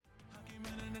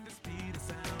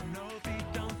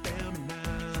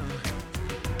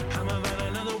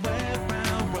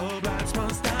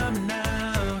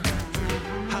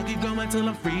till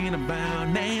I'm free and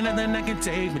abound. Ain't nothing that can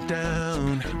take me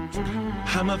down.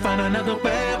 I'ma find another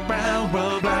way around.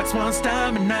 Roadblocks won't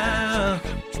stop me now.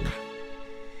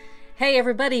 Hey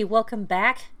everybody, welcome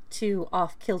back to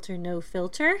Off Kilter No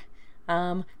Filter.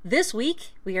 This week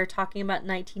we are talking about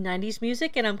 1990s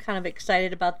music, and I'm kind of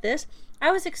excited about this.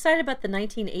 I was excited about the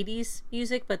 1980s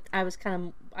music, but I was kind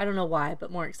of, I don't know why,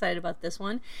 but more excited about this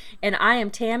one. And I am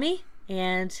Tammy,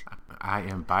 and I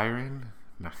am Byron.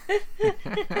 No.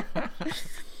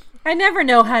 I never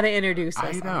know how to introduce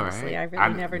us, I know, honestly. right? I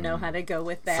really never know how to go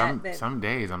with that. Some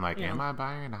days I'm like, am I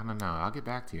Byron? I don't know. I'll get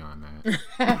back to you on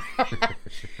that.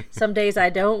 Some days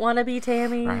I don't want to be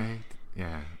Tammy. Right?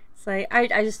 Yeah. It's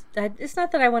like, it's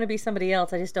not that I want to be somebody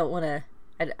else. I just don't want to,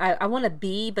 I want to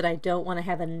be, but I don't want to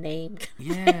have a name.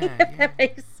 Yeah. If that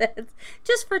makes sense.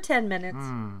 Just for 10 minutes.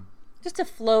 Just to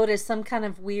float as some kind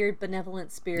of weird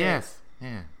benevolent spirit. Yes.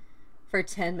 Yeah. For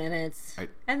 10 minutes.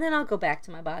 And then I'll go back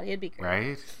to my body. It'd be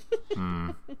great.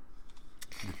 Right?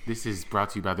 This is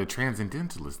brought to you by the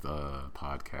Transcendentalist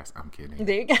podcast. I'm kidding.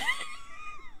 There you go.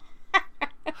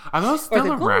 Are those still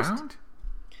around? Ghost.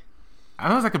 I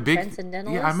know it's like a big...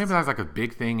 Transcendentalist? Yeah, I remember that was like a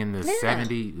big thing in the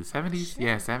 70s. Sure.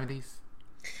 Yeah, 70s.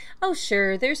 Oh,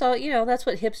 sure. There's all, that's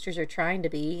what hipsters are trying to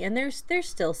be. And there's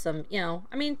still some,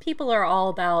 I mean, people are all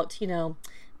about,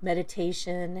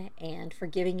 meditation and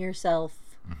forgiving yourself,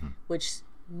 which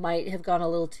might have gone a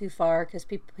little too far because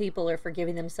people are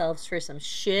forgiving themselves for some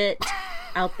shit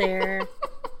out there.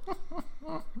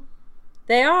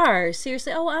 They are.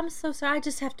 Seriously. Oh, I'm so sorry. I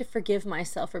just have to forgive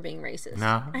myself for being racist.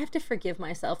 No. I have to forgive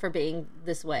myself for being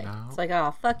this way. No. It's like,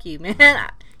 oh, fuck you, man.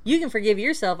 You can forgive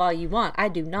yourself all you want. I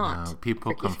do not. No,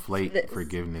 people conflate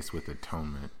forgiveness with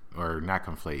atonement. Or not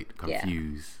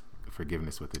confuse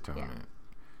forgiveness with atonement. Yeah.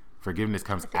 Forgiveness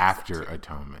comes after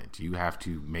atonement. You have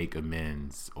to make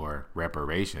amends or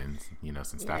reparations,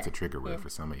 since that's a trigger word for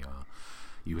some of y'all.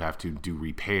 You have to do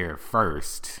repair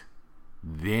first,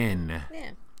 then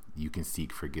you can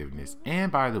seek forgiveness.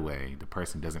 And by the way, the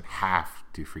person doesn't have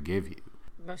to forgive you.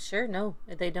 Well, sure, no,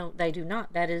 they don't. They do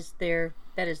not. That is their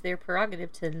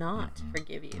prerogative to not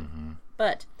forgive you.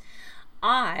 But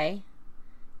I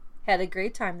had a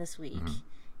great time this week.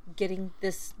 Getting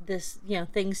this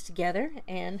things together,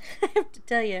 and I have to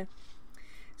tell you,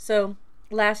 so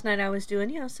last night I was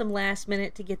doing some last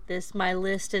minute to get my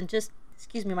list and just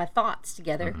my thoughts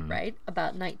together, right,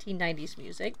 about 1990s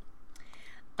music,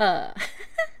 and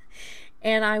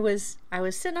I was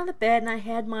sitting on the bed and I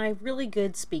had my really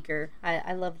good speaker.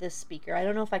 I love this speaker. I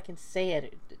don't know if I can say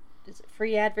it. Is it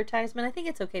free advertisement? I think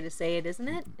it's okay to say it, isn't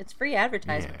it? It's free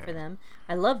advertisement for them.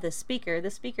 I love this speaker.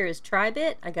 The speaker is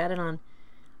Tribit. I got it on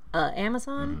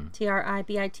Amazon,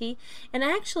 Tribit, and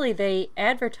actually they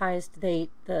advertised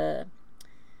the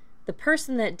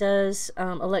person that does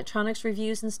electronics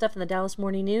reviews and stuff in the Dallas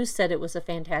Morning News said it was a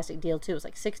fantastic deal too. It was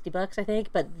like $60, I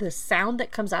think, but the sound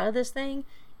that comes out of this thing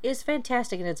is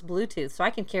fantastic, and it's Bluetooth, so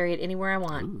I can carry it anywhere I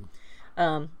want.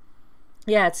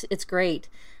 It's great.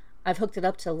 I've hooked it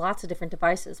up to lots of different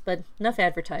devices, but enough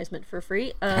advertisement for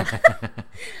free.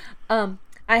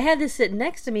 I had this sit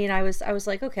next to me, and I was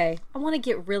like, okay, I want to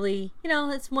get really,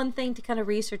 it's one thing to kind of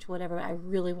research whatever, but I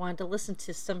really wanted to listen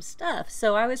to some stuff.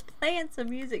 So I was playing some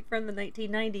music from the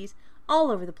 1990s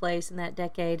all over the place in that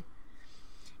decade.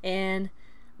 And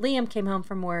Liam came home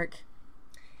from work,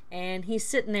 and he's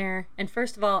sitting there, and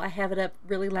first of all, I have it up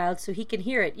really loud so he can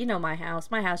hear it. My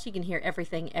house, you can hear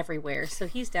everything everywhere. So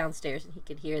he's downstairs, and he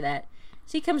can hear that.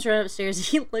 So he comes right upstairs, and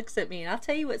he looks at me, and I'll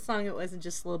tell you what song it was in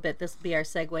just a little bit. This will be our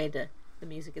segue to the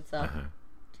music itself.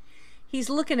 He's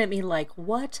looking at me like,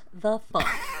 what the fuck?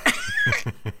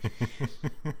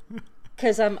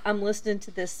 Because I'm listening to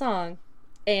this song,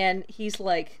 and he's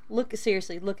like,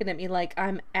 seriously looking at me like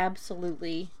I'm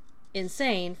absolutely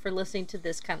insane for listening to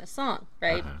this kind of song,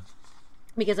 right?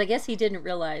 Because I guess he didn't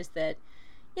realize that,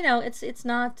 it's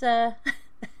not that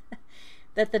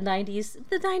the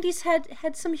 90s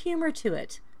had some humor to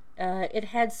it. It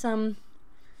had some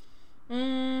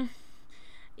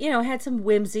had some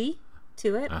whimsy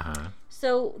to it.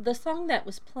 So the song that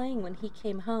was playing when he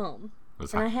came home,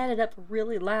 I had it up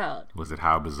really loud. Was it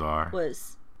How Bizarre?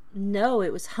 No,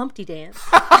 it was Humpty Dance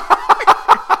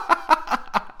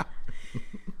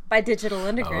by Digital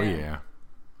Underground.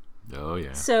 Oh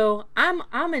yeah. So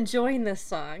I'm enjoying this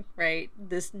song, right?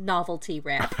 This novelty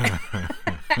rap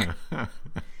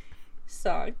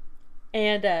song.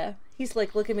 And he's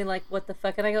like, look at me like, what the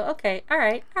fuck? And I go, okay, all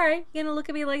right. You're going to look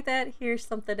at me like that? Here's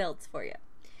something else for you.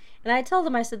 And I told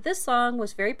him, I said, this song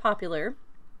was very popular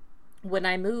when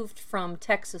I moved from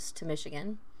Texas to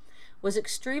Michigan, was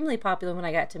extremely popular when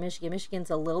I got to Michigan.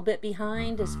 Michigan's a little bit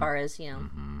behind as far as,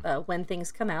 when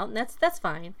things come out, and that's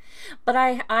fine. But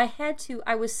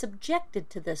I was subjected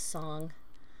to this song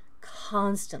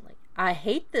constantly. I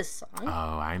hate this song.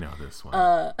 Oh, I know this one.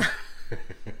 I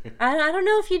don't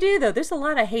know if you do, though. There's a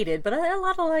lot I hated, but a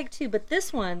lot I like too. But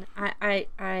this one, I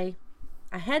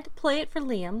had to play it for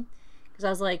Liam because I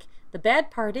was like, the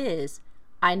bad part is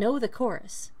I know the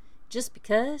chorus just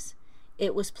because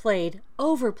it was played,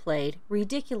 overplayed,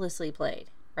 ridiculously played,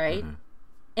 right? Mm-hmm.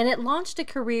 And it launched a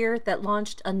career that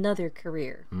launched another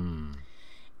career. Mm.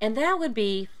 And that would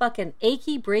be fucking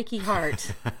Achy Breaky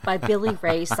Heart by Billy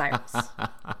Ray Cyrus.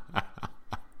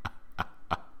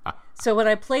 So when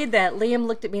I played that, Liam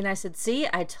looked at me and I said, see,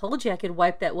 I told you I could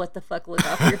wipe that what the fuck look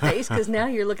off your face because now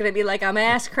you're looking at me like I'm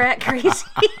ass crack crazy.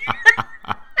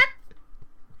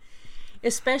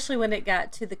 Especially when it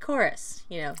got to the chorus,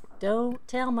 don't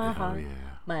tell my heart,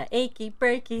 my achy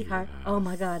breaky heart. Oh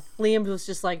my God. Liam was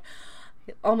just like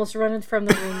almost running from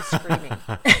the room screaming.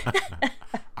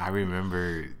 I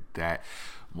remember that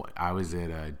I was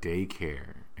at a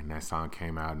daycare and that song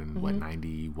came out in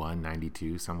 91,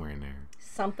 92, somewhere in there.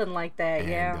 Something like that,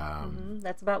 yeah.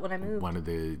 That's about when I moved. One of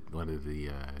the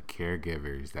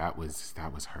caregivers, that was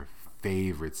her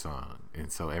favorite song,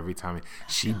 and so every time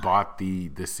she bought the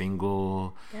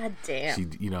single, God damn, she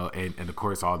and of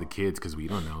course all the kids, because we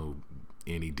don't know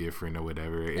any different or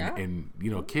whatever, and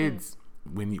kids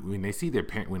when they see their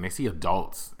when they see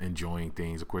adults enjoying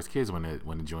things, of course kids want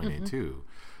to join in too.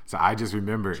 So I just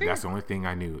remember that's the only thing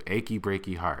I knew, Achy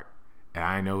Breaky Heart, and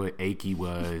I know what achy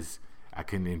was. I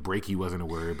couldn't, and breaky wasn't a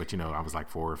word, but I was like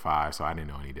 4 or 5, so I didn't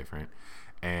know any different.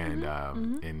 And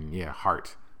and yeah,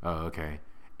 heart. Oh, okay.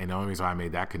 And the only reason why I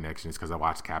made that connection is because I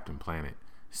watched Captain Planet.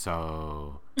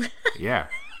 So yeah,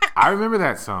 I remember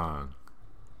that song.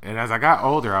 And as I got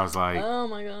older, I was like, oh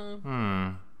my God.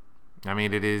 I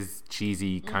mean, it is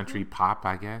cheesy country pop,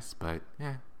 I guess, but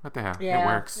yeah, what the hell? Yeah, it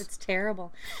works. It's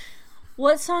terrible.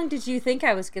 What song did you think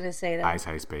I was going to say? Ice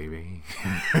Ice Baby.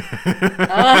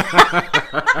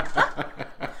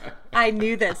 I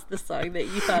knew that's the song that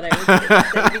you thought I was going to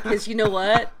say because you know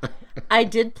what? I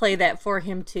did play that for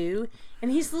him too.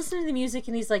 And he's listening to the music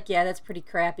and he's like, yeah, that's pretty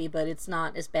crappy, but it's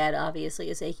not as bad, obviously,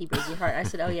 as Achy Breaky Heart. I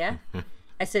said, oh, yeah?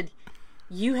 I said,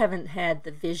 you haven't had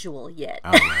the visual yet.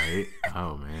 Oh, right.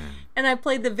 Oh, man. And I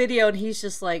played the video and he's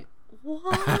just like,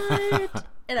 what?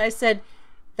 And I said,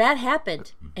 that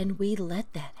happened, and we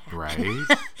let that happen.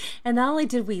 Right. And not only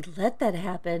did we let that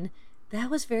happen, that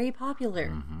was very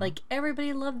popular. Like,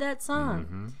 everybody loved that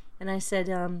song. And I said,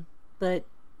 but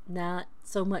not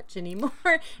so much anymore.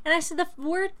 And I said, the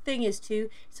weird thing is, too,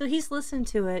 so he's listened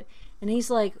to it, and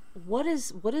he's like, what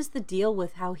is the deal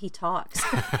with how he talks?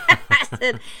 I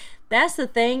said, that's the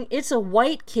thing. It's a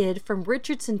white kid from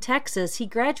Richardson, Texas. He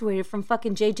graduated from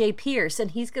fucking J.J. Pierce,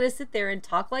 and he's going to sit there and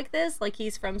talk like this, like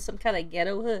he's from some kind of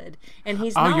ghetto hood. And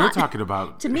he's not. Oh, you're talking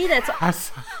about... To me, that's...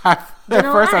 At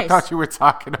first, I thought you were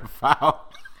talking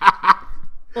about...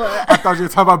 I thought you were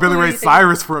talking about Billy Ray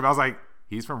Cyrus for him. I was like,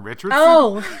 he's from Richardson?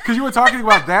 Oh. Because you were talking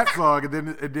about that song,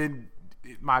 and then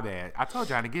my bad. I told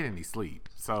you I didn't get any sleep.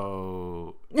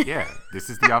 So, yeah, this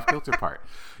is the off-kilter part.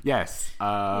 Yes.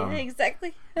 Yeah,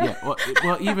 exactly. Yeah.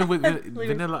 Well, even with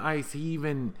Vanilla Ice, he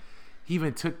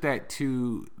even took that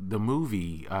to the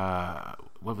movie.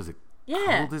 What was it?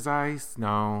 Yeah. Cold as Ice?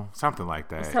 No, something like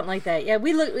that. Something like that. Yeah,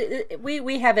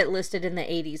 we have it listed in the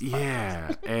 80s.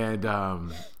 Yeah, and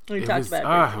we talked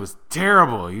about it. It was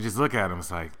terrible. You just look at him, it's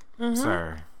like,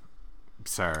 sir.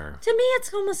 To me,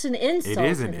 it's almost an insult. It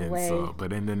is an insult,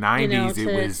 but in the 90s,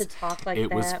 it was to talk like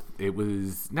that. It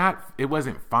was not. It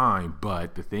wasn't fine,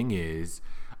 but the thing is,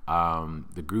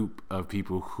 the group of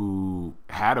people who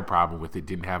had a problem with it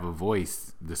didn't have a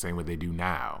voice the same way they do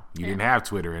now. You didn't have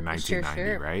Twitter in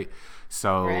 1990, right?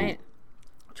 So,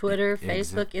 Twitter,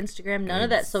 Facebook, Instagram, none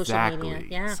of that social media.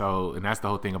 Yeah. So, and that's the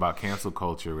whole thing about cancel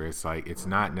culture, where it's like it's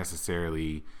not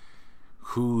necessarily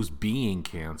who's being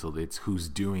canceled, it's who's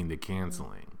doing the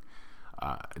canceling.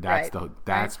 That's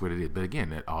what it is. But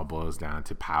again, it all boils down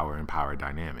to power and power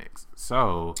dynamics.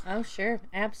 So sure,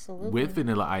 absolutely. With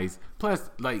Vanilla Ice, plus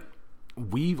like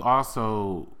we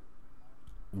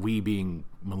being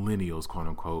millennials, quote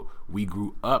unquote, we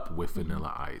grew up with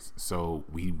Vanilla Ice. So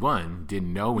we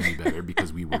didn't know any better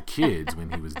because we were kids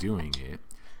when he was doing it.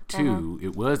 2,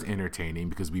 it was entertaining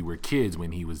because we were kids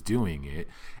when he was doing it.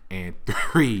 And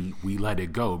 3, we let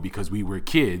it go because we were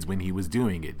kids when he was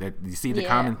doing it. That you see the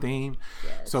common theme?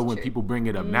 Yeah, so when people bring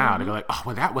it up now, they're like, oh,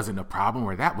 well, that wasn't a problem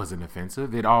or that wasn't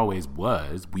offensive. It always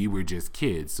was. We were just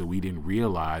kids, so we didn't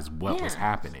realize what was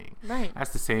happening. Right.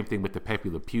 That's the same thing with the Pepe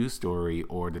Le Pew story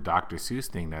or the Dr. Seuss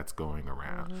thing that's going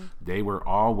around. They were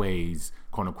always,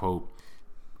 quote unquote,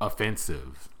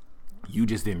 offensive. You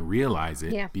just didn't realize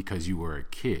it because you were a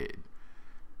kid.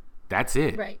 That's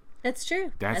it. Right. That's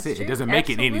true. That's it. True. It doesn't make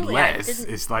it any less.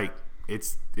 It's like it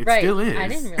still is. I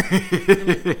didn't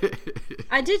realize.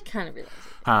 I did kind of realize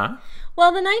it. Huh?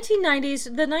 Well, the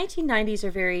 1990s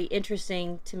are very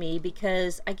interesting to me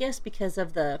because of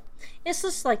it's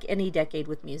just like any decade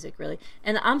with music, really.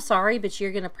 And I'm sorry, but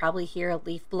you're going to probably hear a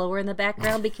leaf blower in the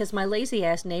background because my lazy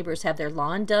ass neighbors have their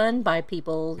lawn done by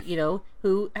people,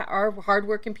 who are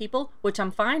hardworking people, which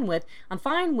I'm fine with. I'm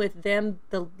fine with them,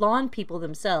 the lawn people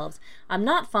themselves. I'm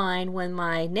not fine when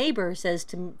my neighbor says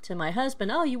to my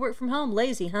husband, "Oh, you work from home,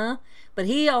 lazy, huh?" But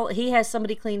he has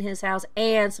somebody clean his house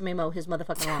and somebody mow his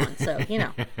motherfucking lawn. So,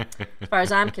 as far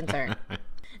as I'm concerned.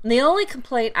 And the only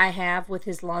complaint I have with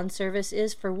his lawn service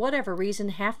is, for whatever reason,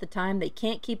 half the time they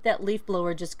can't keep that leaf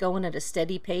blower just going at a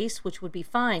steady pace, which would be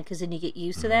fine because then you get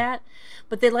used to that.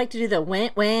 But they like to do the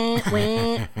went, went,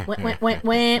 went, went, went, went,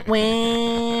 went,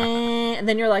 went, and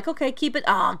then you're like, okay, keep it.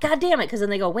 Oh, god damn it, because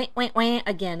then they go went, went, went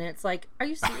again, and it's like, are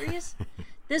you serious?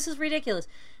 This is ridiculous.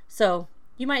 So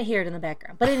you might hear it in the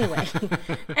background, but anyway,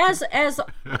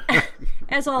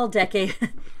 as all decades,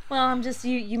 well, I'm just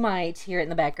you might hear it in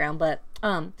the background, but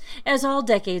as all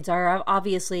decades are,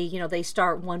 obviously, they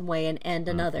start one way and end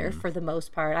another for the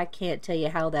most part. I can't tell you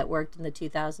how that worked in the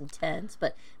 2010s,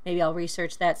 but maybe I'll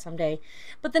research that someday.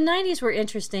 But the 90s were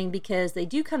interesting because they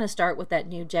do kind of start with that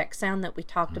New Jack sound that we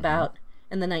talked about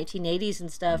in the 1980s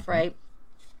and stuff, right?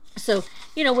 So,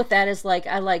 with that is like,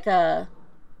 I like with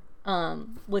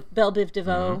Belle Biv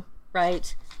DeVoe,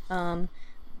 right?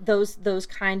 Those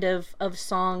kind of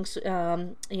songs,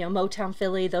 Motown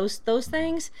Philly, those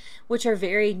things, which are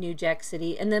very New Jack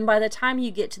City. And then by the time you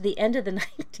get to the end of the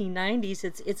 1990s,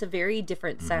 it's a very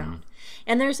different sound.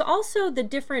 And there's also the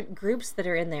different groups that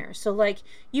are in there. So like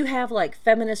you have like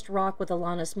feminist rock with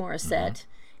Alanis Morissette,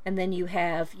 and then you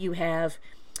have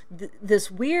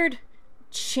this weird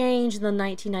change in the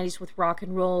 1990s with rock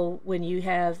and roll when you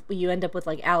end up with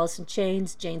like Alice in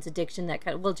Chains, Jane's Addiction, that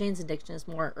kind of, well, Jane's Addiction is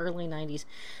more early 90s,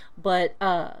 but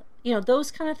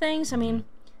those kind of things. I mean,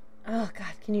 oh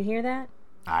god, can you hear that?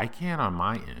 I can on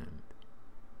my end.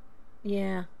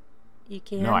 Yeah, you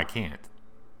can. No, I can't.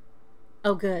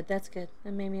 Oh good, that's good.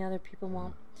 Then maybe other people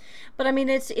won't. But I mean,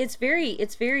 it's very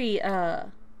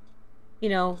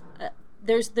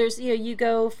there's you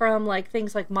go from like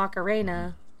things like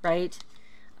Macarena, right,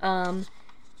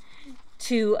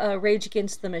 to Rage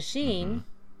Against the Machine,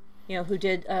 who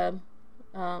did the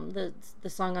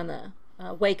song on the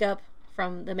Wake Up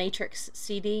from the Matrix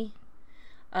CD,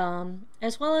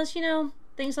 as well as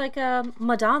things like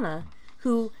Madonna,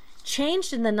 who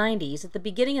changed in the 90s. At the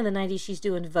beginning of the 90s, she's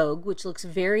doing Vogue, which looks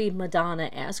very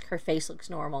Madonna-esque. Her face looks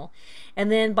normal.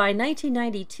 And then by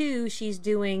 1992, she's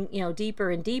doing,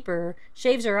 Deeper and Deeper,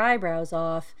 shaves her eyebrows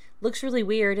off, looks really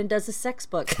weird, and does a sex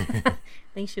book. I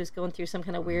think she was going through some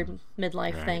kind of weird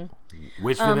midlife thing.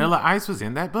 Which Vanilla Ice was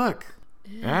in that book.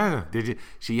 Yeah. Did you?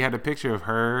 She had a picture of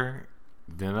her,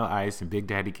 Vanilla Ice, and Big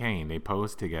Daddy Kane. They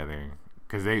posed together.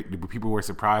 Because people were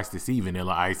surprised to see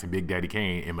Vanilla Ice and Big Daddy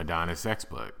Kane in Madonna's sex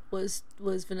book. Was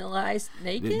Vanilla Ice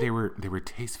naked? They were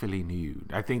tastefully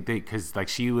nude. I think because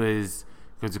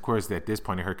of course at this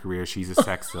point in her career she's a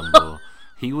sex symbol.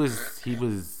 He was.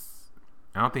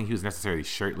 I don't think he was necessarily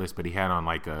shirtless, but he had on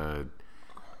like an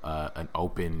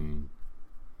open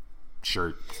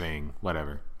shirt thing,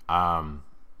 whatever. I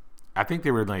think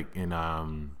they were like in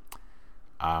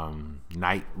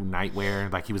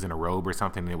nightwear, like he was in a robe or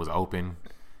something and it was open,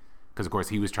 because of course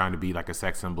he was trying to be like a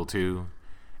sex symbol too,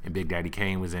 and Big Daddy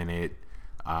Kane was in it,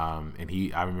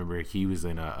 and I remember he was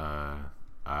in a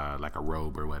like a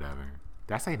robe or whatever.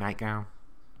 Did I say nightgown?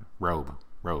 Robe,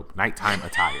 nighttime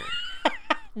attire.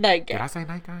 Nightgown. Did I say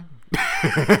nightgown?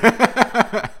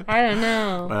 I don't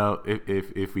know. Well,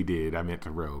 if we did, I meant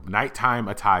to robe. Nighttime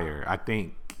attire. I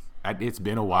think it's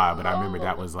been a while, but I remember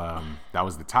that was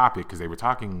the topic because they were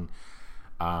talking.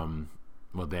 So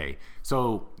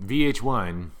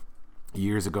VH1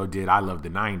 years ago did I Love the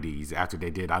 90s after they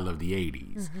did I Love the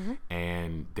 80s,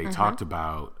 and they talked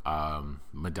about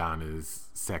Madonna's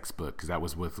sex book because that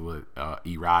was with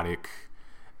Erotic,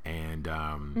 and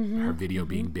her video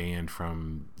being banned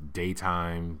from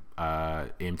daytime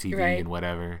MTV and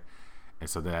whatever, and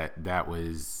so that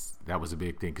was was a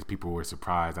big thing because people were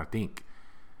surprised. I think,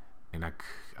 and I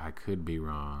could be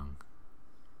wrong.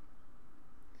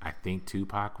 I think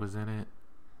Tupac was in it,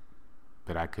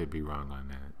 but I could be wrong on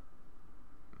that.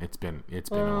 It's been a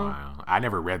while. I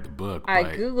never read the book. I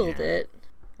googled it.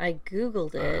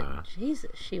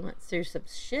 Jesus, she went through some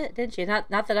shit, didn't she? Not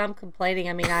that I'm complaining.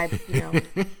 I mean,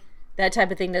 that type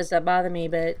of thing does not bother me.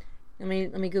 But let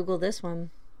me Google this one.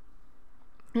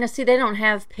 Now, see, they don't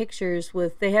have pictures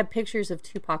with. They have pictures of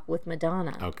Tupac with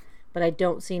Madonna. Okay. But I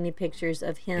don't see any pictures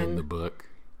of him in the book.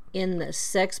 In the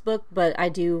sex book, but I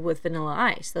do with Vanilla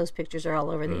Ice. Those pictures are all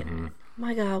over the internet.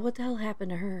 My God, what the hell happened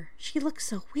to her? She looks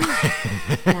so weird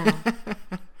now.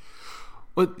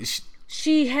 Well,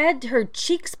 she had her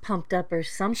cheeks pumped up or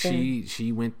something.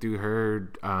 She went through her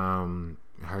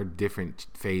different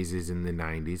phases in the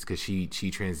 90s because she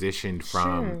transitioned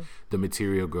from the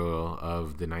material girl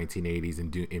of the 1980s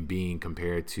and being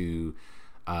compared to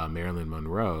Marilyn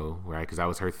Monroe, right? Because that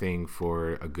was her thing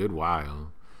for a good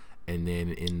while. And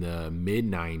then in the mid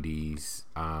 90s,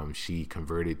 she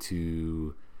converted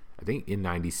to, I think in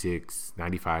 96,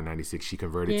 she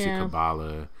converted to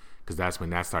Kabbalah because that's when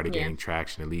that started getting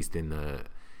traction, at least in the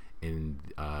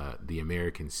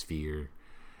American sphere.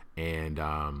 And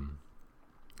I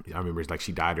remember it's like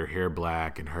she dyed her hair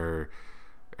black, and her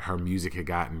music had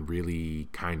gotten really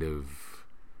kind of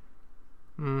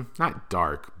not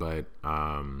dark, but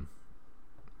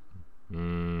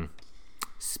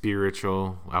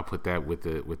spiritual. I'll put that with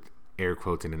air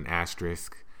quotes and an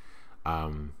asterisk.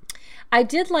 I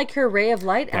did like her Ray of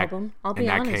Light album. I'll be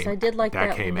honest, I did like that.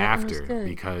 That came after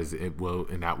because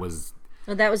that was.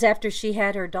 Well, that was after she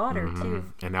had her daughter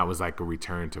too, and that was like a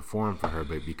return to form for her.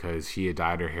 But because she had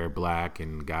dyed her hair black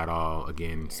and got all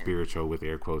spiritual with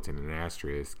air quotes and an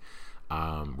asterisk,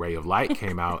 Ray of Light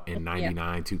came out in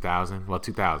 99, 2000. Well,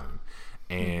 2000,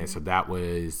 and so that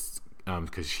was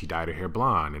because she dyed her hair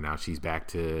blonde, and now she's back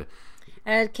to.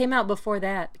 It came out before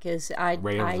that because I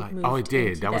moved. Oh, it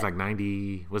did. That was like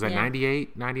 90. Was that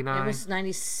 98, 99? It was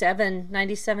 97,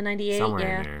 98.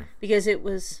 Somewhere in there. Because it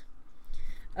was.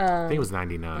 I think it was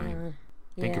 99.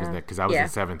 I think it was that because I was in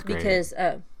 7th grade. Because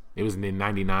it was in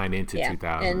 99 into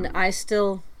 2000. And I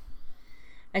still.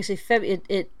 Actually,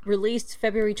 it released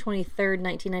February 23rd,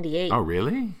 1998. Oh,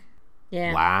 really?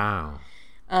 Yeah. Wow.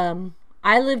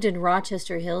 I lived in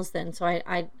Rochester Hills then, so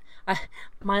I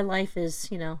my life is,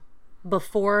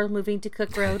 before moving to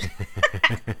Cook Road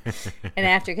and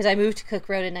after, because I moved to Cook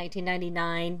Road in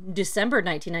 1999, December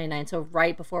 1999, so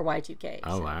right before Y2K.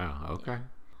 Oh, wow. Okay.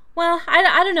 Well,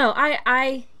 I don't know.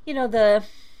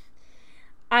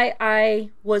 I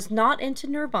was not into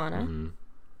Nirvana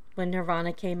when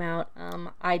Nirvana came out.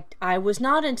 I was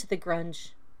not into the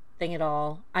grunge thing at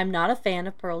all. I'm not a fan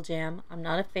of Pearl Jam. I'm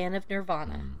not a fan of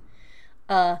Nirvana.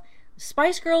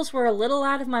 Spice Girls were a little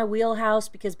out of my wheelhouse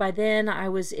because by then I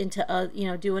was into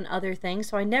doing other things,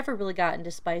 so I never really got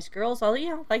into Spice Girls.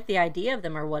 Although like the idea of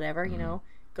them or whatever,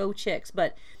 go chicks,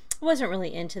 but I wasn't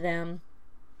really into them.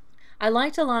 I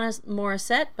liked Alanis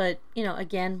Morissette, but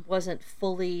again wasn't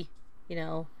fully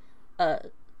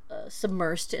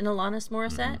submersed in Alanis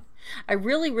Morissette. I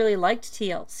really, really liked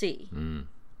TLC.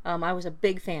 I was a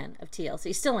big fan of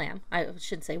TLC. Still am. I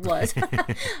should say was.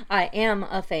 I am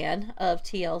a fan of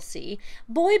TLC.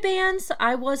 Boy bands,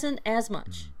 I wasn't as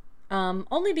much.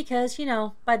 Only because,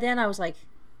 by then I was like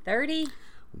 30.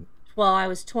 Well, I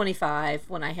was 25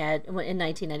 in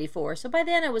 1994. So by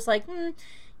then it was like,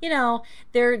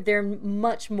 they're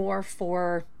much more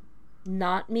for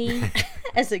not me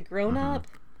as a grown-up.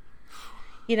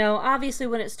 Obviously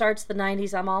when it starts the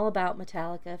 90s, I'm all about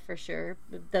Metallica for sure.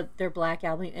 Their Black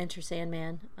Album, Enter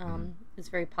Sandman, is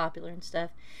very popular and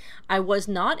stuff. I was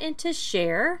not into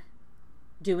Cher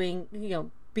doing,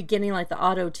 beginning like the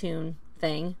auto-tune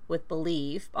thing with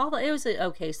Believe. Although it was an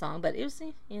okay song, but it was,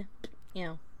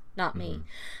 not me.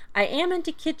 I am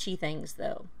into kitschy things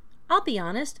though. I'll be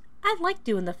honest, I like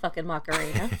doing the fucking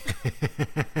Macarena.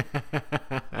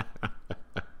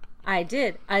 I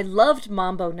did. I loved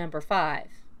Mambo No. 5.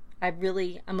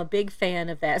 I'm a big fan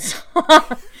of that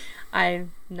song.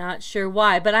 I'm not sure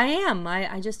why, but I am.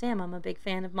 I just am. I'm a big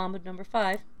fan of Mambo No.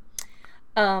 5.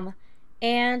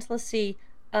 And let's see.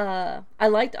 I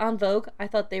liked En Vogue. I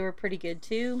thought they were pretty good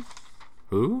too.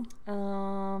 Who?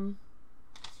 En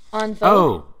Vogue.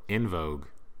 Oh, In Vogue.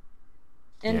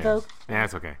 In Vogue. Yeah,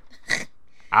 that's okay.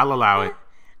 I'll allow it.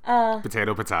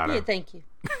 Potato. Yeah, thank you.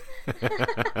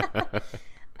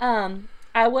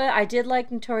 I did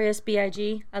like Notorious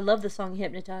B.I.G. I love the song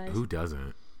Hypnotized. Who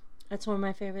doesn't? That's one of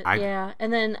my favorites. Yeah.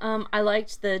 And then I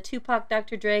liked the Tupac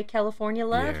Dr. Dre California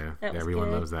Love. Yeah, that was everyone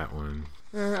good. loves that one.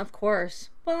 Of course.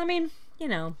 Well, I mean,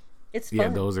 It's fun. Yeah,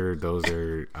 those are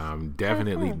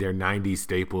definitely they're 90s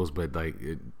staples, but like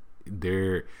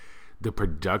they're the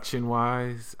production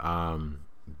wise,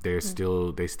 they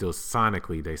still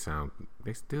sonically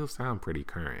they still sound pretty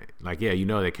current. Like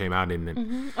they came out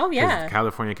in Oh yeah,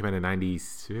 California came out in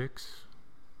 96.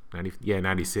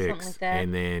 96, like that.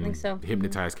 And then I think so.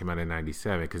 Hypnotized came out in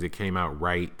 97 because it came out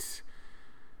right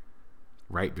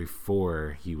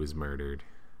before he was murdered.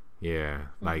 Yeah,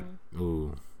 like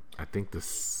I think the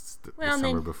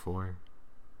summer before,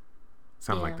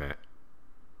 something like that.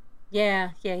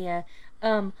 Yeah.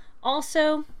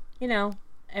 Also,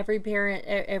 every parent,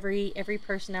 every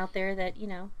person out there that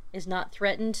is not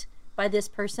threatened by this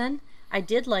person. I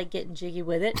did like getting jiggy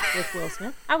with it with Will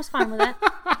Smith. I was fine with that.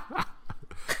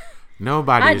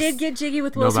 I did get jiggy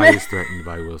with Will Smith. Nobody's threatened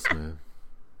by Will Smith.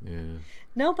 Yeah.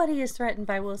 Nobody is threatened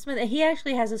by Will Smith. And he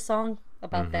actually has a song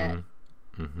about that.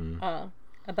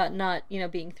 About not,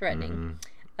 being threatening.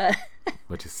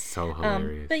 Which is so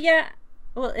hilarious. But yeah,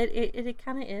 well, it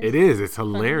kind of is. It is. It's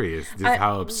hilarious. Just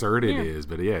how absurd it is.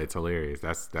 But yeah, it's hilarious.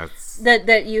 That's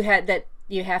that you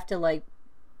have to like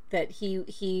that he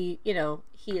he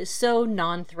is so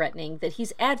non-threatening that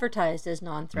he's advertised as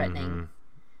non-threatening.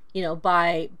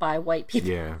 By white people.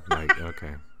 Yeah, like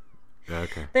okay.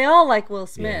 They all like Will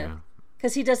Smith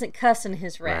because he doesn't cuss in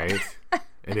his rap. Right.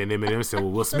 And then Eminem said,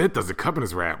 "Well, Will Smith doesn't cuss in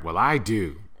his rap. Well, I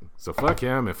do. So fuck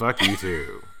him and fuck you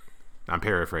too." I'm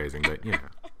paraphrasing, but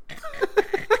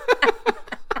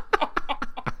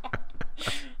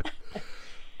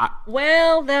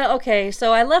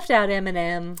So I left out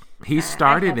Eminem. He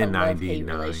started in 99. I have a love-hate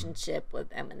relationship with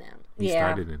Eminem.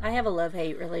 I have a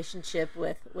love-hate relationship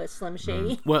with Slim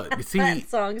Shady. Well, see, that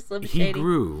song Slim Shady. He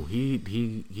grew.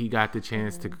 He got the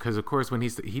chance to, because of course when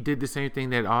he did the same thing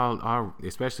that all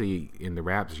especially in the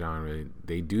rap genre,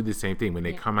 they do the same thing when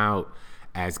they come out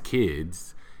as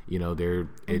kids.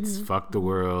 It's fuck the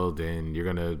world and you're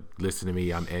gonna listen to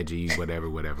me. I'm edgy, whatever.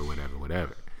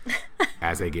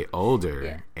 As they get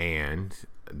older and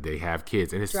they have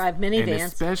kids and drive minivans, and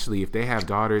especially if they have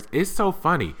daughters, it's so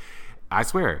funny. I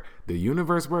swear, the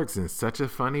universe works in such a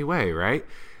funny way, right?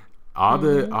 All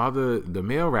the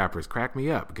male rappers crack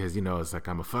me up because it's like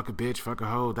I'm a fuck a bitch, fuck a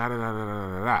hoe, da da da da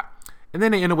da da. And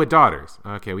then they end up with daughters.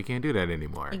 Okay, we can't do that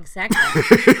anymore. Exactly.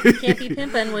 You can't be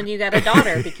pimping when you got a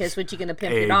daughter because what you gonna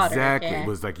pimp your daughter? Exactly. Yeah. It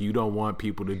was like you don't want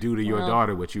people to do to your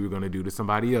daughter what you were going to do to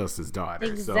somebody else's daughter.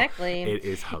 Exactly. So it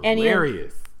is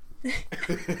hilarious.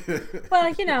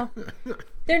 Well,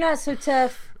 they're not so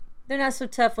tough. They're not so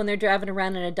tough when they're driving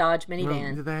around in a Dodge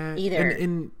minivan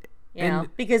either.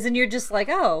 Because then you're just like,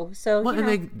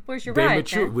 where's your ride?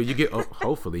 Mature. Well, you get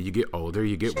hopefully you get older,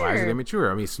 you get wiser and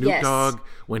mature. I mean, Snoop Dogg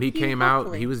when he came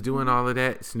out, he was doing all of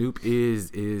that. Snoop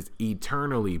is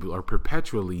eternally or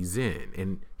perpetually Zen,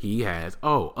 and he has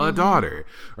a daughter,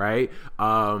 right?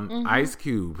 Ice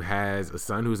Cube has a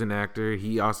son who's an actor.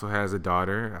 He also has a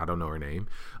daughter. I don't know her name.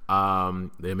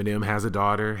 Eminem has a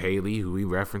daughter, Haley, who he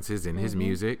references in his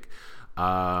music.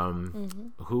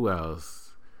 Who else?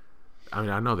 I mean,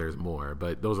 I know there's more,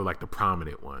 but those are like the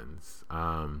prominent ones.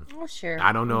 Sure.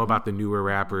 I don't know about the newer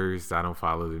rappers. I don't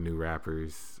follow the new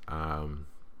rappers.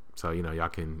 So, y'all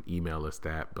can email us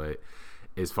that. But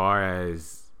as far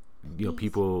as,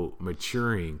 people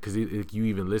maturing, because if you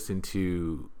even listen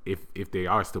to, if they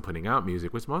are still putting out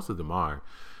music, which most of them are,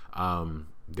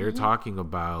 they're talking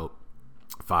about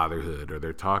fatherhood, or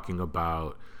they're talking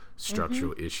about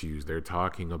structural issues. They're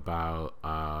talking about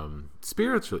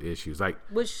spiritual issues. Like,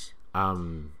 which...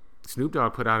 Snoop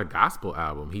Dogg put out a gospel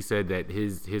album. He said that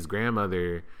his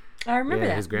grandmother, I remember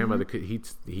that. His grandmother could,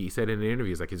 he said in an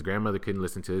interview, like his grandmother couldn't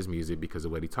listen to his music because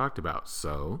of what he talked about.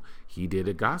 So he did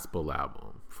a gospel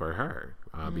album for her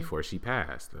before she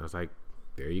passed. I was like,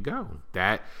 there you go.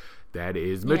 That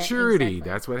is maturity.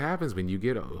 Exactly. That's what happens when you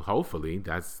get, hopefully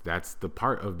that's the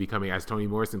part of becoming, as Toni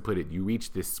Morrison put it, you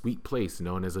reach this sweet place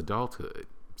known as adulthood.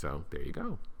 So there you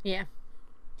go. Yeah.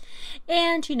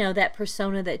 And that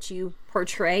persona that you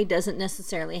portray doesn't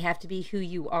necessarily have to be who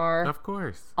you are. Of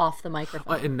course, off the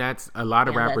microphone. And that's a lot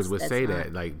of rappers would say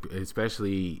that, like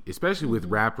especially with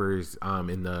rappers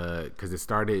because it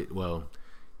started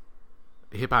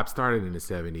hip hop started in the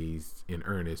 70s in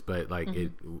earnest, but like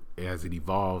as it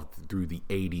evolved through the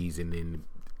 80s and then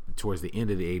towards the end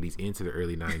of the 80s into the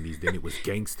early 90s, then it was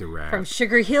gangster rap. From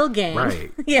Sugar Hill Gang.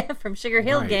 Right. Yeah, from Sugar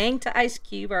Hill Gang to Ice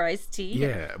Cube or Ice-T.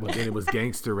 Yeah, but then it was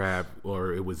gangster rap,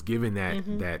 or it was given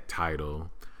that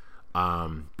title.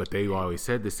 But they always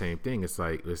said the same thing. It's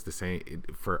like, it's the same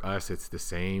for us. It's the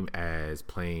same as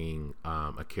playing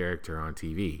a character on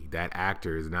TV. That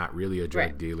actor is not really a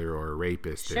drug dealer or a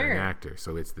rapist. Sure. They're an actor.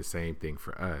 So it's the same thing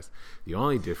for us. The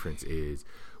only difference is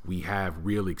we have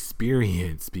real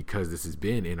experience because this has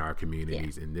been in our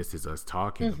communities and this is us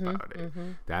talking about it.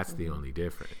 That's the only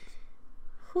difference.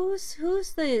 Who's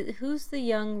the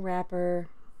young rapper?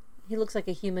 He looks like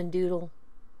a human doodle.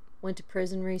 Went to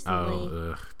prison recently.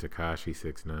 Oh, Tekashi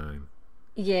 6ix9ine.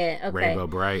 Yeah, okay. Rainbow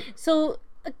Bright. So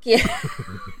yeah,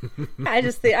 I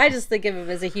just think of him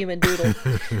as a human doodle.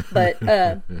 But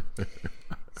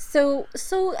so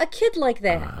a kid like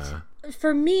that.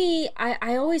 For me,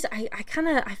 I always kind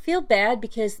of feel bad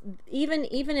because even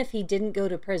if he didn't go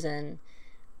to prison,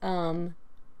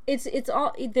 it's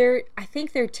all I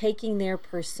think they're taking their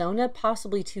persona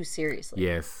possibly too seriously.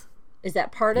 Yes. Is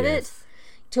that part of it?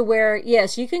 To where,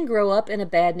 yes, you can grow up in a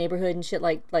bad neighborhood and shit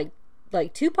like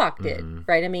Tupac did,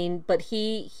 right? I mean, but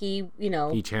he he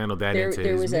channeled that into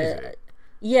his music.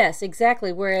 Yes,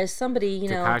 exactly. Whereas somebody,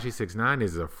 Tekashi 6ix9ine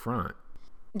is a front.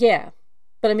 Yeah.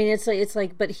 But I mean, it's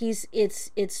like, but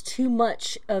it's too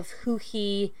much of who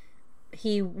he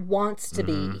wants to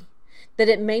be, that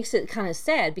it makes it kind of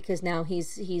sad because now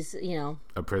he's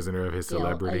a prisoner of his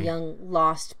celebrity, a young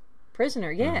lost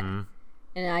prisoner, yeah.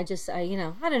 And I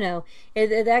don't know,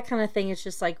 that kind of thing. It's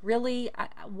just like, really,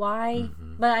 why?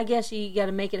 But I guess you got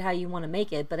to make it how you want to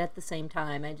make it. But at the same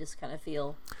time, I just kind of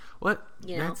feel.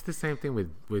 That's the same thing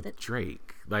with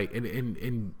Drake. Like,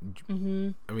 and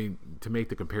I mean, to make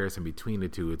the comparison between the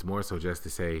two, it's more so just to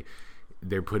say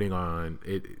they're putting on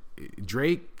it.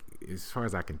 Drake, as far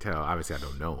as I can tell, obviously I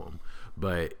don't know him,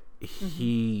 but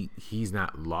he's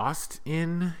not lost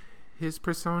in his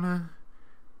persona.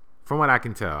 From what I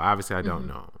can tell, obviously I don't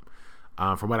know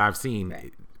him. From what I've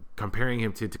seen, comparing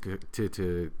him to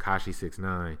Tekashi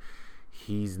 6ix9ine,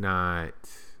 he's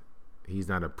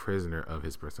not a prisoner of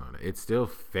his persona. It's still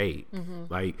fake.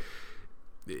 Like,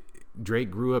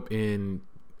 Drake grew up in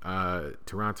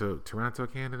Toronto,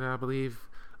 Canada, I believe.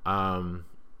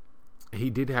 He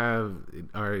did have,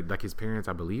 or like his parents,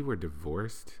 I believe, were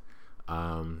divorced.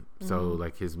 So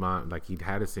like his mom, like he'd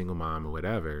had a single mom or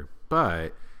whatever,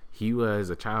 but he was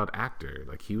a child actor.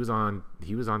 Like he was on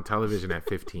television at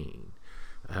 15.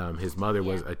 His mother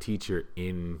was a teacher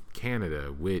in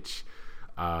Canada, which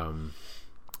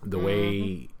the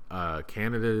way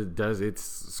Canada does its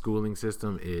schooling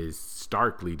system is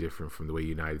starkly different from the way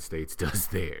United States does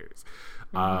theirs.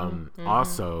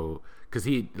 Also, because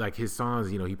he, like, his songs,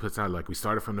 he puts out like, we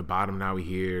started from the bottom, now we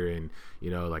here, and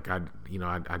like I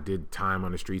did time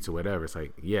on the streets or whatever. It's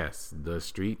like, yes, the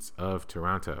streets of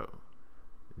Toronto,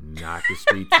 not the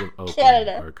streets of Oakland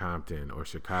or Compton or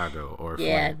Chicago or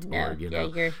Flint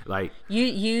or like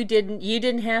you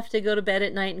didn't have to go to bed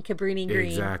at night in Cabrini Green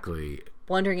exactly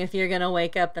wondering if you're gonna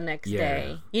wake up the next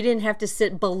day. You didn't have to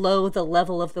sit below the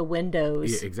level of the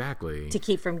windows exactly to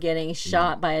keep from getting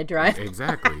shot by a driver.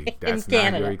 Exactly. That's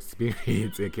not your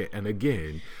experience. And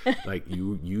again, like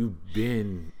you've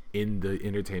been in the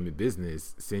entertainment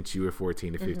business since you were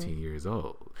 14 to 15 years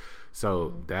old,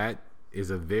 so that is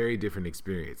a very different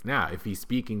experience. Now, if he's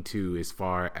speaking to as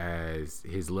far as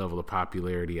his level of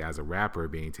popularity as a rapper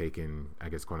being taken, I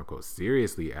guess, quote unquote,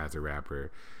 seriously as a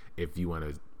rapper, if you want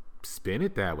to spin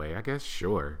it that way, I guess,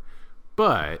 sure.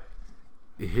 But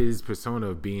his persona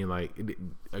of being like,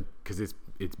 because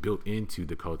it's built into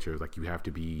the culture, like you have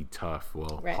to be tough,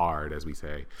 hard, as we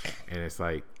say, and it's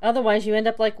like, otherwise you end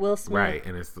up like Will Smith, right?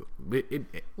 And it's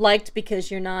liked because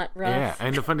you're not rough. Yeah,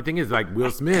 and the funny thing is, like,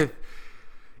 Will Smith,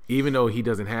 even though he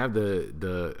doesn't have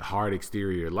the hard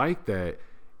exterior like that,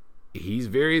 he's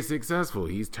very successful.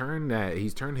 He's turned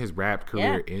his rap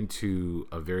career into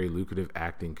a very lucrative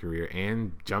acting career,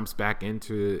 and jumps back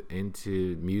into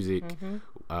music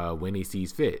when he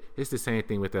sees fit. It's the same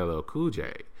thing with LL Cool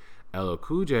J. LL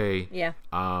Cool J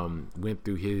went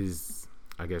through his,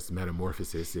 I guess,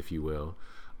 metamorphosis, if you will,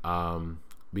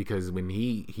 because when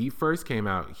he first came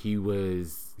out, he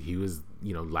was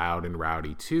loud and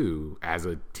rowdy too as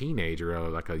a teenager, or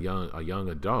like a young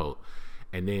adult,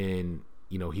 and then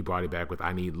he brought it back with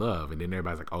I Need Love, and then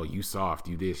everybody's like, oh, you soft,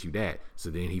 you this, you that. So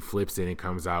then he flips it and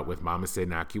comes out with Mama Said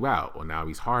Knock You Out. Well, now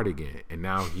he's hard again, and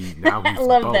now he's I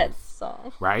love both. That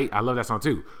song, right? I love that song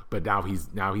too. But now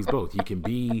he's both. He can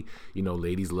be,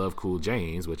 ladies love Cool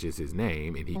James, which is his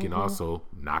name, and he can also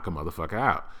knock a motherfucker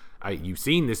out. You've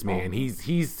seen this man.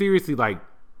 He's seriously like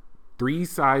 3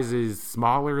 sizes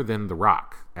smaller than The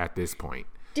Rock at this point.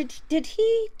 Did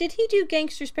he do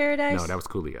Gangster's Paradise? No, that was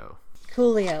Coolio.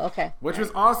 Coolio, okay. Which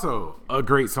was also a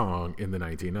great song in the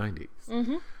 1990s.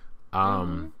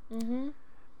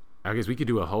 I guess we could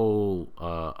do a whole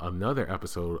another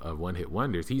episode of one hit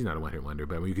wonders. He's not a one hit wonder,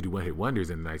 but we could do one hit wonders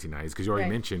in the 1990s because you already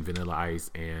mentioned Vanilla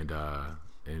Ice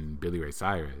and Billy Ray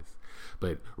Cyrus.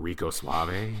 But Rico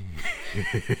Suave.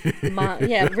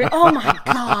 Oh my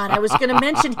God, I was going to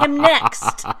mention him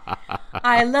next.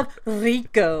 I love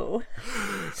Rico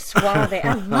Suave.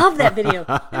 I love that video.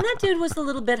 And that dude was a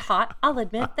little bit hot. I'll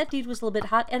admit, that dude was a little bit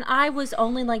hot. And I was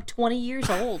only like 20 years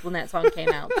old when that song came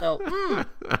out. So,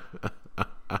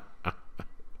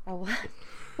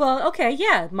 Well, okay,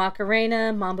 yeah.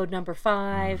 Macarena, Mambo Number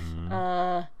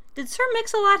 5. Did Sir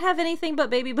Mix-a-Lot have anything but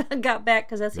Baby Got Back?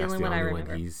 Because that's the only one I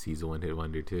remember. He's a one-hit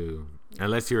wonder, too.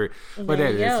 Unless you're... But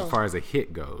that is as far as a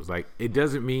hit goes. Like, it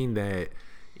doesn't mean that,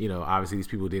 you know, obviously these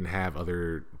people didn't have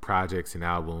other projects and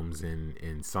albums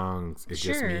and songs. It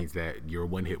just means that you're a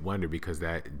one-hit wonder because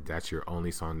that's your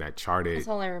only song that charted that's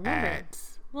all I remember. At...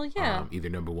 Well, yeah. Either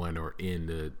number 1 or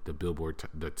in the Billboard...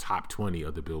 the top 20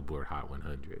 of the Billboard Hot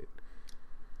 100.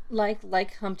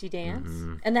 Like Humpty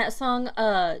Dance. And that song,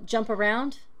 Jump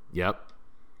Around... Yep.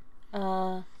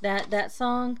 That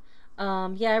song.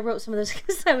 I wrote some of those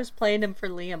because I was playing them for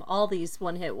Liam. All these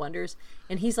one-hit wonders,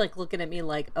 and he's like looking at me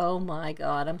like, "Oh my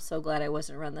God, I'm so glad I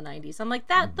wasn't around the '90s." I'm like,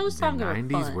 those songs were fun.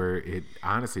 The '90s were it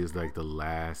honestly is like the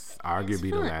last,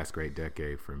 arguably the last great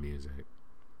decade for music.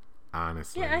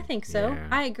 Honestly, yeah, I think so. Yeah.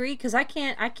 I agree because I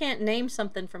can't name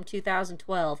something from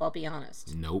 2012. I'll be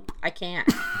honest. Nope, I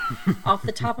can't. Off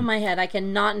the top of my head, I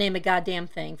cannot name a goddamn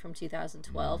thing from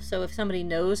 2012. So if somebody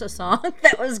knows a song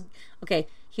that was okay,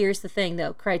 here's the thing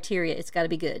though: criteria. It's got to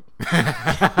be good.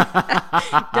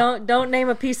 Don't name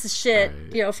a piece of shit,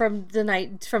 you know, from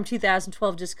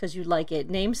 2012 just because you like it.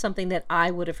 Name something that I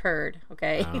would have heard.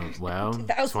 Okay. Well,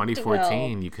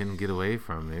 2014, you couldn't get away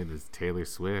from it. It's Taylor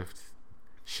Swift.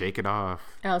 Shake It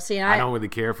Off. Oh, see, I don't really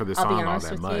care for the song all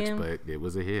that much, but it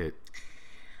was a hit.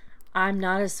 I'm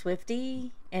not a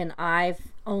Swiftie, and I've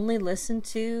only listened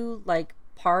to like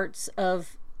parts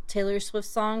of Taylor Swift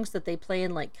songs that they play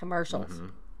in like commercials.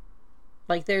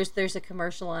 Like there's a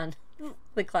commercial on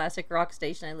the classic rock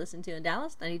station I listen to in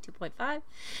Dallas, 92.5,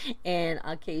 and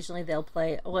occasionally they'll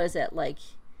play. What is it like?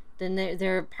 Then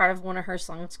they're part of one of her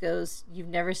songs goes, "You've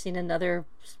never seen another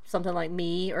something like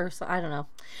me," or so, I don't know.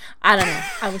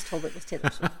 I was told it was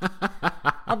Taylor Swift.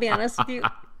 I'll be honest with you.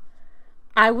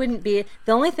 I wouldn't be.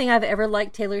 The only thing I've ever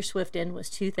liked Taylor Swift in was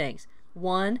 2 things.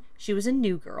 One, she was a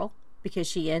new girl because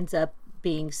she ends up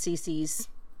being Cece's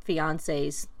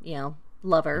fiance's, you know,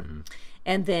 lover,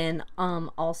 and then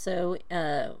also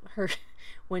her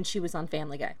when she was on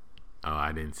Family Guy. Oh,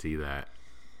 I didn't see that.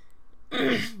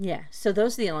 Yeah, so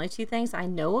those are the only 2 things I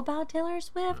know about Taylor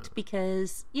Swift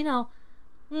because, you know,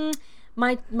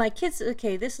 my kids,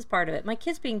 okay, this is part of it. My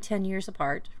kids being 10 years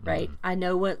apart, right? I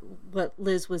know what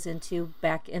Liz was into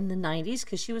back in the 90s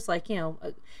because she was like, you know,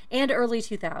 and early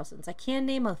 2000s. I can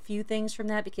name a few things from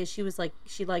that because she was like,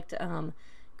 she liked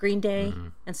Green Day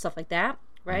and stuff like that,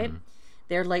 right?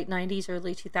 Their late 90s,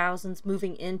 early 2000s,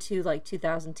 moving into like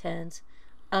 2010s.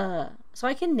 So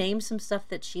I can name some stuff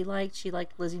that she liked. She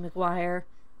liked Lizzie McGuire,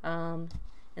 and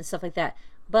stuff like that.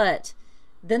 But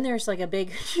then there's like a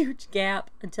big, huge gap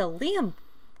until Liam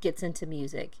gets into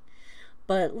music.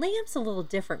 But Liam's a little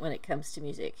different when it comes to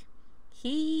music.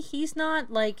 He's not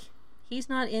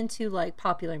into like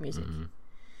popular music.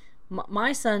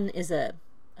 My son is a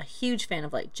huge fan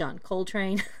of like John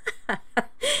Coltrane,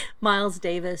 Miles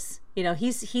Davis. You know,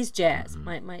 he's jazz.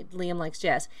 My Liam likes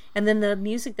jazz, and then the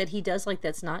music that he does like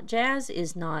that's not jazz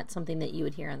is not something that you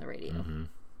would hear on the radio.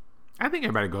 I think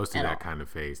everybody goes through that kind of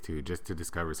phase too, just to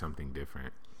discover something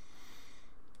different.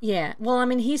 Yeah, well, I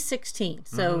mean, he's 16,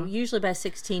 so usually by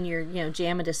 16 you're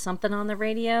jamming to something on the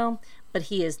radio, but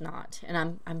he is not, and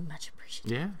I'm much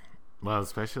appreciative. Yeah. Well,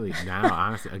 especially now,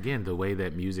 honestly, again, the way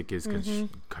that music is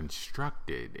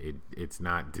constructed, it's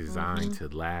not designed to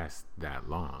last that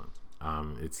long.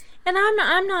 It's and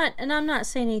I'm not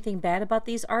saying anything bad about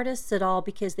these artists at all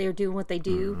because they're doing what they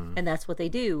do and that's what they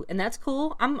do, and that's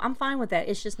cool. I'm fine with that.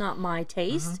 It's just not my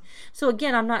taste. So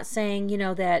again, I'm not saying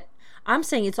that I'm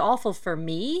saying it's awful for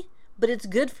me, but it's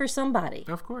good for somebody.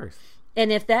 Of course. And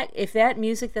if that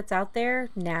music that's out there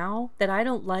now that I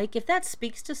don't like, if that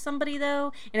speaks to somebody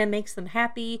though, and it makes them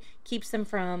happy, keeps them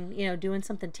from, doing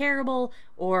something terrible,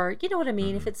 or you know what I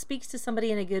mean, if it speaks to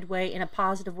somebody in a good way, in a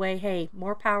positive way, hey,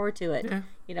 more power to it.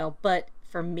 Yeah. But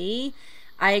for me,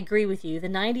 I agree with you. The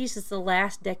 90s is the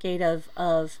last decade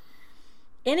of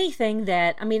anything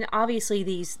that, I mean, obviously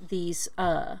these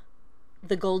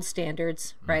the gold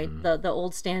standards, right? The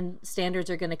old standards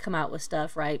are going to come out with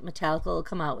stuff, right? Metallica will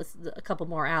come out with a couple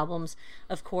more albums,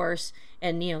 of course,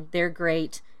 and they're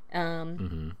great.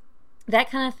 that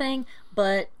kind of thing.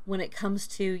 But when it comes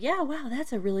to, yeah, wow,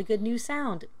 that's a really good new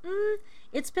sound,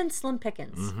 it's been slim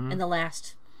pickings in the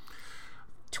last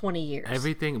 20 years.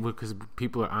 Everything, because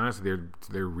people are honestly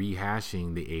they're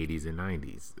rehashing the 80s and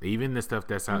 90s, even the stuff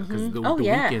that's out, because the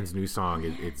Weeknd's new song,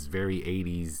 it's very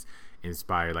 80s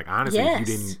inspired. Like, honestly,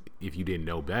 if you didn't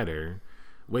know better,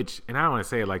 which, and I don't want to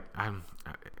say it like I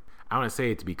want to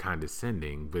say it to be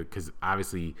condescending, but because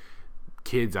obviously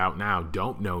kids out now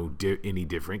don't know any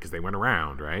different because they weren't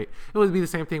around, right? It would be the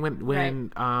same thing when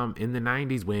in the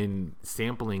 90s when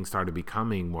sampling started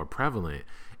becoming more prevalent,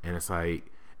 and it's like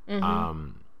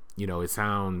you know, it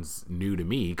sounds new to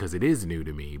me because it is new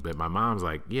to me, but my mom's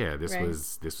like, yeah, this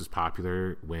was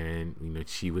popular when, you know,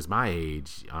 she was my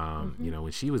age, you know,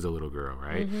 when she was a little girl,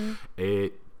 right?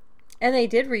 And they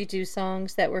did redo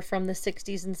songs that were from the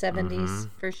 60s and 70s,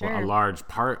 for sure. Well, a large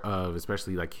part of,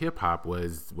 especially like hip hop,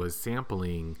 was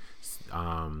sampling,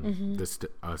 sampling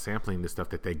the stuff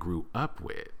that they grew up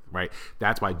with, right?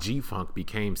 That's why G-Funk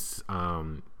became so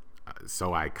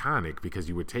iconic, because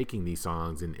you were taking these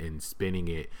songs and spinning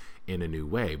it in a new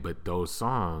way. But those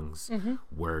songs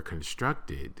were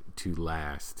constructed to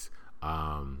last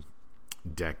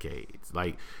decades.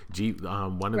 Like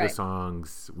one of the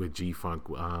songs with G-Funk,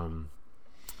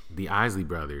 the Isley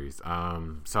Brothers,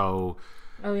 Ice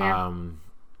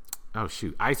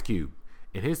Cube,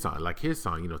 and his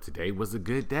song, you know, Today Was a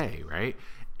Good Day, right?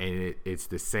 And it's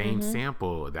the same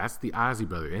sample. That's the Isley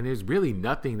Brothers, and there's really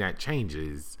nothing that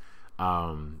changes.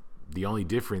 The only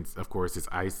difference, of course, is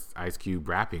Ice Cube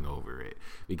rapping over it,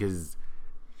 because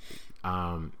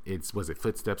was it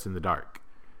Footsteps in the Dark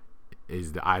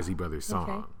is the Isley Brothers song.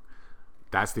 Okay.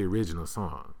 That's the original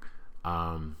song.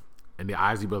 And the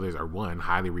Isley Brothers are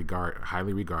highly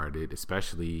regarded,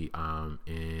 especially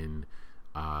in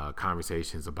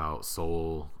conversations about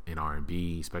soul and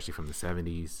R&B, especially from the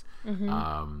 70s.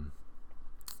 And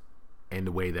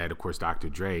the way that, of course, Dr.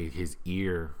 Dre, his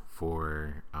ear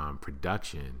for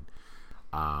production,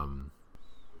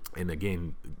 and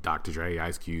again, Dr. Dre,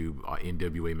 Ice Cube,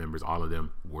 NWA members, all of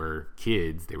them were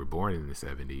kids. They were born in the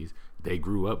 70s. They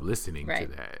grew up listening to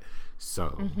that.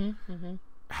 So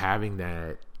having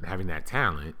that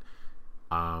talent,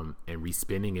 and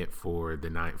respinning it for the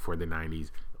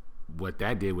 90s, what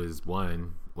that did was,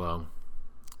 one, well,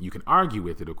 you can argue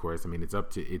with it, of course. I mean,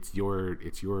 it's your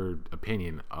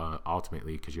opinion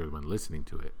ultimately, because you're the one listening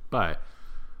to it. But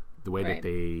the way that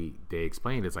they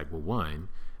explained, it's like, well, one,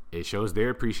 it shows their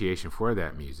appreciation for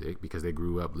that music because they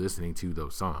grew up listening to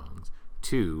those songs.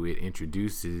 Two, it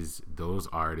introduces those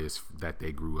artists that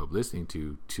they grew up listening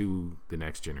to the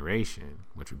next generation,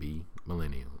 which would be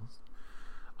millennials,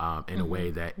 in a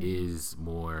way that is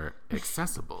more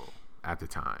accessible at the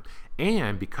time.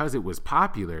 And because it was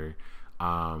popular,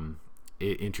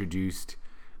 it introduced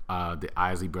the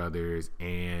Isley Brothers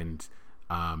and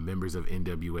members of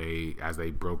NWA, as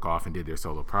they broke off and did their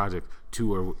solo project,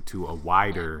 to a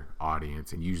wider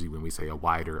audience. And usually when we say a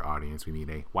wider audience, we mean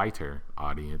a whiter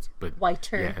audience. But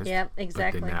whiter, yeah,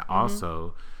 exactly. But then that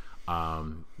also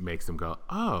makes them go,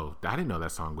 oh, I didn't know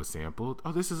that song was sampled.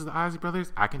 Oh, this is the Isley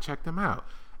Brothers. I can check them out.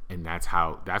 And that's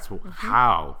how,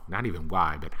 not even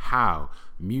why, but how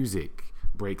music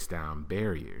breaks down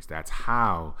barriers. That's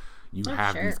how you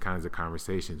have these kinds of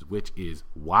conversations, which is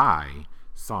why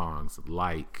songs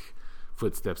like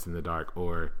Footsteps in the Dark,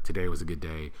 or Today Was a Good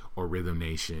Day, or Rhythm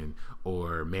Nation,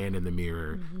 or Man in the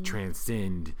Mirror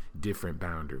transcend different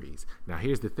boundaries. Now,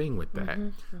 here's the thing with that.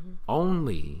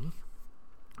 Only,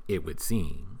 it would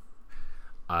seem,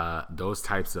 those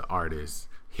types of artists,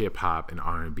 hip hop and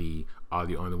R&B, are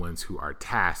the only ones who are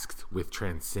tasked with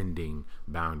transcending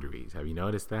boundaries. Have you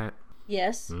noticed that?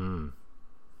 Yes.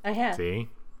 I have. See?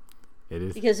 It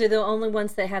is, because they're the only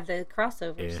ones that have the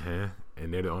crossovers.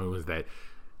 And they're the only ones that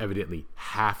evidently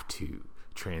have to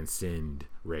transcend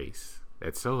race.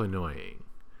 That's so annoying.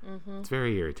 It's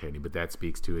very irritating, but that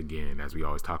speaks to, again, as we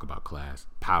always talk about class,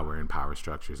 power and power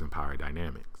structures and power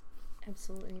dynamics.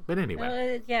 Absolutely. But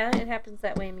anyway. It happens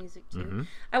that way in music too.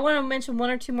 I want to mention one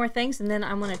or two more things, and then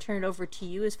I'm going to turn it over to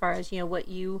you as far as, you know, what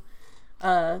you,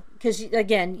 because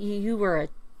again, you were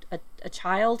a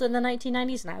child in the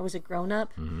 1990s, and I was a grown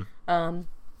up.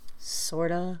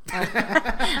 Sorta.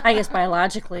 I guess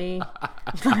biologically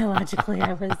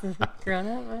I was grown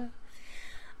up.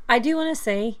 I do want to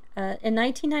say, in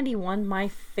 1991,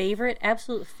 my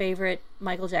absolute favorite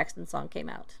Michael Jackson song came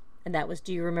out, and that was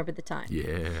 "Do You Remember the Time?"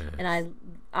 Yeah. And I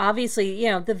obviously, you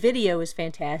know, the video is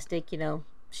fantastic. You know,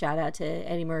 shout out to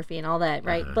Eddie Murphy and all that,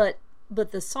 right? But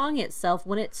the song itself,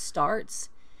 when it starts,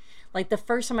 like the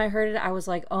first time I heard it, I was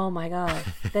like, "Oh my god,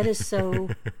 that is so."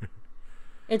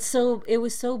 It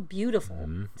was so beautiful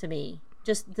to me.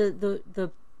 just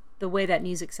the way that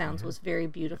music sounds was very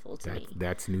beautiful to me.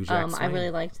 That's New Jack Swing. I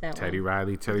really liked that Teddy one.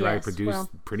 Riley Riley produced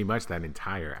pretty much that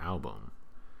entire album.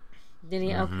 Did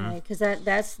he? Okay, because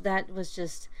that was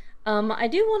just. I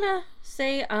do want to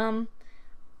say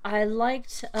I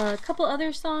liked a couple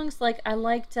other songs. Like I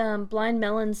liked Blind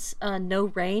Melon's "No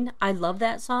Rain." I love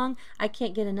that song. I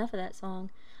can't get enough of that song.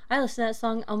 I listen to that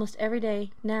song almost every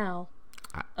day now.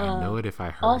 I know it if I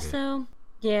heard also,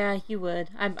 yeah, you would.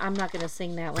 I'm not going to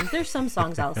sing that one. There's some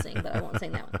songs I'll sing, but I won't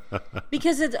sing that one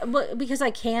because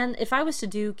I can. If I was to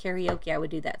do karaoke, I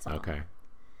would do that song. Okay.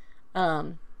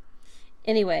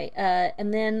 Anyway,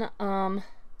 and then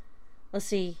let's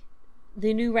see,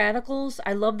 the New Radicals.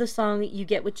 I love the song "You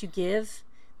Get What You Give."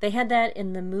 They had that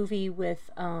in the movie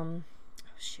with and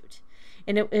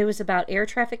it was about air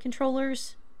traffic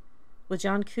controllers with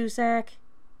John Cusack.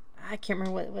 I can't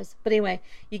remember what it was, but anyway,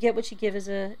 "You Get What You Give" is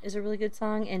a really good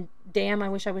song. And "Damn, I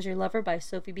Wish I Was Your Lover" by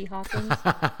Sophie B. Hawkins.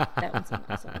 That one's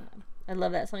awesome. I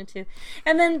love that song too.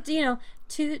 And then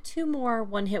two more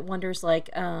one-hit wonders like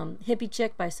 "Hippie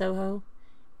Chick" by Soho,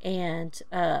 and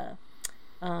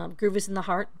 "Groove Is in the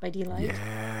Heart" by D-Light.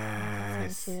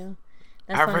 Yes.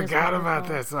 I forgot about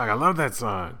that song. I love that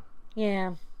song.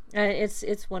 Yeah,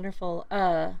 it's wonderful.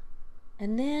 And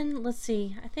then let's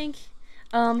see. I think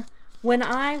when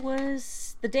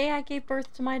the day I gave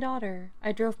birth to my daughter,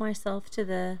 I drove myself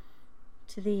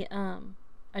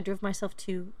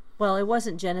well, it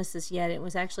wasn't Genesis yet. It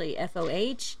was actually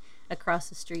FOH across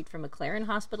the street from McLaren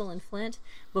Hospital in Flint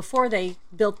before they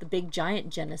built the big giant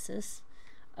Genesis.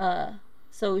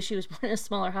 So she was born in a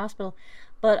smaller hospital.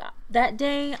 But that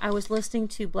day I was listening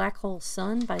to Black Hole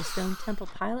Sun by Stone Temple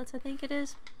Pilots, I think it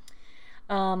is.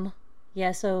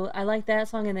 Yeah, so I like that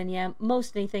song. And then,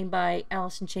 most anything by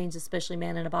Alice in Chains, especially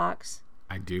Man in a Box.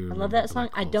 I do. I love that song.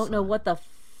 I don't know what the...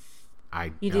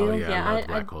 You do? Yeah, I love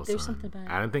Black Hole Sun. There's something about it.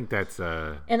 I don't think that's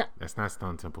not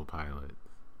Stone Temple Pilots.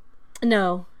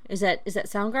 No. Is that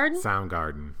Soundgarden?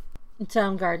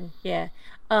 Soundgarden, yeah.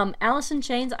 Alice in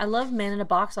Chains, I love Man in a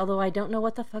Box, although I don't know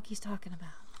what the fuck he's talking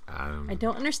about. I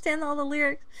don't understand all the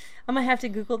lyrics. I'm going to have to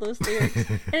Google those lyrics.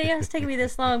 And it's taking me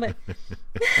this long, but...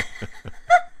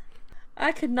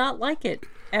 I could not like it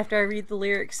after I read the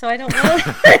lyrics, so I don't want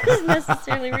to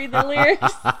necessarily read the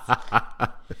lyrics.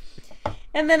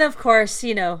 And then, of course,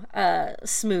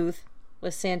 Smooth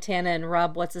with Santana and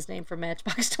Rob, what's his name, from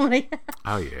Matchbox 20.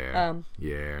 Oh, yeah.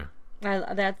 Yeah.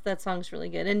 That song's really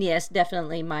good. And yes,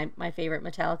 definitely my favorite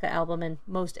Metallica album, and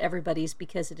most everybody's,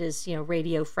 because it is,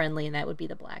 radio friendly, and that would be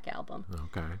the Black Album.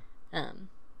 Okay.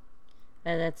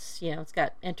 That's, it's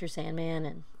got Enter Sandman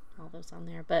and all those on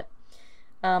there. But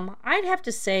I'd have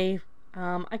to say,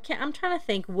 I'm trying to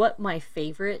think what my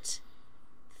favorite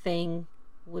thing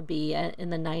would be in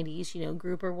the 90s,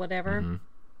 group or whatever. Mm-hmm.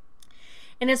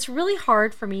 And it's really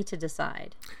hard for me to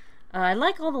decide. I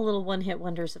like all the little one-hit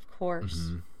wonders, of course.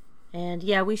 Mm-hmm. And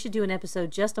yeah, we should do an episode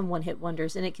just on one-hit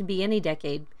wonders, and it can be any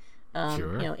decade.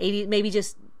 Sure. 80, maybe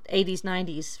just 80s,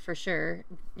 90s for sure.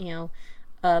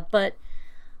 But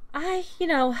I,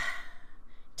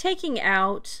 taking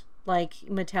out like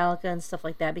Metallica and stuff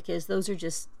like that, because those are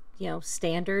just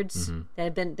standards.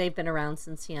 Mm-hmm. They've been around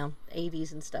since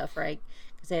 80s and stuff, right?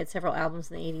 Because they had several albums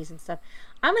in the 80s and stuff.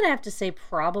 I'm gonna have to say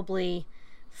probably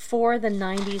for the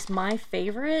 90s, my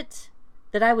favorite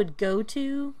that I would go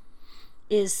to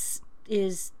is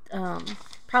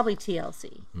probably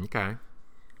TLC. Okay.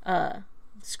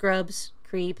 Scrubs,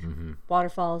 Creep, mm-hmm.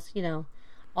 Waterfalls,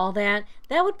 all that.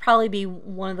 That would probably be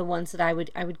one of the ones that I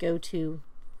would go to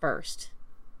first.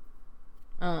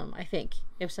 I think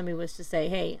if somebody was to say,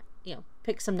 hey,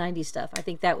 pick some 90s stuff, I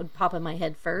think that would pop in my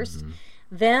head first. Mm-hmm.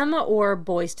 Them or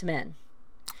Boyz II Men.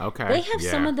 Okay. They have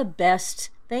some of the best.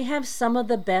 They have some of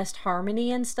the best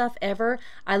harmony and stuff ever.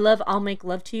 I love "I'll Make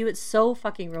Love to You." It's so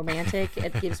fucking romantic.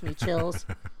 It gives me chills.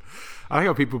 I like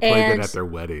how people play that at their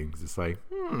weddings. It's like,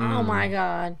 oh my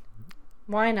god,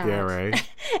 why not? Yeah, right.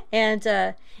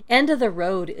 And "End of the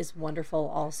Road" is wonderful,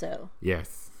 also.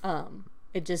 Yes.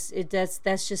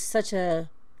 That's just such a,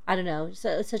 I don't know,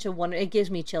 such a wonder. It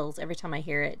gives me chills every time I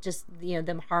hear it. Just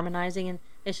them harmonizing, and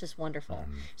it's just wonderful.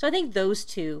 Mm-hmm. So I think those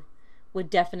two would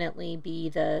definitely be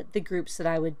the groups that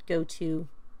I would go to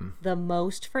the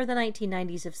most for the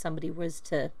 1990s if somebody was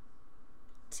to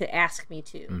ask me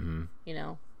to.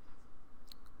 Mm-hmm.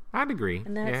 I'd agree.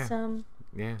 And that's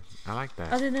yeah, I like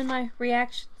that. Other than my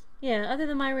reactions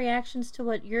to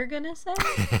what you're gonna say.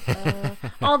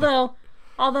 Although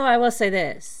I will say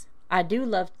this, I do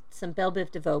love some Belle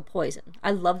Biv DeVoe, "Poison."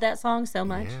 I love that song so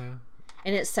much. Yeah.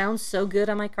 And it sounds so good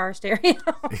on my car stereo.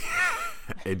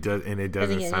 It does, and it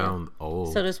doesn't sound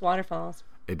old. So does Waterfalls.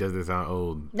 It doesn't sound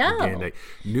old. No. Again,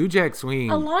 New Jack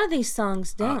Swing. A lot of these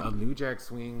songs don't. New Jack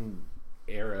Swing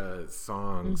era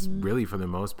songs, really for the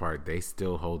most part, they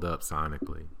still hold up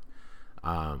sonically.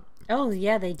 Oh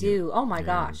yeah, they do. Oh my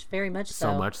gosh, very much so.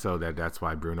 So much so that's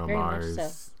why Bruno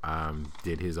Mars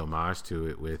did his homage to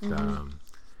it with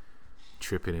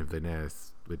Trippin' and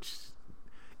Finesse, which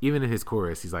even in his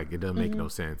chorus, he's like, it doesn't make no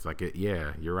sense. Like,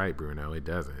 yeah, you're right, Bruno. It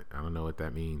doesn't. I don't know what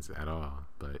that means at all,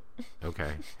 but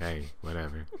okay, hey,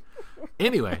 whatever.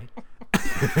 Anyway,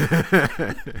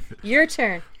 your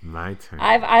turn. My turn.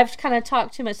 I've kind of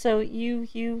talked too much, so you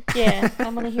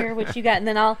I'm gonna hear what you got, and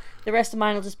then the rest of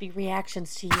mine will just be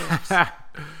reactions to yours.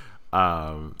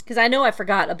 Because I know I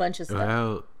forgot a bunch of stuff.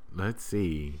 Well, let's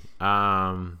see.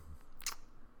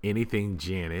 Anything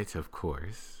Janet, of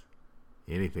course.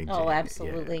 Anything Janet. Oh,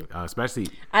 absolutely. Yeah. Especially.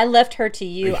 I left her to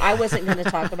you. I wasn't going to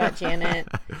talk about Janet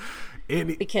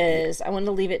because I wanted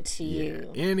to leave it to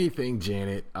you. Anything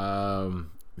Janet.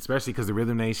 Especially because the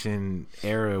Rhythm Nation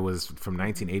era was from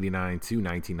 1989 to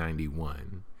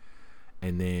 1991.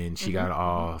 And then she got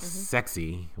all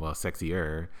sexy,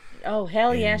 sexier. Oh,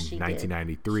 hell yeah, she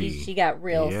 1993. did. She got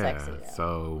real sexy. Though.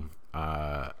 So,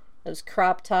 those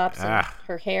crop tops and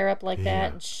her hair up like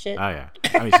that and shit. Oh, yeah.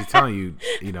 I mean, she's telling you,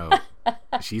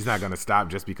 she's not going to stop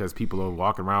just because people are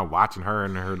walking around watching her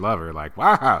and her lover. Like,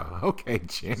 wow, okay,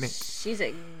 Janet. She's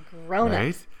a grown-up.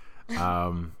 Right?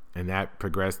 And that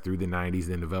progressed through the 90s.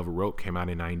 Then The Velvet Rope came out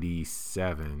in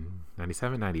 97,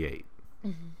 98.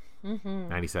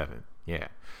 97, yeah.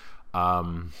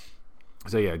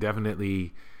 So, yeah,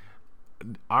 definitely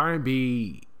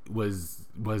R&B was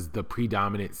the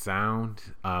predominant sound,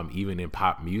 even in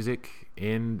pop music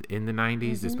in the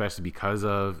 90s, especially because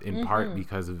of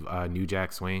New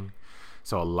Jack Swing.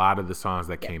 So a lot of the songs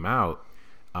that came out,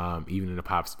 even in the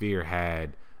pop sphere,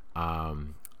 had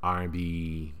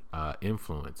R&B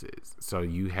influences. So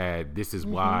you had, this is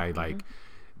why like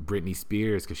Britney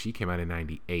Spears, because she came out in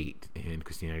 98 and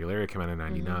Christina Aguilera came out in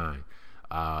 99.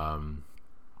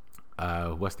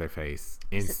 What's their face?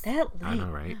 Is it that late? I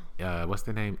know, right? What's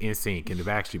the name? NSYNC and the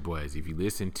Backstreet Boys. If you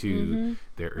listen to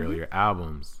their earlier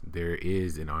albums, there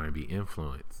is an R&B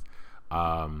influence.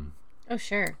 Oh,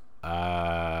 sure.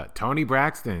 Toni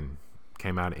Braxton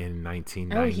came out in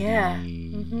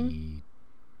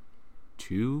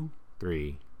 1992,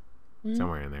 3,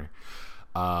 somewhere in there.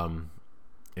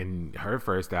 In her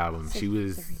first album, she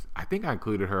was. I think I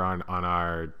included her on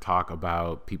our talk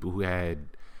about people who had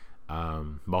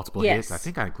multiple hits. I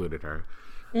think I included her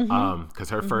because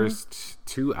her first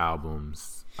two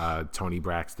albums, Toni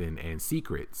Braxton and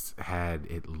Secrets, had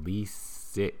at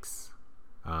least 6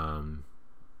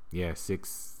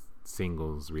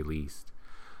 singles released.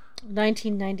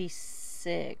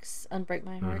 1996, Unbreak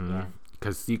My Heart. Yeah,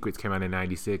 because Secrets came out in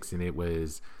 96 and it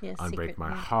was Unbreak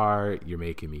My Heart, You're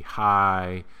Making Me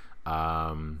High,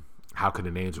 How Could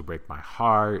an Angel Break My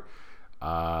Heart,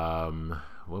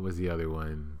 what was the other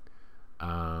one?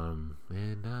 And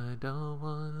I don't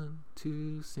want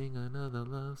to sing another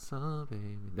love song,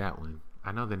 baby. That one.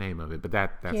 I know the name of it, but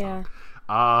that song.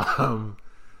 I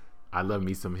Love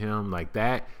Me Some Him. Like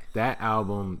that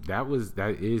album, that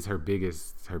is her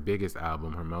biggest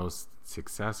album, her most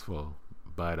successful.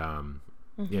 But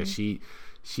yeah, she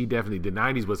definitely, the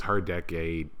 90s was her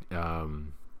decade.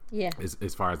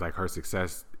 As far as like her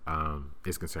success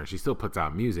is concerned. She still puts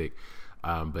out music.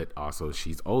 But also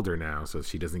she's older now, so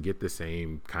she doesn't get the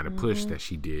same kind of push that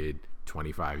she did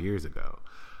 25 years ago.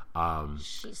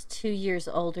 She's 2 years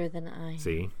older than I.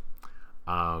 See?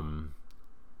 And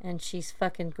she's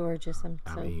fucking gorgeous.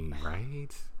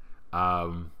 Right?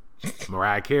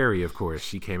 Mariah Carey, of course,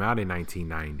 she came out in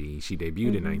 1990. She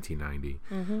debuted in 1990.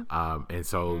 And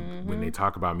so when they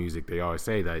talk about music, they always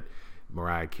say that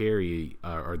Mariah Carey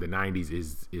or the 90s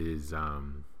is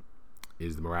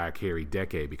the Mariah Carey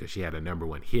decade because she had a number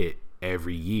 1 hit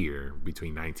every year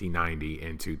between 1990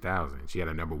 and 2000. She had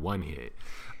a number 1 hit.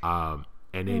 And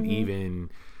then even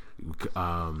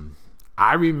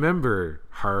I remember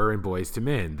her and Boyz II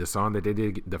Men, the song that they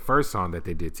did, the first song that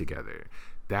they did together.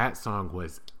 That song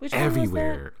was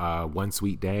everywhere. One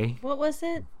Sweet Day. What was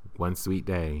it? One Sweet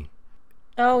Day.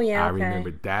 Oh yeah, I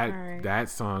remember that. That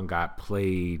song got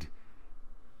played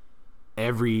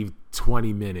every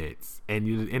 20 minutes,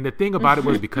 and the thing about it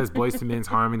was because Boyz II Men's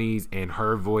harmonies and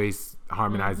her voice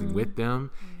harmonizing with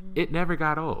them, it never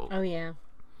got old. Oh yeah.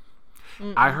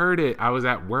 I heard it. I was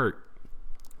at work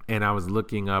and I was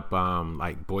looking up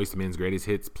like Boyz II Men's greatest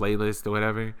hits playlist or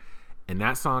whatever, and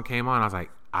that song came on. I was like,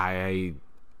 I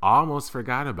almost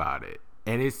forgot about it,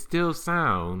 and it still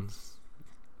sounds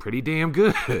pretty damn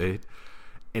good.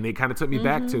 And it kind of took me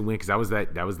back to when, because that was that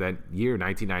year,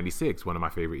 1996, one of my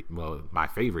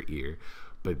favorite year.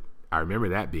 But I remember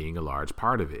that being a large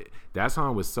part of it. That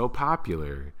song was so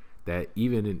popular that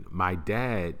even my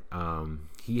dad,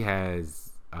 he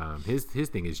has his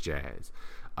thing is jazz.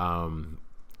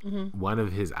 One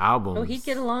of his albums. Oh, he'd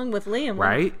get along with Liam,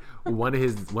 right? one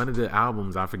of the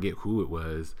albums, I forget who it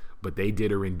was, but they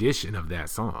did a rendition of that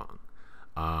song.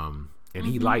 And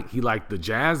he liked the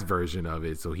jazz version of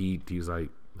it, so he was like,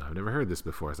 I've never heard this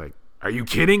before. It's like, are you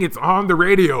kidding? It's on the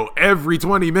radio every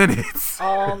 20 minutes.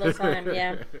 All the time,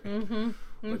 yeah.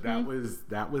 But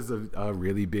that was a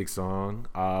really big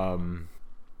song.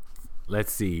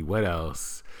 Let's see, what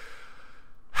else?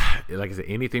 Like I said,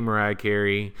 anything Mariah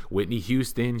Carey, Whitney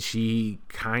Houston, she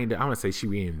kind of, I want to say she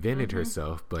reinvented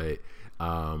herself, but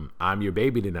I'm Your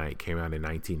Baby Tonight came out in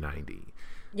 1990.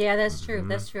 Yeah, that's true.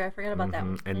 That's true. I forgot about that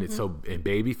one. And and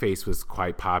Babyface was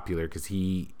quite popular because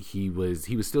he was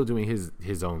still doing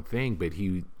his own thing, but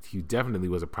he definitely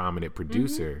was a prominent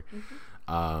producer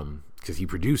because he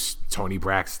produced Toni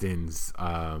Braxton's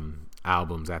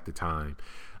albums at the time,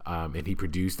 and he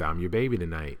produced I'm Your Baby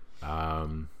Tonight.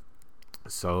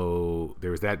 So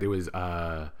there was that. There was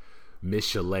Miss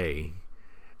Chalet.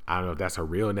 I don't know if that's her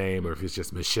real name or if it's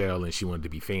just Michelle and she wanted to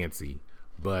be fancy.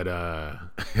 But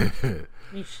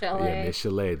Michelle. Yeah, Miss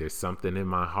Chalet. There's something in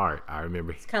my heart. I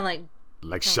remember. It's kind of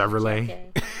like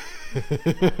Chevrolet.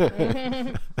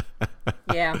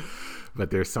 Yeah.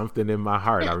 But there's something in my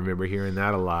heart. I remember hearing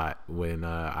that a lot when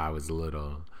I was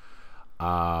little.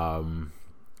 So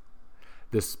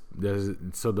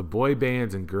the boy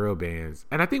bands and girl bands,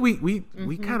 and I think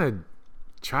we kind of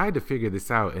tried to figure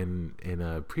this out in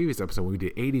a previous episode when we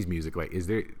did 80s music. Like,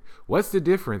 what's the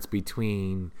difference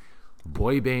between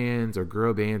boy bands or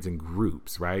girl bands and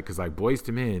groups, right? Because like Boyz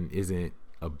II Men isn't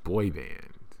a boy band,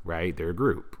 right? They're a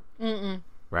group.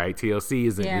 Right? TLC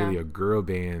isn't really a girl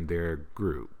band, they're a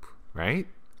group, right?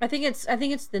 I think it's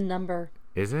the number.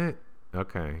 Is it?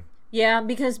 Okay. Yeah,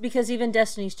 because even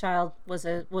Destiny's Child was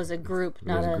a group,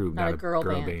 not a girl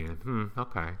band.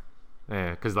 Okay. Yeah,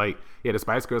 because the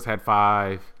Spice Girls had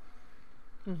 5.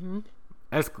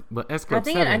 S Club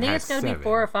 7 I think it's going to be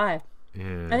 4 or 5.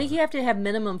 Yeah. I think you have to have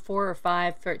minimum 4 or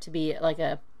 5 for it to be like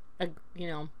a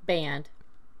band.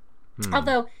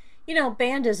 Although,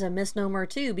 band is a misnomer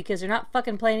too because they're not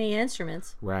fucking playing any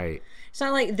instruments. Right. It's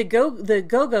not like the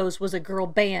Go-Go's was a girl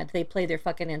band. They play their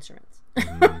fucking instruments.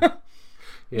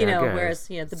 Yeah, whereas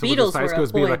the Beatles were a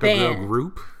boy band. A girl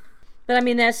group? But I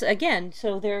mean, that's again,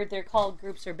 so they're called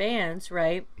groups or bands,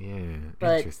 right? Yeah,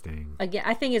 but interesting. Again,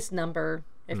 I think it's number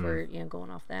if we're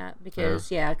going off that because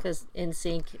because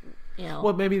NSYNC,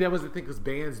 Well, maybe that was the thing because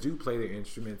bands do play their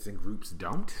instruments and groups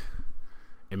don't,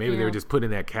 and maybe they were just put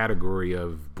in that category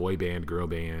of boy band, girl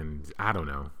band. I don't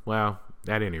know. Well,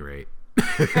 at any rate.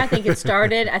 I think it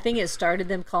started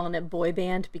them calling it boy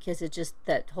band because it just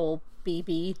that whole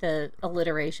BB, the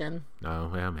alliteration. Oh,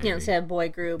 well, maybe. Instead of boy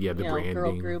group, the branding,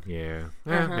 girl group. Yeah.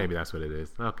 Maybe that's what it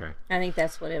is. Okay. I think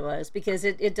that's what it was because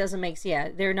it doesn't make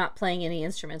they're not playing any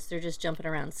instruments. They're just jumping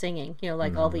around singing,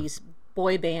 like all these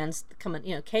boy bands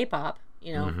coming, K-pop,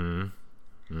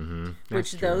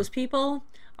 which those people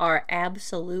are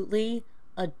absolutely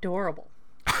adorable.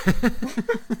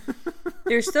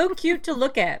 They're so cute to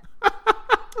look at.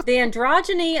 The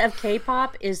androgyny of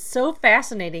K-pop is so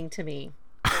fascinating to me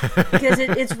because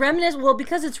it's reminiscent. Well,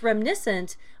 because it's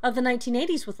reminiscent of the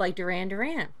 1980s with like Duran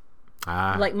Duran.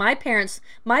 Like my parents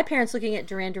looking at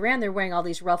Duran Duran, they're wearing all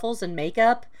these ruffles and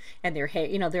makeup, and their hair,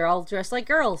 they're all dressed like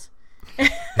girls.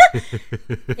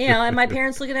 And my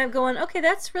parents looking at it going, okay,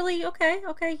 that's really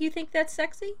okay, you think that's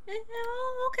sexy?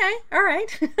 Okay, all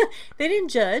right. They didn't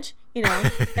judge, and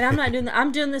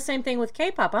I'm doing the same thing with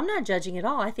K-pop. I'm not judging at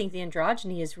all. I think the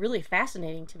androgyny is really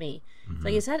fascinating to me. It's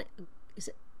like, is it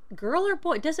girl or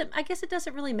boy? I guess it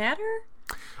doesn't really matter,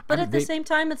 but at the same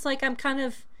time it's like I'm kind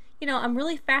of, I'm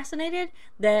really fascinated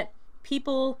that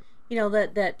people,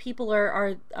 that people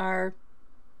are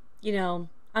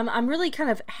I'm really kind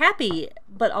of happy,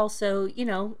 but also,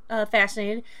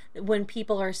 fascinated when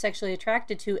people are sexually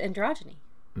attracted to androgyny.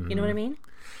 You know what I mean?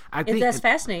 I think that's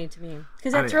fascinating to me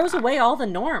because that throws away all the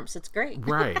norms. It's great.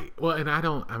 Right. Well, and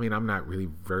I'm not really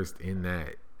versed in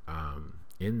that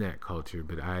culture,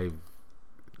 but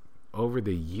over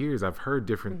the years, I've heard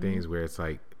different things where it's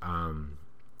like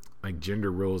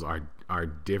gender roles are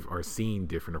seen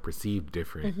different or perceived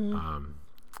different.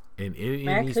 In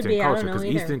Eastern culture, because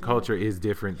Eastern culture is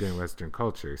different than Western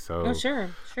culture. So, sure.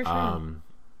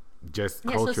 Just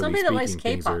culturally so somebody speaking, that likes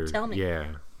K-pop, tell me.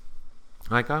 Yeah.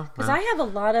 Like, because I have a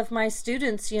lot of my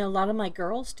students, a lot of my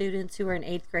girl students who are in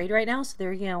 8th grade right now. So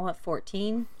they're,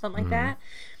 14, something like that.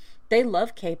 they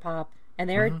love K-pop, and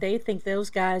they think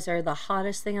those guys are the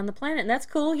hottest thing on the planet, and that's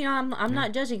cool. You know, I'm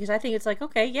not judging, because I think it's like,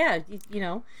 okay, yeah, you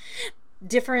know,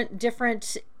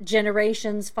 different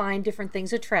generations find different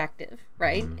things attractive,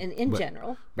 right? And in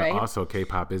general, right? But also,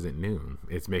 K-pop isn't new;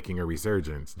 it's making a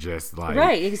resurgence, just like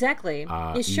right, exactly.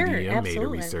 Sure, EDM absolutely made a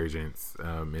resurgence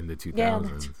in the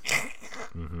 2000s.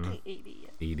 Yeah,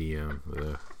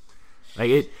 EDM, like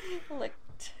it.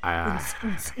 I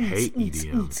hate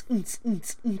EDM.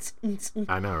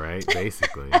 I know, right?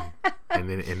 Basically, and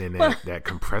then that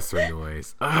compressor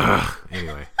noise.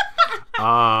 Anyway,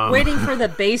 waiting for the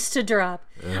bass to drop.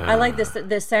 I like this.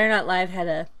 The Saturday Night Live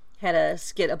had a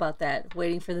skit about that,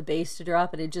 waiting for the bass to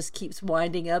drop, and it just keeps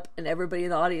winding up, and everybody in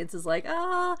the audience is like,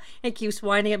 it keeps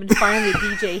winding up, and finally the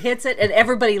DJ hits it, and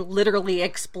everybody literally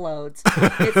explodes.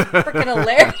 It's freaking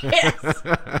hilarious.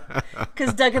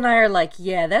 Because Doug and I are like,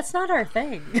 yeah, that's not our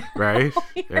thing. Right?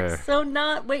 We're so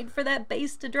not waiting for that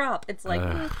bass to drop. It's like,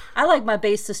 I like my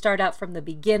bass to start out from the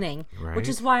beginning, which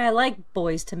is why I like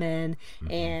Boyz II Men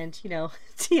and, you know,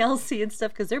 TLC and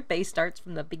stuff, because their bass starts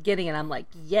from the beginning, and I'm like,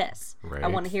 yes, I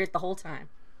want to hear it the whole time.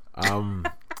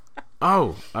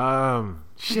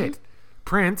 Shit.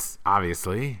 Prince,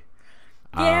 obviously.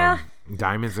 Yeah.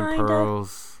 Diamonds and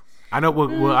Pearls. I know.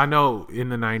 Well, I know in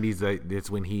the 90s that's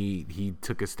when he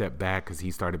took a step back, because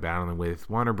he started battling with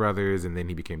Warner Brothers, and then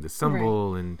he became the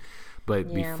symbol.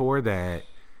 But before that,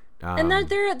 and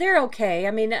they're okay.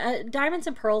 I mean, Diamonds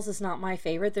and Pearls is not my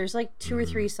favorite. There's like 2 or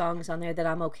 3 songs on there that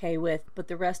I'm okay with, but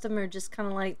the rest of them are just kind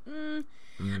of like,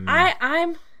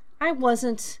 I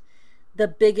wasn't the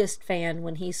biggest fan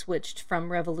when he switched from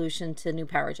Revolution to New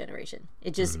Power Generation.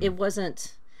 It just it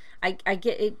wasn't. I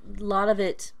get it, a lot of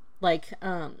it. Like,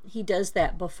 he does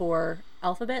that before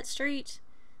Alphabet Street,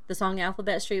 the song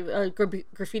Alphabet Street,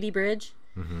 Graffiti Bridge,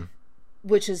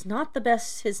 which is not the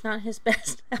best. It's not his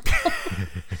best album.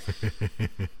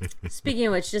 Speaking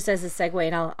of which, just as a segue,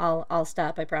 and I'll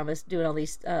stop. I promise, doing all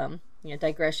these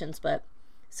digressions. But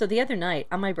so the other night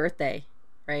on my birthday,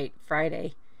 right,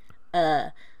 Friday,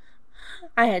 I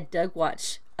had Doug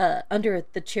watch Under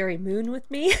the Cherry Moon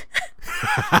with me.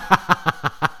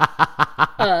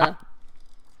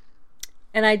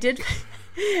 And I did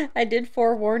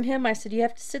forewarn him. I said, you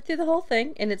have to sit through the whole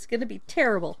thing, and it's going to be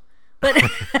terrible. But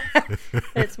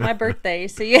it's my birthday,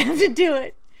 so you have to do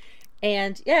it.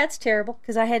 And yeah, it's terrible,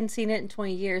 because I hadn't seen it in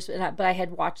 20 years, but I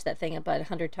had watched that thing about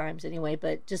 100 times anyway,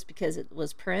 but just because it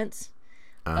was Prince.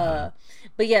 But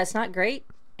yeah, it's not great,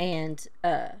 and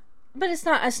but it's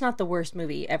not the worst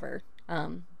movie ever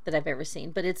that I've ever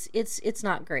seen. But it's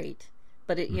not great.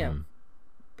 But it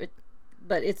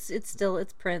but it's still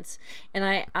Prince, and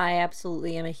I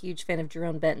absolutely am a huge fan of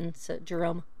Jerome Benton.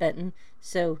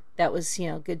 So that was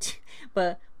good.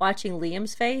 But watching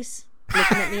Liam's face,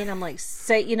 looking at me, and I'm like,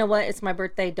 say, you know what? It's my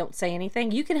birthday. Don't say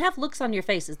anything. You can have looks on your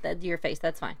face. Your face.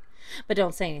 That's fine, but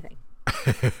don't say anything.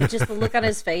 Just the look on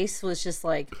his face was just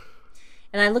like.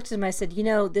 And I looked at him, I said,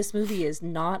 this movie is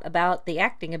not about the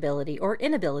acting ability or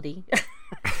inability.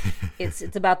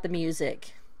 It's about the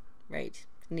music, right?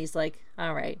 And he's like,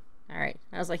 all right. I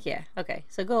was like, yeah, okay,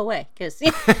 so go away, because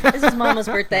this is Mama's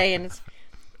birthday, and it's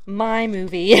my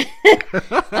movie.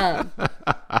 But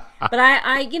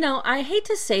I hate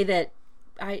to say that,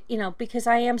 because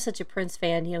I am such a Prince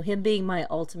fan, him being my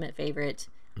ultimate favorite,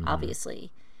 obviously.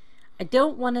 I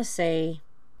don't want to say,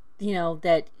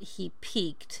 that he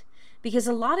peaked, because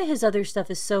a lot of his other stuff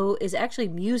is actually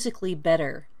musically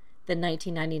better than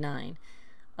 1999.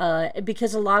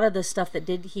 Because a lot of the stuff that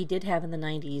he did have in the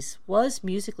 90s was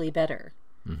musically better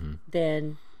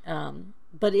than,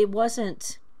 but it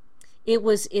wasn't. He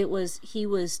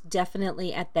was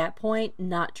definitely at that point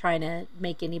not trying to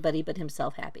make anybody but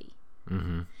himself happy.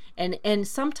 And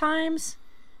sometimes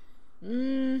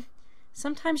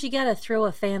you gotta throw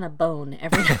a fan a bone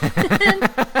every now and then.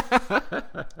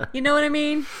 You know what I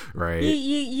mean? Right.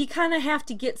 You kind of have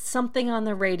to get something on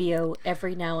the radio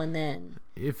every now and then.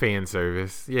 Fan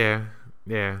service, yeah.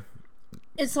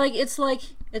 It's like,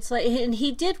 and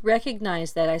he did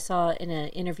recognize that. I saw in an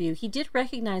interview, he did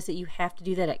recognize that you have to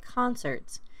do that at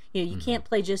concerts. You can't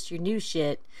play just your new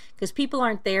shit, because people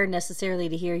aren't there necessarily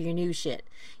to hear your new shit.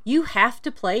 You have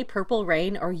to play Purple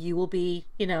Rain, or you will be,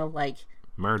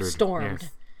 murdered,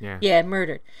 stormed. Yes. Yeah,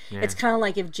 murdered. Yeah. It's kind of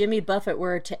like if Jimmy Buffett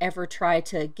were to ever try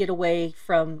to get away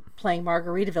from playing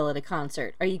Margaritaville at a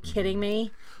concert. Are you kidding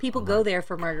me? People go there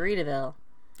for Margaritaville.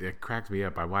 It cracked me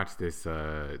up. I watched this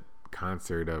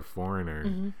concert of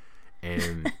Foreigner,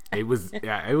 and it was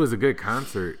a good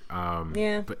concert.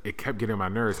 But it kept getting on my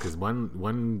nerves, because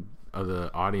one of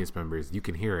the audience members, you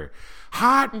can hear her,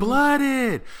 hot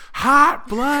blooded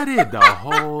the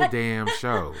whole damn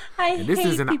show. And this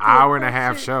is an hour and a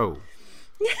half show.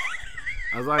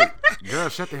 I was like, girl,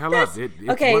 shut the hell up. It's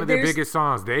one of their biggest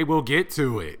songs. They will get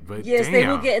to it. But yes, damn. They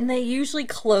will get, and they usually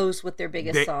close with their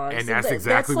biggest songs. And that's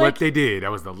exactly what they did.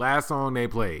 That was the last song they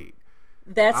played.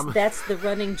 That's the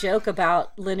running joke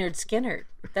about Lynyrd Skynyrd.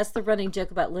 That's the running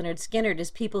joke about Lynyrd Skynyrd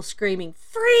is people screaming,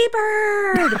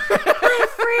 Freebird! Play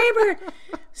Freebird!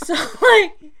 So,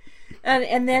 like,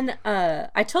 and then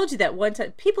I told you that one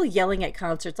time, people yelling at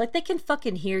concerts, like, they can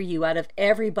fucking hear you out of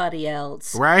everybody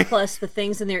else. Right. Plus the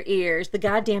things in their ears, the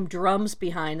goddamn drums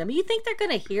behind them. You think they're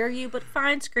going to hear you, but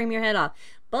fine, scream your head off.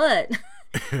 But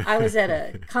I was at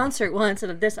a concert once,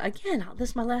 and this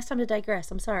is my last time to digress.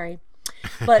 I'm sorry.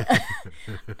 But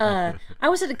I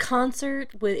was at a concert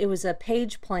it was a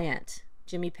Page Plant,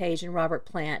 Jimmy Page and Robert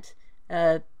Plant.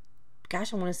 I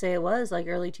want to say it was like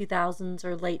early 2000s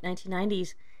or late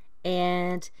 1990s.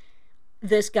 And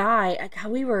this guy,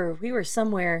 we were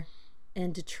somewhere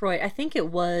in Detroit. I think it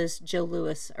was Joe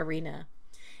Louis Arena.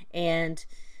 And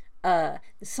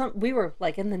we were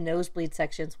like in the nosebleed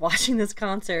sections watching this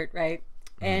concert, right?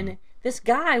 And this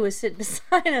guy was sitting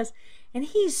beside us, and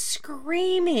he's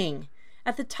screaming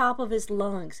at the top of his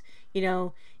lungs,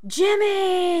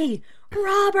 Jimmy,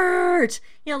 Robert,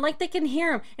 like they can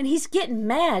hear him. And he's getting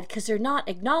mad because they're not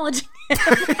acknowledging him.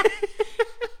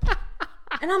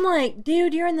 And I'm like,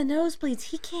 dude, you're in the nosebleeds.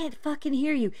 He can't fucking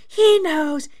hear you. He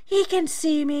knows. He can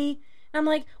see me. And I'm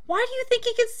like, why do you think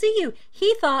he can see you?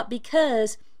 He thought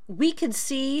because we could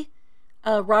see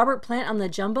Robert Plant on the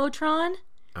Jumbotron,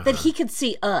 that he could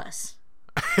see us.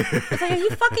 I was like, are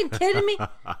you fucking kidding me?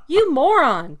 You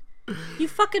moron. You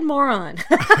fucking moron.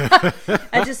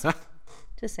 I just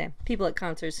saying, people at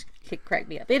concerts crack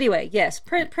me up. Anyway, yes,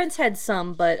 Prince had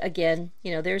some, but again,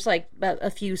 there's like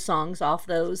a few songs off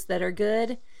those that are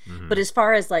good. But as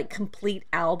far as like complete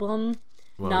album,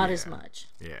 not as much.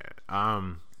 Yeah.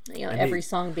 Every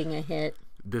song being a hit.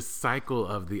 The cycle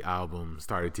of the album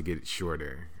started to get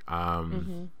shorter.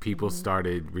 People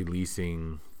started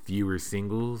releasing fewer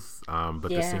singles, but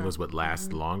the singles would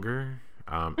last longer.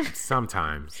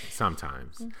 Sometimes.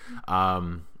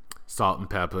 Salt and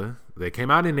Pepper. They came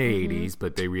out in the 80s,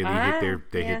 but they really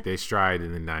hit their stride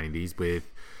in the 90s with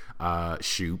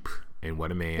Shoop and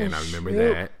What a Man. I remember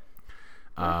that.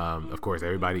 Of course,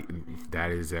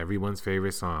 that is everyone's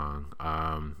favorite song.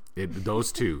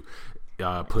 Those two,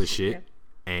 Push It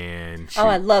and Shoop. Oh,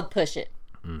 I love Push It.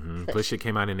 Push It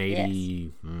came out in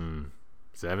 87,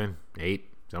 8,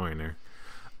 somewhere in there.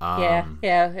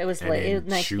 It was late. It was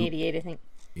 1988, I think.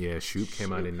 Yeah, Shoop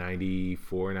came out in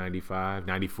 94, 95,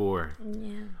 94.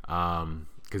 Yeah.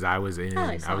 Because I was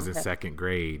in second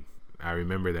grade. I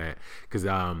remember that because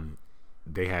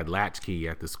they had Latchkey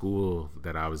at the school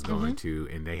that I was going to,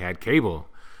 and they had cable.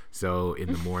 So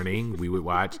in the morning, we would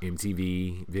watch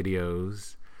MTV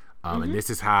videos. And this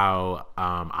is how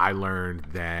I learned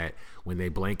that when they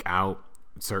blank out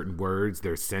certain words,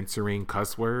 they're censoring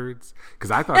cuss words. Because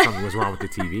I thought something was wrong with the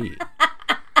TV.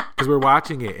 Because we're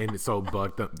watching it, and so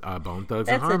Bone Thugs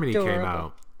and Harmony came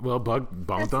out. Well,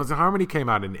 Bone Thugs and Harmony came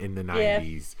out in the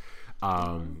 90s.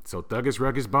 So Thuggish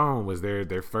Ruggish Bone was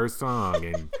their first song,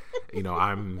 and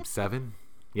I'm 7.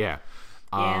 Yeah.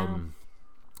 And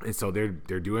so they're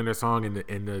doing their song, and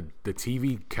the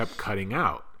TV kept cutting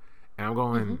out, and I'm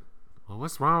going, well,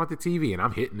 what's wrong with the TV? And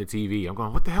I'm hitting the TV. I'm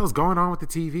going, what the hell's going on with the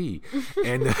TV?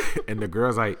 And the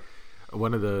girl's like,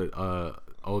 one of the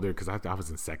older, because I was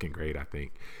in second grade, I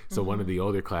think. So one of the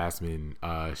older classmen,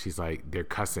 she's like, they're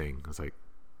cussing. I was like,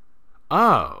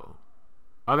 oh,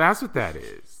 that's what that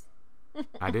is.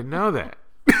 I didn't know that.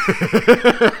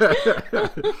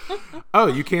 Oh,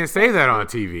 you can't say that on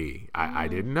TV. I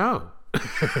didn't know.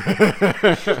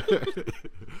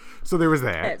 So there was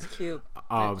that. That's cute.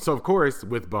 So of course,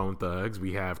 with Bone Thugs,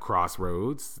 we have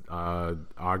Crossroads,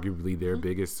 arguably their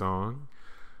biggest song.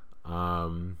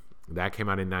 That came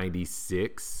out in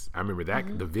 96. I remember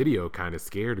that the video kind of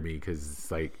scared me because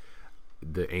it's like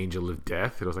the Angel of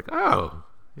Death. And I was like, oh,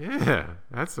 yeah,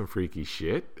 that's some freaky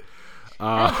shit.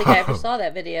 I don't think I ever saw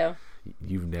that video.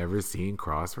 You've never seen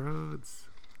Crossroads?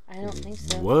 I don't think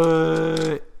so.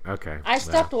 What? Okay. I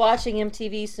stopped watching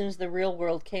MTV as soon as The Real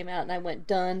World came out, and I went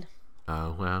done.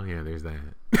 Oh, well, yeah, there's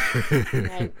that.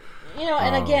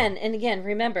 And again,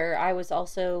 remember, I was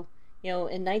also, in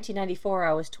 1994,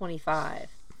 I was 25.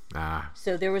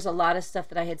 So there was a lot of stuff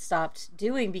that I had stopped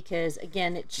doing because,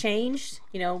 again, it changed.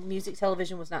 Music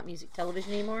television was not music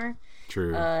television anymore.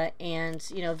 True. And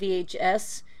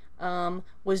VHS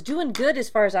was doing good as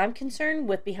far as I'm concerned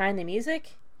with Behind the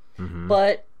Music.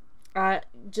 But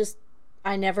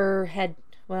I never had.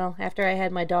 Well, after I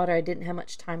had my daughter, I didn't have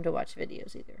much time to watch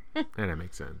videos either. Yeah, that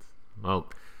makes sense. Well,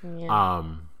 yeah.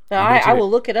 So I will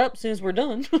look it up as soon as we're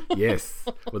done. Yes.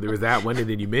 Well, there was that one, and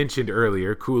then you mentioned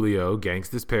earlier Coolio,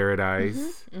 "Gangsta's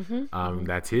Paradise."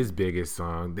 That's his biggest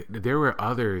song. There were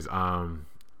others. And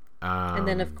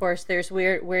then, of course, there's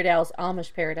Weird Al's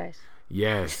 "Amish Paradise."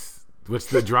 Yes. What's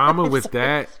the drama with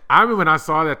that? I remember when I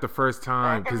saw that the first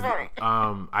time, because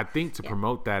I think to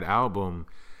promote that album,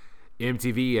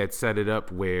 MTV had set it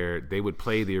up where they would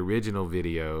play the original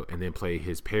video and then play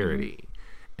his parody.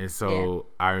 And so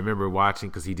I remember watching,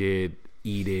 because he did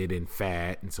Eat It and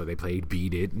Fat, and so they played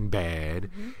Beat It and Bad,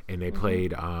 and they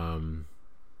played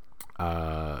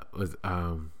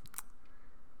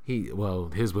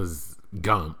his was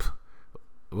Gump.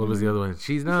 What was the other one?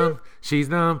 She's numb. She's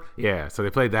numb. Yeah, so they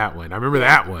played that one. I remember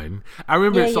that one. I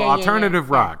remember alternative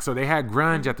rock. So they had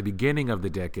grunge at the beginning of the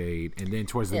decade, and then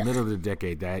towards the middle of the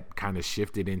decade, that kind of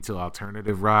shifted into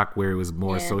alternative rock, where it was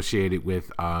more associated with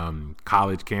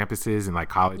college campuses and like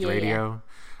college radio.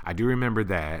 I do remember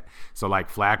that. So like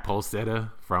Flagpole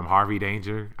Sitta from Harvey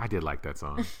Danger. I did like that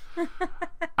song.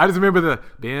 I just remember the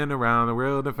 "Been around the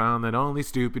world and found that only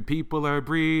stupid people are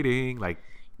breeding." Like,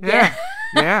 yeah.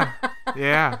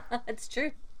 It's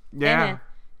true. Yeah. Amen.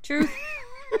 Truth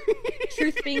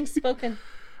being spoken.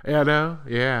 Yeah, no,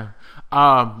 yeah.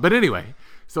 But anyway,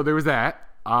 so there was that.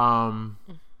 I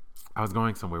was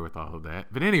going somewhere with all of that,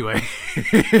 but anyway.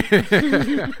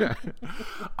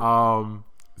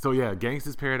 So yeah,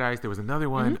 "Gangsta's Paradise." There was another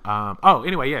one. Yeah.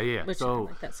 Which I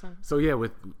like that song. So yeah,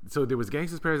 so there was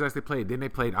 "Gangsta's Paradise" they played. Then they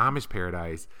played "Amish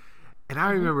Paradise," and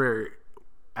I remember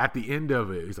at the end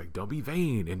of it, he's like, "Don't be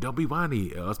vain and don't be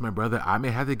whiny, else my brother, I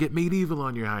may have to get medieval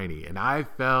on your hiney." And I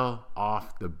fell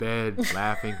off the bed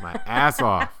laughing my ass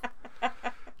off.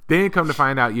 Then come to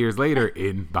find out years later,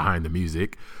 in Behind the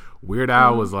Music, Weird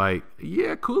Al was like,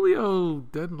 "Yeah, Coolio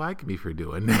doesn't like me for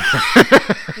doing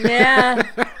that." Yeah.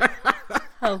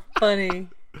 How funny.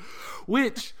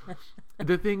 Which,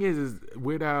 the thing is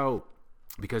Weird Al,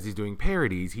 because he's doing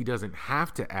parodies, he doesn't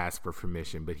have to ask for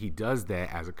permission, but he does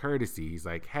that as a courtesy. He's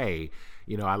like, "Hey,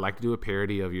 I'd like to do a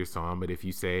parody of your song, but if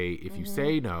you say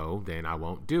no, then I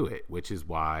won't do it." Which is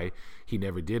why he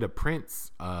never did a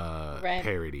Prince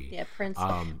parody. Yeah, Prince.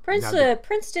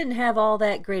 Prince didn't have all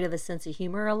that great of a sense of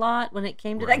humor a lot when it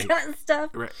came to that kind of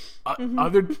stuff. Right.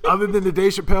 Other than the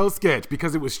Dave Chappelle sketch,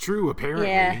 because it was true apparently.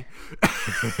 Yeah.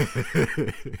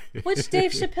 Which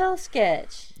Dave Chappelle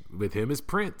sketch? With him as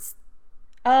Prince.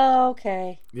 Oh,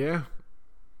 okay. Yeah.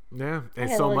 And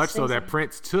so much so that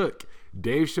Prince took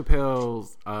Dave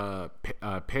Chappelle's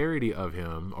parody of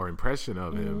him, or impression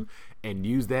of him, and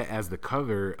used that as the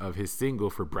cover of his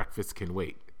single for "Breakfast Can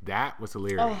Wait." That was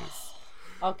hilarious.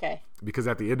 Oh, okay. Because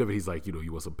at the end of it, he's like, "You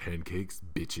want some pancakes,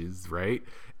 bitches," right?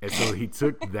 And so he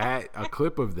took a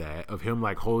clip of him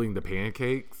like holding the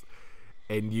pancakes,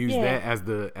 and used that as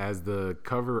the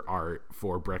cover art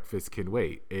for "Breakfast Can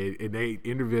Wait." And they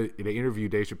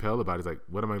interviewed Dave Chappelle about it. It's like,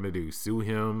 "What am I going to do? Sue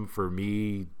him for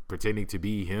me pretending to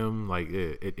be him?" Like,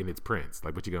 and it's Prince.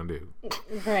 Like, what you going to do?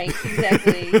 Right.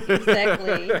 Exactly. It's like, what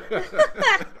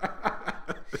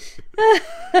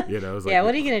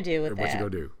are you going to do with that? What you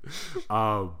going to do?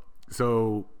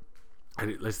 So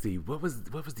let's see. What was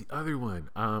the other one?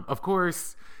 Of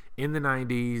course, in the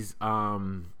 90s,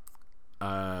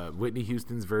 Whitney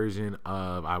Houston's version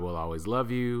of "I Will Always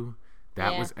Love You."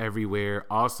 That was everywhere.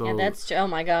 Also, that's oh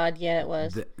my God, yeah, it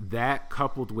was. That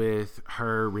coupled with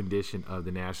her rendition of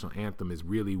the national anthem is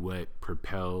really what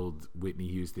propelled Whitney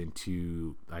Houston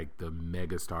to like the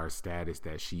megastar status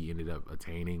that she ended up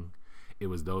attaining. It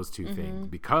was those two things,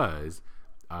 because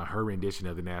her rendition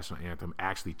of the national anthem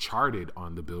actually charted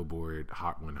on the Billboard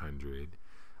Hot 100,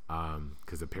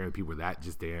 because apparently people were that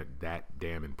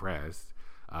damn impressed.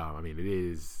 It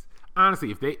is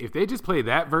honestly, if they just play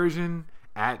that version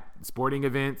at sporting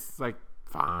events, like,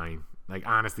 fine. Like,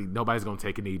 honestly, nobody's gonna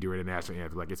take a knee during the national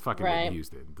anthem. Like, it's fucking Whitney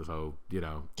Houston. So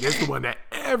it's the one that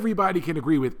everybody can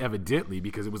agree with, evidently,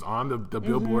 because it was on the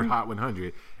Billboard Hot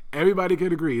 100. Everybody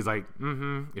could agree. It's like,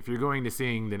 if you're going to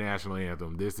sing the national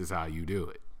anthem, this is how you do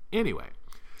it. Anyway.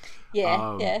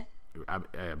 Yeah.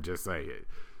 I'm just saying.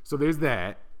 So there's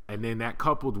that, and then that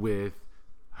coupled with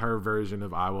her version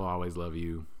of "I Will Always Love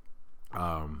You,"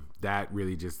 that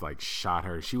really just like shot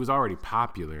her. She was already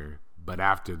popular, but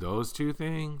after those two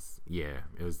things, it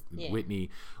was Whitney.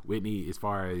 As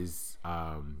far as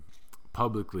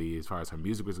publicly, as far as her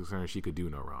music was concerned, she could do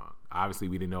no wrong. Obviously,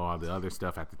 we didn't know all the other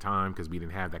stuff at the time because we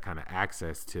didn't have that kind of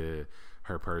access to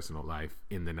her personal life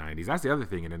in the 90s. That's the other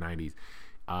thing in the 90s.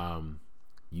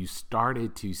 You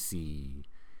started to see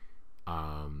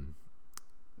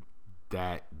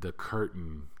that the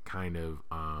curtain kind of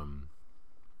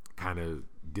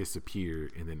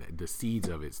disappeared, and then the seeds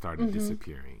of it started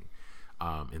disappearing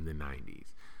in the 90s.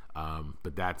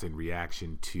 But that's in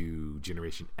reaction to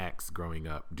Generation X growing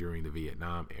up during the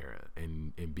Vietnam era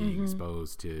and being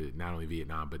exposed to not only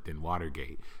Vietnam, but then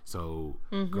Watergate. So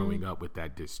growing up with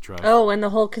that distrust. Oh, and the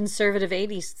whole conservative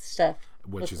 80s stuff.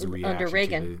 Which is a reaction under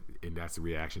Reagan. And that's a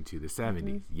reaction to the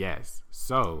 70s. Yes.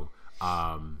 So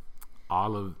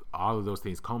all of those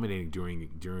things culminating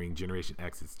during Generation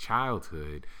X's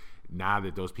childhood, now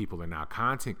that those people are now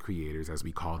content creators, as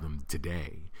we call them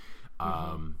today,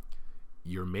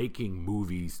 you're making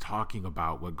movies talking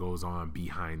about what goes on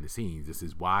behind the scenes. This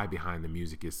is why Behind the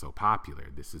Music is so popular.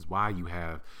 This is why you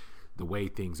have the way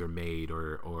things are made,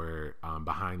 or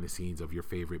behind the scenes of your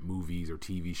favorite movies or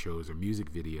TV shows or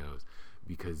music videos,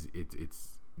 because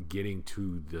it's getting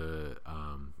to the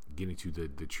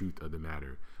truth of the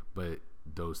matter. But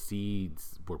those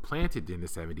seeds were planted in the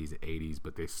 70s and 80s,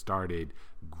 but they started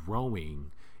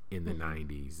growing in the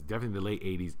 90s, definitely the late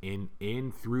 80s,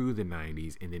 in through the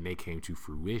 90s, and then they came to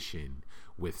fruition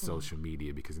with social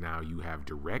media, because now you have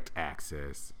direct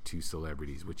access to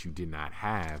celebrities, which you did not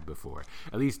have before.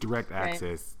 At least direct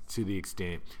access to the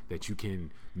extent that you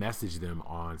can message them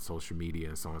on social media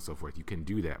and so on and so forth. You can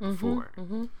do that before.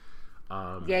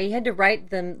 Yeah, you had to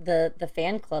write them the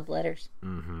fan club letters.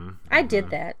 I did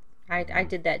that. I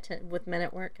did that with Men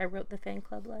at Work. I wrote the fan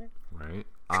club letter. Right.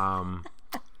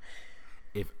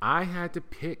 If I had to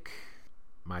pick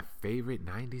my favorite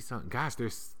 90s song, gosh,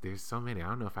 there's so many. I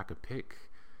don't know if I could pick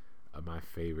my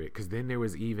favorite, because then there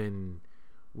was, even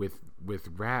with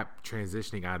rap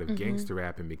transitioning out of gangster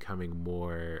rap and becoming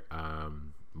more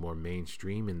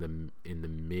mainstream in the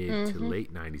mid to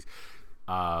late 90s.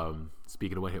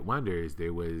 Speaking of one hit wonders,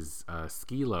 there was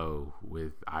Skee-Lo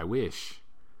with I Wish,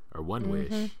 or One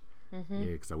Wish. Yeah,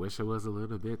 because I wish I was a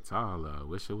little bit taller. I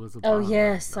wish I was a baller. Oh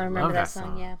yes, I remember that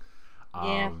song. Yeah.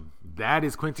 That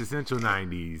is quintessential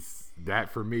 90s. That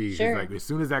for me, Sure. is like, as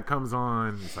soon as that comes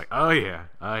on, it's like, oh yeah.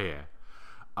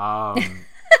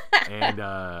 And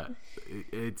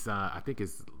it's I think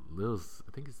it's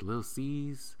Lil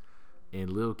C's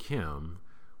and Lil Kim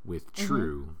with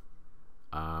True.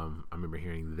 I remember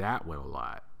hearing that one a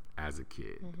lot as a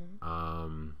kid.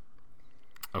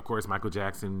 Of course, Michael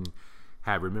Jackson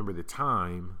had Remember the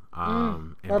Time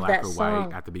and Black or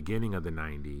White at the beginning of the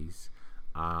 90s.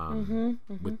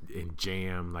 With in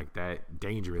Jam, like that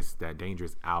dangerous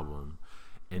album,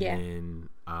 and then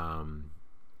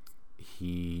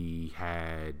he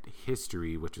had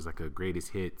History, which was like a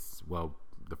greatest hits. Well,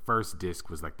 the first disc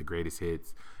was like the greatest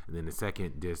hits, and then the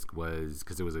second disc was,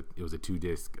 because it was a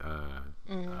 2-disc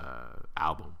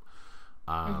album.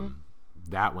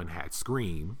 That one had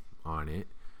Scream on it,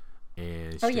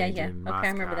 and Okay, Moscow. I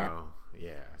remember that.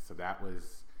 Yeah, so that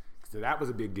was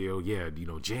a big deal. Yeah,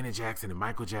 Janet Jackson and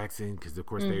Michael Jackson, because of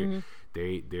course they're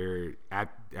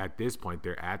at this point,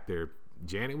 they're at their,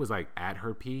 Janet was like at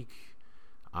her peak,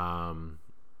 and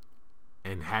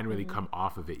hadn't really come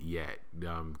off of it yet,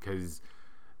 because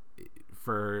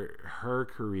for her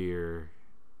career,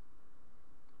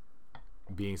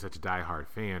 being such a diehard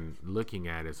fan, looking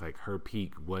at it, it's like her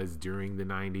peak was during the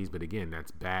 90s, but again,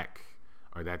 that's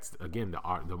again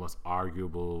the most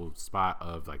arguable spot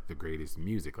of like the greatest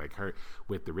music, like her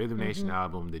with the Rhythm Nation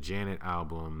album, the Janet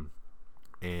album,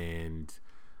 and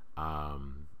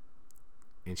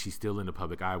she's still in the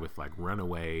public eye with like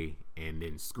Runaway and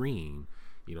then Scream.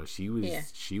 She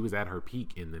was at her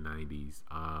peak in the 90s,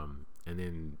 and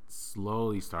then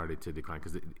slowly started to decline,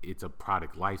 because it's a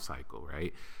product life cycle,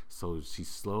 right? So she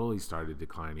slowly started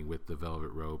declining with the Velvet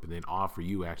Rope, and then All For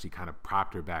You actually kind of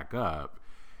propped her back up.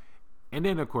 And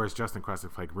then, of course, Justin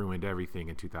Crusiflake like ruined everything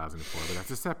in 2004, but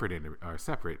that's a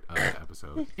separate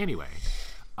episode. Anyway,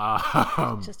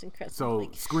 so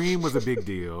Scream was a big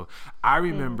deal. I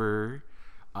remember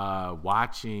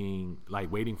watching,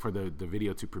 like, waiting for the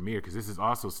video to premiere, because this is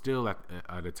also still at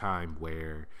a time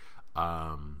where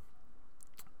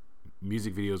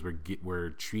music videos were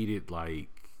treated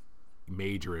like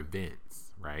major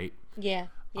events, right? Yeah.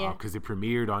 Yeah, because it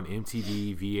premiered on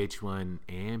MTV, VH1,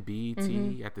 and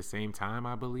BET at the same time,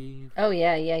 I believe. Oh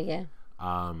yeah.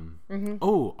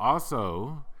 Oh,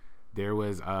 also there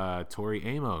was Tori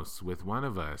Amos with One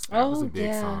of Us. That was a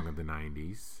big song of the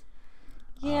 90s.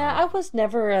 Yeah, I was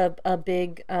never a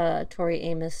big Tori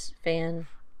Amos fan.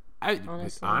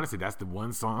 Honestly, that's the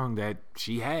one song that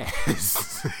she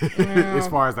has, as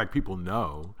far as like people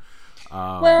know.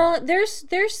 Well,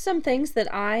 there's some things that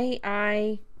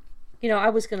I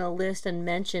was going to list and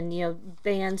mention,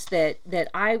 bands that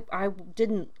I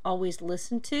didn't always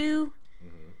listen to.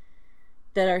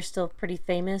 that are still pretty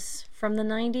famous from the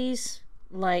 90s,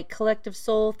 like Collective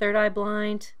Soul, Third Eye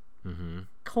Blind,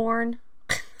 Korn,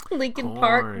 Linkin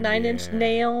Park, Nine Inch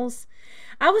Nails.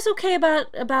 I was okay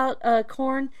about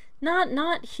Korn.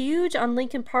 Not huge on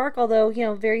Linkin Park, although, you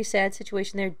know, very sad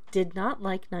situation there. Did not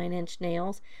like Nine Inch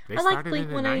Nails. I liked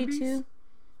Blink 182.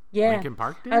 Yeah. Linkin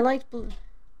Park did? I liked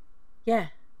yeah.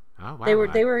 Oh, wow. They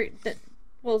were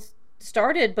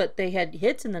started, but they had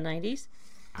hits in the 90s.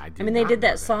 I mean, they did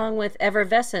that song with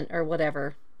Effervescent or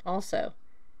whatever also.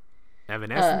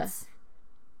 Evanescence?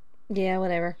 Yeah,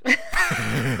 whatever.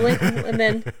 Blink, and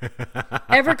then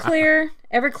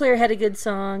Everclear had a good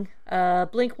song.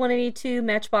 Blink 182,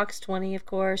 Matchbox 20, of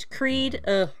course. Creed.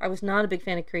 I was not a big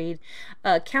fan of Creed.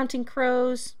 Counting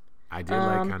Crows. I did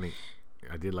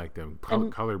like them.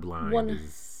 Colorblind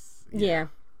is yeah.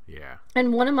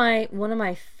 And one of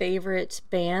my favorite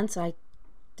bands. I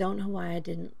don't know why I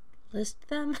didn't list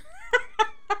them.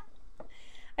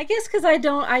 I guess because I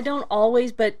don't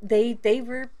always, but they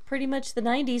were pretty much the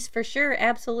 90s for sure,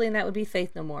 absolutely, and that would be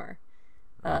Faith No More.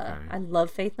 I love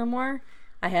Faith No More.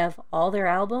 I have all their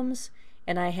albums,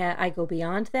 and I go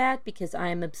beyond that because I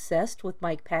am obsessed with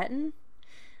Mike Patton,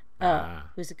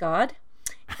 who's a god,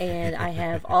 and I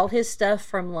have all his stuff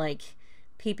from like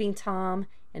Peeping Tom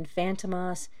and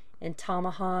Fantomas and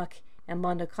Tomahawk and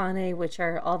Mondokane, which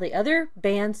are all the other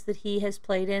bands that he has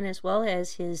played in, as well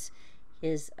as his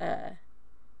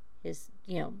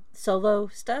solo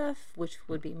stuff, which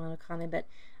would be Mondokane. But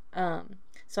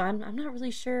so I'm not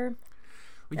really sure.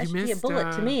 Well, that should be a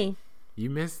bullet to me. You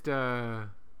missed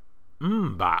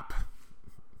Bop.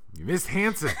 You missed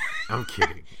Hanson. I'm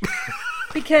kidding.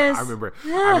 Because I remember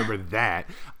that.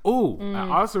 Oh,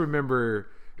 I also remember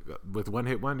with One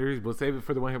Hit Wonders. We'll save it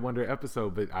for the One Hit Wonder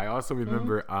episode. But I also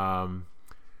remember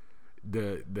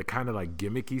the kind of like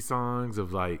gimmicky songs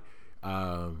of like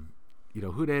you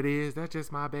know who that is? That's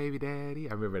just my baby daddy.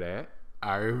 I remember that.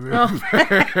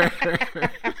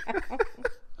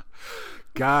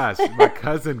 Gosh, my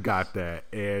cousin got that,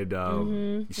 and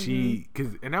and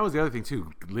that was the other thing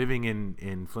too. Living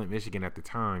in Flint, Michigan at the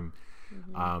time,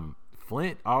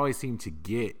 Flint always seemed to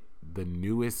get the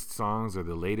newest songs or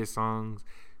the latest songs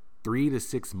 3 to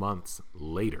 6 months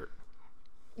later.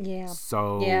 Yeah.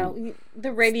 So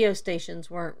the radio stations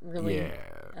weren't really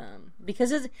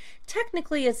because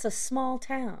technically it's a small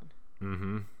town.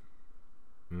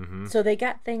 So they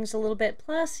got things a little bit.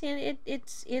 Plus,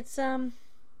 it's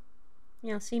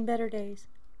seen better days.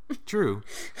 True.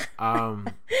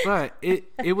 But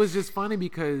it was just funny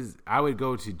because I would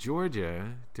go to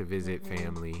Georgia to visit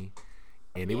family,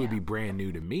 and it would be brand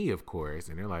new to me, of course.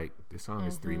 And they're like, this song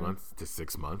is 3 months to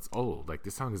 6 months old. Like,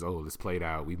 this song is old. It's played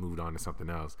out. We moved on to something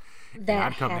else.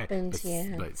 That happens,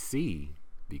 But see,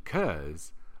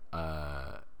 because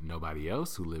nobody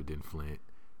else who lived in Flint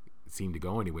seemed to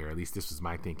go anywhere. At least this was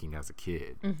my thinking as a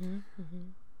kid.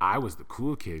 I was the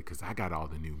cool kid because I got all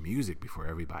the new music before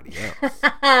everybody else.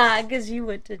 Because you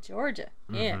went to Georgia.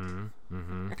 Yeah.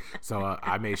 So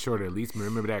I made sure to at least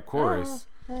remember that chorus.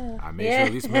 I made sure to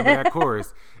at least remember that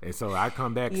chorus. And so I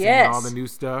come back singing all the new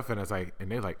stuff, and I was like,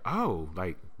 and they're like, oh,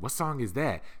 like, what song is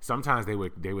that? Sometimes they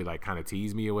would like kind of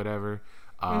tease me or whatever.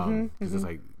 Because it's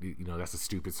like, you know, that's a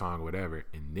stupid song or whatever.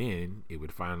 And then it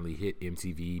would finally hit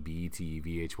MTV, BET,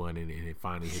 VH1, and it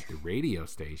finally hit the radio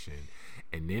station.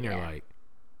 And then they're like,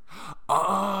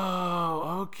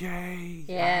 oh, okay.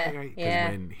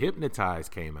 Because when Hypnotize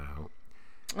came out,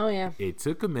 it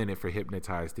took a minute for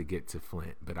Hypnotize to get to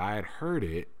Flint, but I had heard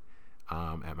it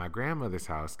at my grandmother's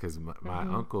house because my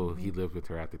uncle, he lived with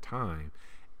her at the time,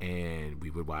 and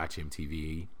we would watch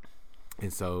MTV.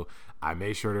 And so I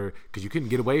made sure to, because you couldn't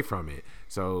get away from it.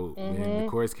 So when the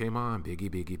chorus came on,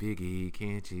 Biggie, Biggie, Biggie,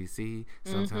 can't you see?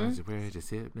 Sometimes your words just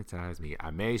hypnotize me.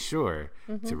 I made sure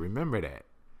to remember that.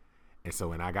 And so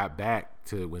when I got back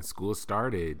to when school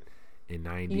started in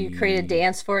 90... You created a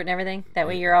dance for it and everything? That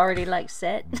way you're already like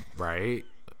set? Right.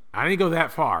 I didn't go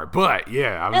that far, but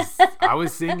yeah, I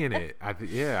was singing it. I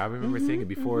remember singing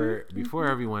before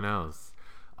everyone else.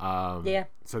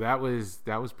 So that was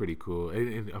pretty cool.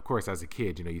 And of course, as a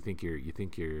kid, you know, you think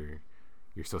you're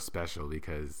so special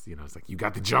because, you know, it's like you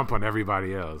got the jump on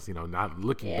everybody else. You know, not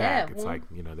looking back, it's like,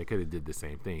 you know, they could have did the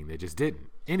same thing. They just didn't.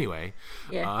 Anyway.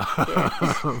 Well,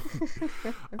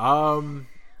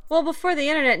 before the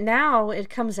internet, now it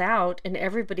comes out and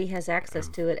everybody has access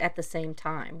to it at the same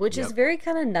time, which is very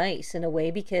kind of nice in a way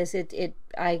because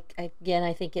I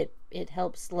think it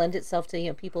helps lend itself to, you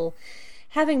know, people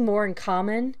having more in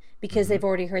common because they've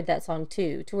already heard that song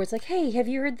too, to where it's like, hey, have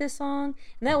you heard this song?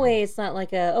 And that way it's not like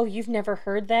oh, you've never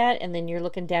heard that, and then you're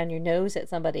looking down your nose at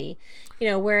somebody,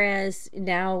 whereas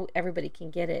now everybody can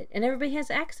get it and everybody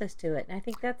has access to it. And I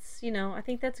think that's, I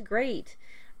think that's great.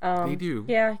 They do.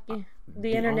 Yeah.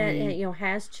 The internet,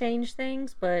 has changed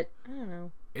things, but I don't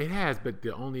know. It has, but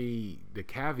the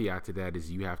caveat to that is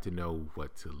you have to know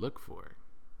what to look for.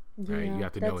 Right? You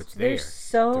have to know it's there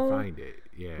to find it.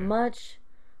 Yeah. Much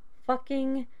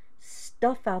fucking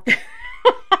stuff out there.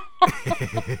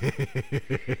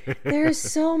 There's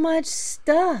so much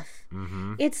stuff.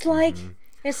 It's like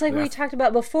we talked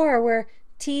about before, where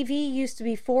TV used to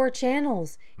be 4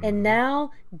 channels, and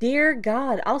now, dear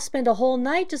God, I'll spend a whole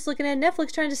night just looking at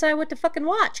Netflix trying to decide what to fucking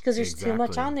watch because there's too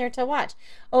much on there to watch.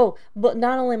 Oh, but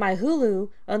not only my Hulu,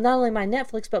 not only my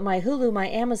Netflix, but my Hulu, my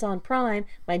Amazon Prime,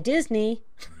 my Disney.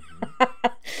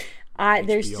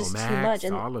 There's just Max, too much,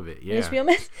 and all of it. Yeah, HBO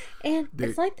Max, and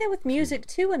it's like that with music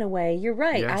too. In a way, you're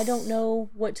right. Yes. I don't know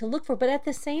what to look for, but at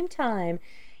the same time,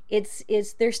 it's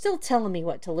they're still telling me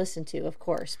what to listen to, of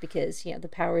course, because the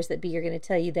powers that be are going to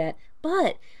tell you that.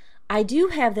 But I do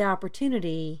have the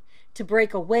opportunity to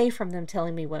break away from them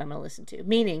telling me what I'm going to listen to.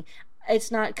 Meaning,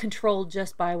 it's not controlled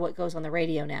just by what goes on the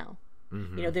radio now.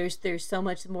 There's so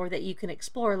much more that you can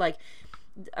explore. Like,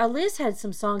 Liz had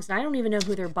some songs, and I don't even know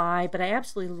who they're by, but I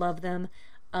absolutely love them.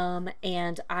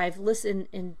 And I've listened,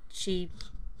 and she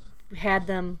had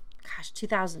them,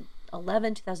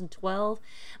 2011, 2012,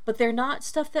 but they're not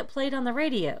stuff that played on the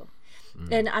radio.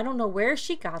 And I don't know where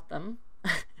she got them,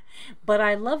 but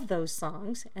I love those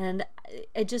songs, and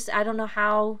I don't know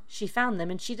how she found them,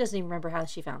 and she doesn't even remember how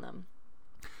she found them.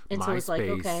 And MySpace so it's like,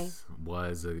 okay,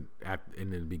 was in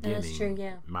the beginning. That's true,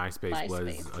 yeah. MySpace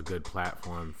was a good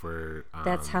platform for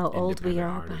that's how old we are.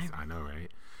 Artists. I know, right?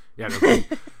 Yeah.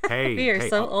 Hey, we are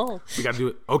so old. We got to do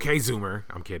it. Okay, Zoomer.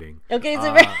 I'm kidding. Okay,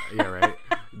 Zoomer. Yeah, right.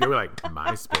 They were like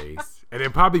MySpace, and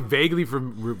then probably vaguely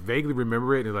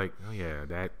remember it. And they're like, oh yeah,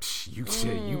 that you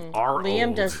are. Liam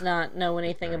old. Does not know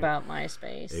anything about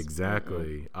MySpace.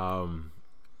 Exactly.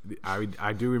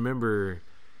 I do remember.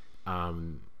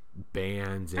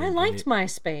 Bands and, I liked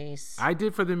MySpace. I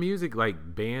did for the music,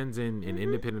 like bands and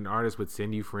independent artists would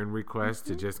send you friend requests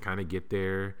to just kind of get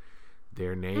their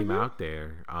name out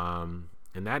there, and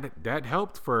that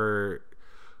helped for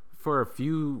a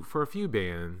few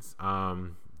bands.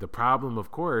 The problem,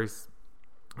 of course,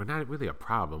 or not really a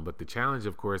problem, but the challenge,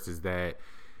 of course, is that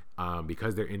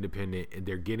because they're independent and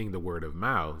they're getting the word of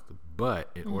mouth,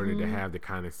 but in order to have the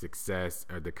kind of success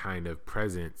or the kind of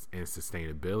presence and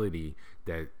sustainability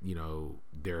that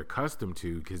they're accustomed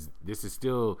to, because this is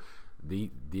still the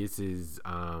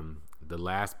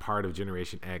last part of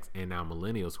Generation X and now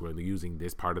millennials who are using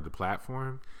this part of the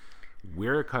platform.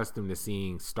 We're accustomed to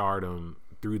seeing stardom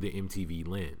through the MTV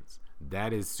lens.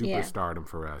 That is superstardom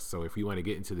for us. So if we want to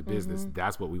get into the business,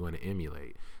 that's what we want to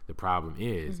emulate. The problem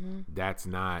is that's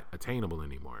not attainable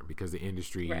anymore because the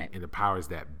industry and the powers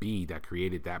that be that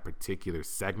created that particular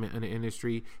segment of the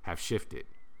industry have shifted.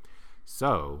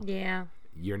 So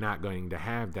you're not going to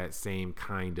have that same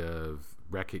kind of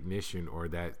recognition or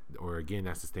again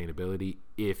that sustainability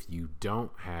if you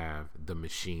don't have the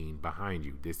machine behind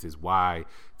you. This is why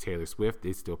Taylor Swift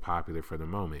is still popular for the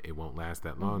moment. It won't last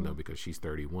that long though, because she's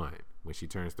 31. When she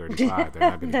turns 35, they're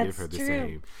not going to give her the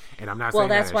same. And I'm not saying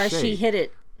that's why she hit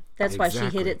it. That's why she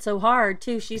hit it so hard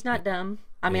too. She's not dumb.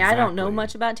 I mean, I don't know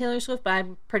much about Taylor Swift, but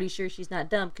I'm pretty sure she's not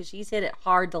dumb because she's hit it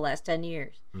hard the last 10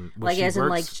 years.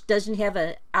 She doesn't have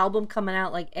an album coming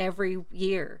out like every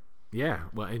year. Yeah,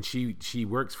 well, and she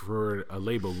works for a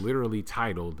label literally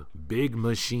titled Big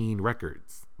Machine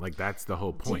Records. Like, that's the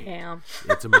whole point. Damn.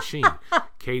 It's a machine.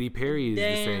 Katy Perry is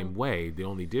the same way. The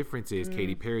only difference is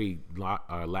Katy Perry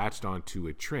latched onto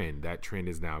a trend. That trend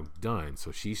is now done.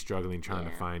 So she's struggling trying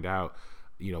to find out,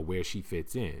 where she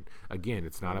fits in. Again,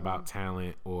 it's not about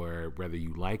talent or whether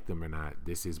you like them or not.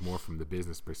 This is more from the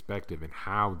business perspective and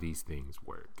how these things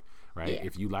work. Right? Yeah.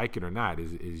 If you like it or not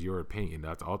is your opinion.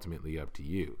 That's ultimately up to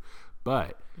you.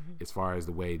 But as far as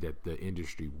the way that the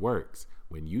industry works,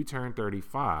 when you turn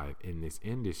 35 in this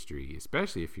industry,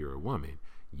 especially if you're a woman,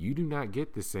 you do not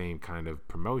get the same kind of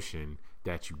promotion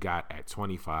that you got at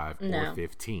 25 or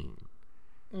 15.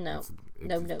 No. It's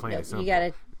you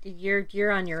gotta.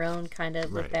 You're on your own kind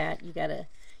of with that. You gotta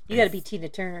be Tina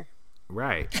Turner.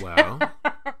 Right. Well,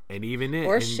 and even it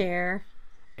or Cher.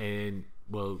 And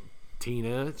well,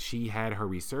 Tina, she had her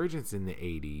resurgence in the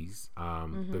 80s,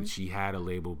 but she had a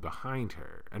label behind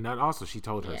her. And then also she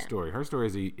told her story. Her story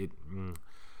is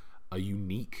a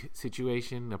unique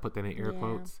situation. I put that in air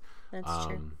quotes. That's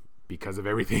true. because of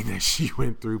everything that she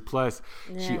went through. Plus,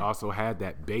 she also had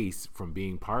that base from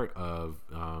being part of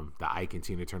the Ike and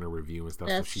Tina Turner Review and stuff.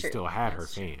 That's so she true. still had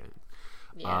That's her true. fans.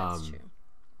 Yeah, that's true.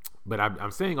 But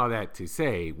I'm saying all that to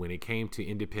say, when it came to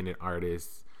independent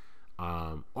artists,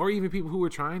 or even people who were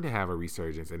trying to have a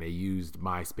resurgence and they used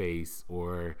MySpace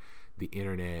or the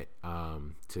internet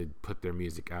to put their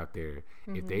music out there,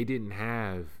 if they didn't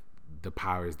have the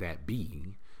powers that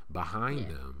be behind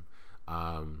them,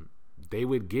 they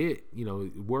would get,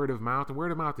 word of mouth, and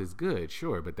word of mouth is good,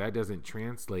 sure, but that doesn't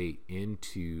translate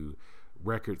into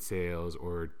record sales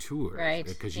or tours, right?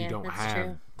 Because you don't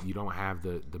have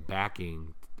the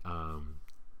backing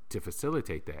to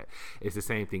facilitate that. It's the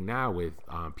same thing now with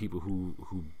people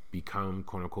who become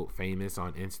quote unquote famous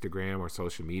on Instagram or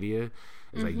social media.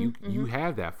 It's like you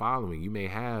have that following. You may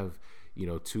have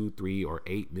 2, 3, or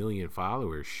 8 million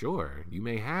followers. Sure, you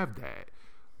may have that,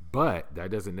 but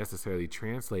that doesn't necessarily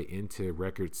translate into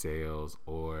record sales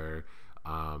or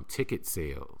ticket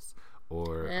sales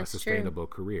or a sustainable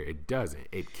career. It doesn't.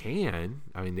 It can.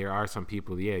 I mean, there are some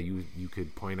people, you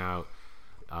could point out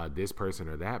this person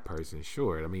or that person,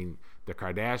 sure. I mean, the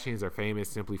Kardashians are famous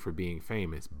simply for being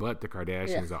famous, but the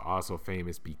Kardashians are also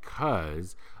famous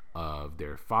because of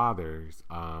their father's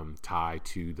tie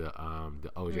to the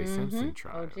O.J. Simpson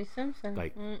trial. O.J. Simpson,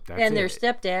 like that's and their it.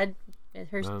 stepdad,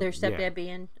 their stepdad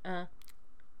being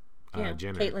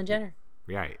Jenner. Caitlyn Jenner,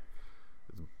 right?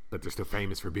 But they're still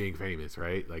famous for being famous,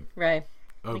 right? Like right.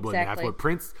 Exactly. Well, that's what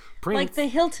Prince, like the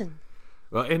Hilton.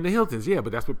 Well, and the Hiltons,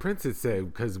 but that's what Prince had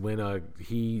said, because when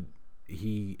he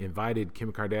invited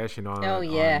Kim Kardashian on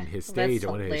his stage at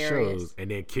one of his shows,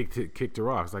 and then kicked her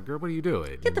off. It's like, girl, what are you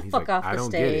doing? Get the fuck off the stage. I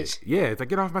don't get it. Yeah, it's like,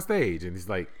 get off my stage. And he's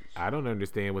like, I don't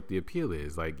understand what the appeal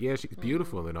is. Like, yeah, she's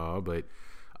beautiful and all, but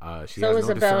she has no discernible talent. So it was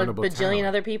about a bajillion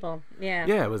other people. Yeah.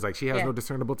 Yeah, it was like, she has no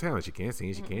discernible talent. She can't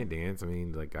sing, she can't dance. I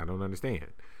mean, like, I don't understand.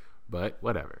 But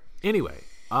whatever. Anyway.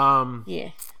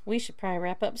 We should probably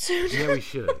wrap up soon. Yeah, we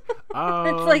should.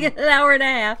 It's like an hour and a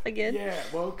half again. Yeah,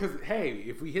 well, because hey,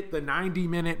 if we hit the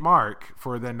 90-minute mark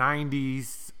for the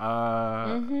 90s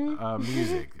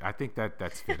music, I think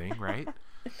that's fitting, right?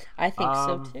 I think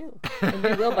so too. And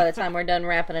we will by the time we're done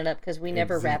wrapping it up, because we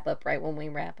never wrap up right when we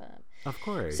wrap up. Of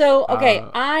course. So okay,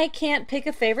 I can't pick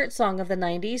a favorite song of the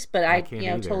 90s, but I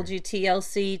told you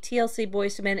TLC,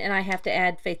 Boyz II Men, and I have to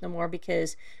add Faith No More,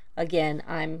 because again,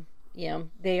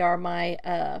 they are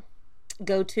my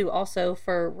go-to also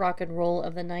for rock and roll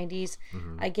of the 90s,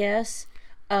 I guess.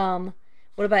 What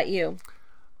about you?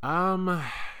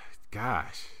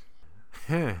 Gosh.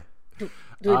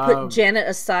 Do we put Janet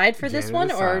aside for this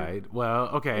one, aside. Or well,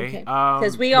 okay,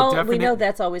 because we know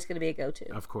that's always going to be a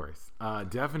go-to. Of course,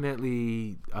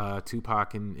 definitely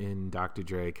Tupac and Dr.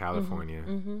 Dre, California.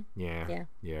 Yeah.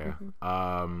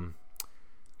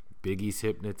 Biggie's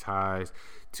Hypnotized.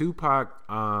 Tupac.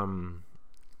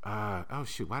 Oh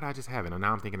shoot, why did I just have it?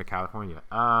 Now I'm thinking of California.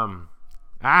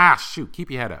 Keep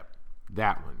your head up.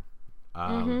 That one.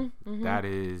 That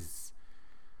is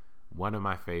one of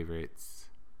my favorites.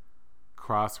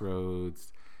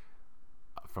 Crossroads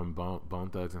from Bone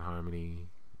Thugs and Harmony.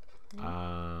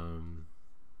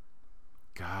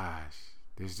 Gosh,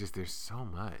 there's so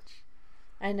much.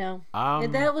 I know.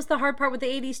 That was the hard part with the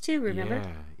 80s too, remember?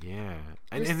 Yeah.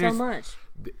 And so much.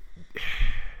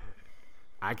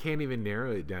 I can't even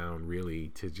narrow it down really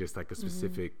to just like a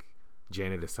specific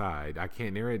Janet aside. I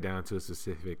can't narrow it down to a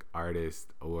specific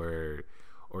artist or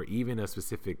even a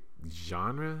specific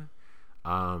genre.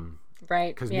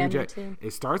 Right. Because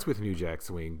it starts with New Jack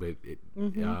Swing, but it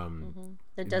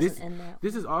doesn't end that.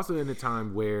 This is also in a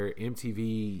time where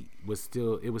MTV was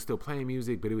still playing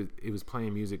music, but it was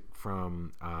playing music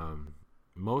from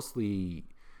mostly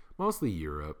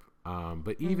Europe,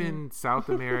 but even South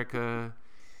America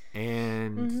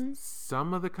and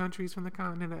some of the countries from the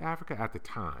continent of Africa at the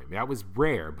time. That was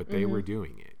rare, but they were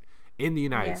doing it in the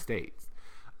United States.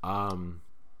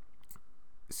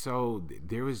 So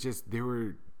there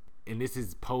were. And this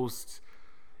is post,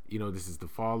 this is the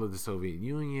fall of the Soviet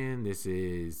Union. This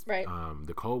is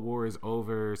the Cold War is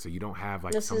over, so you don't have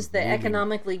like this is the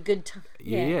economically good time.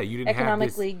 You didn't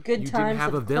economically have good times. You didn't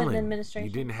have a villain. Administration.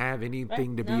 You didn't have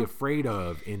anything to be afraid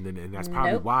of, and that's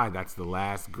probably why that's the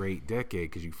last great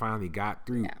decade, because you finally got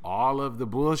through all of the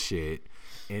bullshit.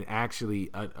 And actually,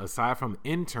 aside from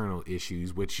internal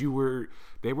issues, which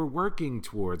they were working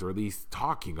towards, or at least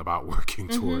talking about working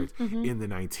towards in the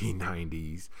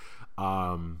 1990s,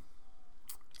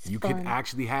 you could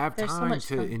actually have time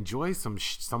to enjoy some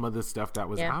of the stuff that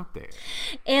was out there.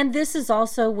 And this is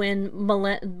also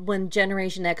when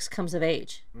Generation X comes of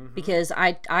age, because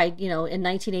I in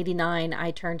 1989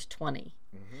 I turned 20.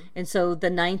 And so the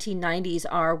 1990s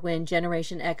are when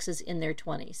Generation X is in their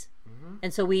 20s.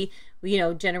 And so we,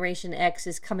 Generation X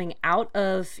is coming out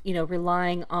of,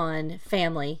 relying on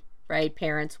family, right?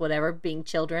 Parents, whatever, being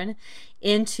children,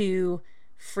 into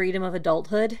freedom of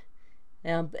adulthood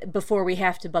before we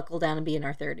have to buckle down and be in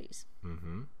our 30s.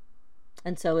 Mm-hmm.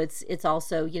 And so it's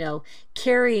also,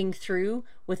 carrying through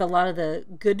with a lot of the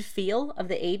good feel of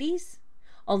the 80s.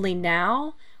 Only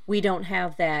now we don't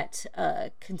have that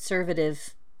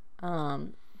conservative,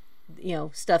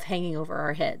 stuff hanging over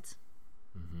our heads.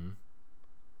 Mm-hmm.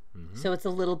 Mm-hmm. So it's a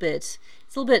little bit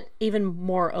even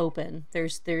more open.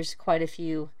 There's quite a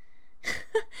few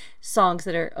songs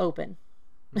that are open.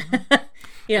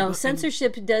 Mm-hmm.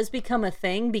 Censorship does become a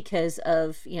thing because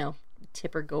of,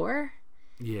 Tipper Gore.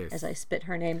 Yes. As I spit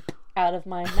her name out of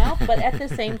my mouth, but at the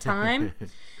same time,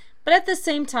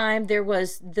 there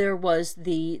was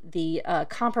the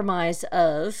compromise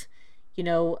of,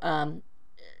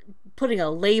 putting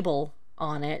a label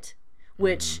on it,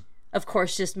 which of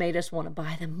course just made us want to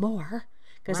buy them more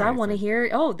because I want to hear,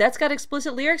 that's got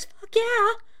explicit lyrics. Fuck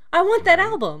yeah, I want that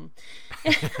album.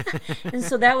 And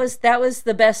so that was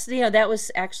the best. That was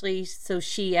actually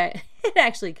it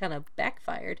actually kind of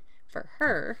backfired for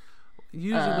her.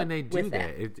 Usually when they do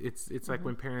that, it's like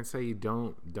when parents say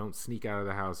don't sneak out of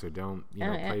the house or don't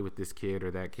play with this kid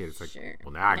or that kid. It's like,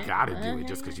 well, now I gotta do it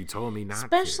just because you told me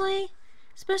not to.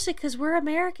 Especially because we're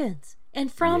Americans,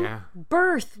 and from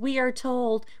birth we are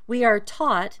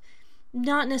taught,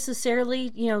 not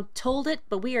necessarily told it,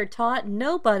 but we are taught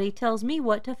nobody tells me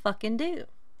what to fucking do.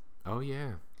 Oh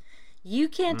yeah. You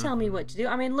can't tell me what to do.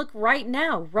 I mean, look, right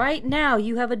now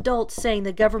you have adults saying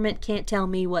the government can't tell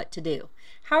me what to do.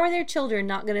 How are their children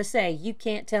not going to say, you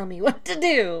can't tell me what to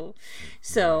do?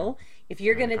 So if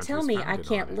you're going to tell me I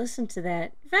can't listen to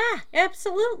that,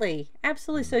 absolutely.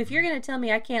 So if you're going to tell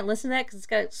me I can't listen to that because it's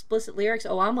got explicit lyrics,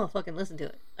 I'm going to fucking listen to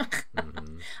it.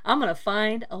 I'm going to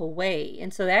find a way.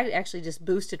 And so that actually just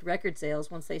boosted record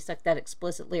sales once they stuck that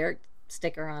explicit lyric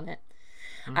sticker on it.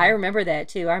 I remember that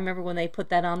too. I remember when they put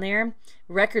that on there.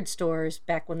 Record stores,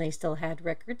 back when they still had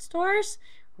record stores,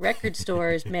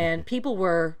 man, people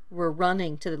were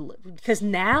running to because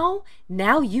now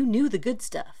you knew the good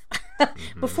stuff.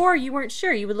 Before you weren't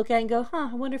sure. You would look at it and go,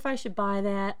 I wonder if I should buy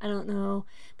that. I don't know.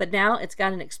 But now it's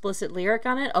got an explicit lyric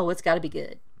on it. Oh, it's got to be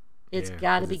good. It's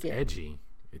got to be good. Edgy.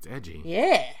 It's edgy.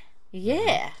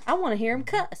 Yeah. I want to hear him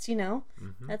cuss.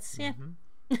 That's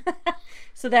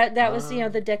So that was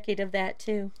the decade of that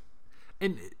too.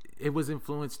 And it was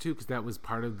influenced too because that was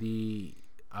part of the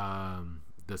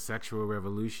sexual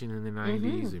revolution in the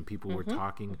 90s, and people were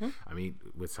talking. I mean,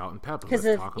 with Salt and Pepper,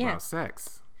 let's talk about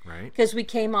sex, right? Because we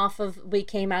came out of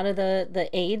the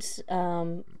AIDS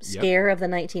scare of the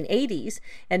 1980s,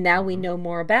 and now we know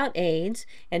more about AIDS,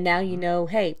 and now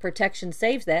hey, protection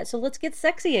saves that, so let's get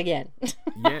sexy again.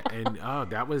 And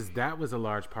that was a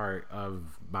large part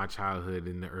of my childhood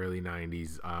in the early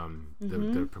 90s.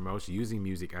 The promotion, using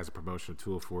music as a promotional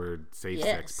tool for safe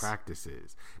sex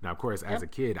practices. Now, of course, as a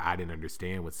kid, I didn't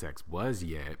understand what sex was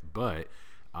yet, but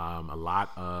a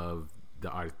lot of the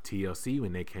TLC,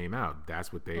 when they came out,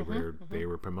 that's what they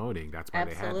were promoting. That's why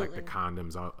they had like the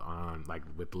condoms on like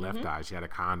with the left eye. She had a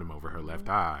condom over her left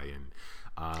eye,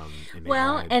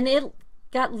 and it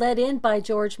got led in by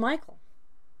George Michael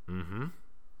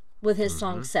with his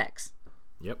song "Sex."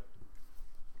 Yep.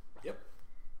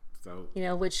 So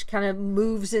which kind of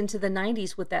moves into the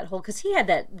 90s with that whole, because he had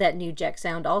that New Jack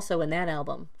sound also in that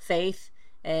album, Faith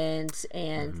and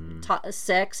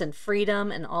Sex and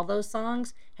Freedom, and all those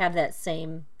songs have that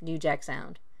same New Jack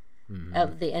sound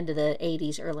of the end of the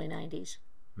 80s, early 90s.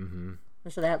 And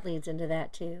so that leads into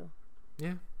that too.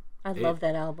 Yeah, I love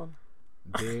that album.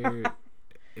 I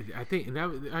think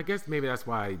I guess maybe that's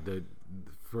why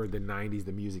for the 90s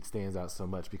the music stands out so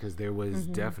much, because there was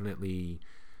definitely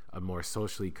a more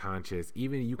socially conscious,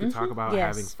 even you could talk about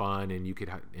having fun, and you could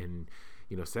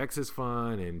sex is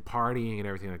fun and partying and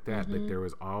everything like that, but there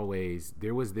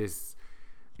was this,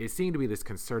 it seemed to be this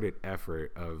concerted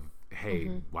effort of,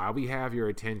 hey, while we have your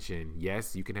attention,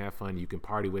 yes, you can have fun, you can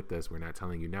party with us, we're not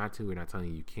telling you not to, we're not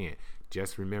telling you can't,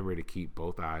 just remember to keep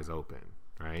both eyes open,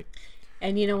 right?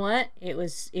 And you know what, it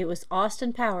was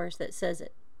Austin Powers that says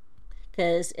it.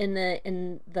 Because in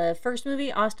the first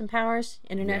movie, Austin Powers,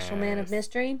 International Man of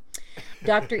Mystery,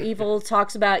 Dr. Evil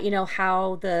talks about,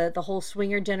 how the whole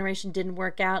swinger generation didn't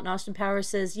work out, and Austin Powers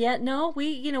says, we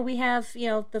have,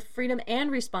 the freedom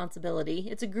and responsibility.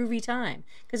 It's a groovy time.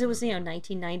 Because it was,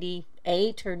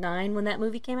 1998 or 9 when that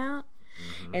movie came out.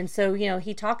 And so,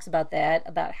 he talks about that,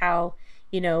 about how,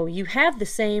 you have the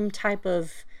same type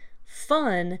of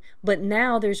fun, but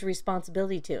now there's a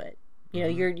responsibility to it. You know,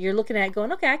 you're looking at it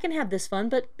going, okay, I can have this fun,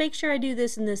 but make sure I do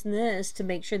this and this and this to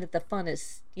make sure that the fun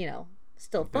is, you know,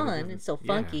 still fun and still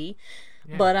funky.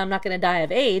 Yeah. But I'm not going to die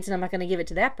of AIDS, and I'm not going to give it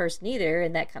to that person either,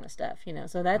 and that kind of stuff, you know.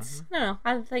 So that's, no,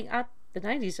 I think the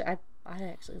 90s, I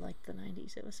actually liked the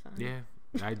 90s. It was fun. Yeah,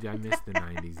 I missed the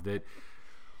 90s. That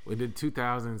when the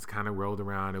 2000s kind of rolled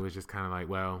around, it was just kind of like,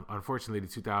 well, unfortunately,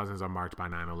 the 2000s are marked by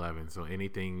 9/11. So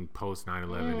anything post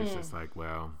 9/11 is just like,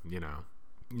 well, you know,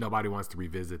 nobody wants to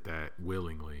revisit that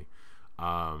willingly.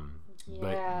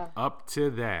 But up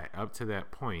to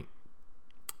that point,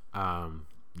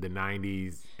 the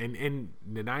 90s and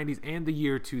the 90s and the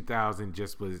year 2000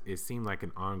 it seemed like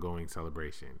an ongoing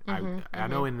celebration. I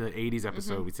know in the 80s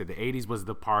episode we said the 80s was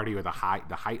the party, or the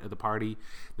height of the party.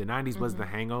 The 90s was the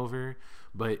hangover,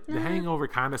 but the hangover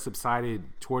kind of subsided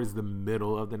towards the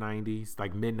middle of the 90s.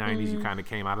 Like mid 90s, you kind of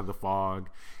came out of the fog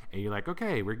and you're like,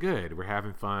 okay, we're good, we're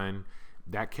having fun.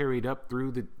 That carried up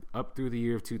through the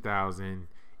year of 2000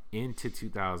 into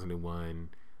 2001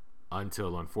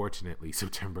 until, unfortunately,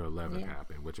 September 11th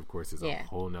happened, which of course is a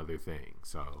whole nother thing.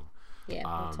 So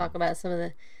we'll talk about some of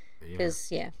the, because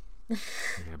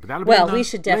but that'll be we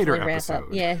should definitely wrap episode. up.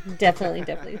 Yeah,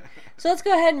 definitely. So let's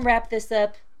go ahead and wrap this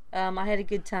up. I had a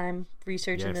good time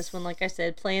researching this one. Like I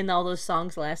said, playing all those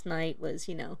songs last night was,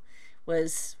 you know,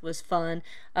 was fun.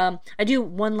 I do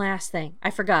one last thing.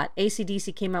 I forgot.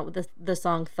 AC/DC came out with the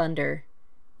song Thunder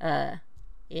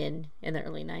in the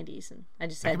early 90s, and I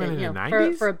just had to, you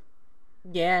know, for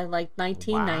like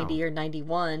 1990 or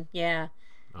 91. Yeah.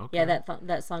 Okay. Yeah,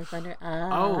 that song Thunder.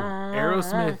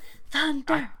 Aerosmith.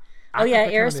 Thunder.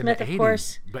 Aerosmith, of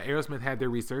course. But Aerosmith had their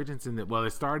resurgence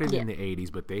it started in the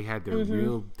 80s, but they had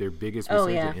their biggest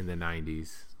resurgence in the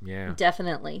 90s. Yeah.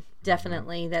 Definitely.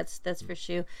 That's for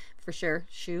sure. For sure.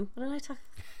 Shoe. What did I talk?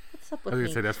 What's up with me? I was going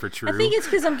to say that's for true. I think it's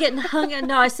because I'm getting hung.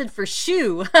 No, I said for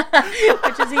shoe,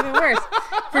 which is even worse.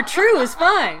 For true is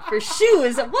fine. For shoe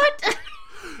is what?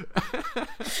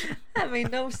 That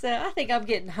made no sense. I think I'm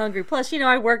getting hungry. Plus, you know,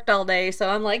 I worked all day, so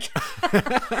I'm like,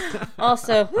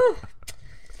 also, whew.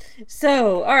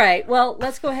 So, all right. Well,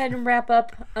 let's go ahead and wrap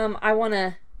up. I want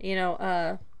to, you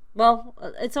know,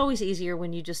 it's always easier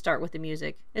when you just start with the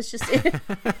music. It's just,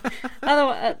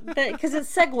 otherwise, because it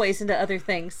segues into other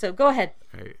things. So go ahead.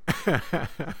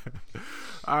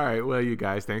 All right. Well, you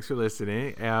guys, thanks for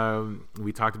listening.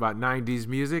 We talked about 90s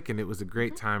music, and it was a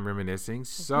great time reminiscing.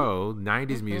 So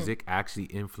 90s music actually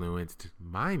influenced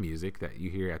my music that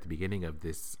you hear at the beginning of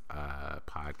this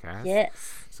podcast.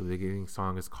 Yes. So the beginning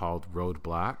song is called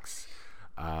Roadblocks.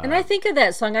 And I think of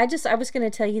that song. I was going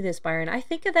to tell you this, Byron. I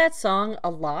think of that song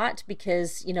a lot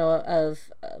because, you know,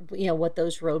 of what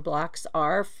those roadblocks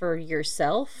are for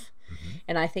yourself.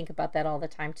 And I think about that all the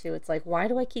time too. It's like, why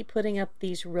do I keep putting up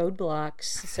these roadblocks?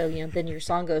 So, you know, then your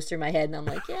song goes through my head and I'm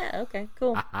like, yeah, okay,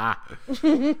 cool.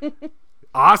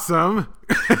 Awesome.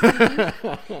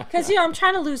 Because, you know, I'm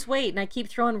trying to lose weight and I keep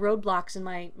throwing roadblocks in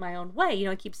my own way. You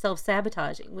know, I keep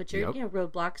self-sabotaging, which are, you know,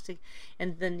 roadblocks.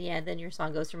 And then your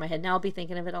song goes through my head. Now I'll be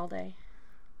thinking of it all day.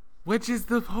 Which is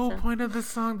the whole point of the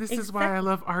song. This is why I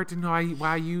love art and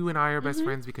why you and I are best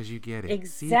friends, because you get it.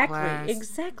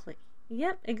 Exactly.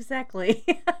 Yep, exactly.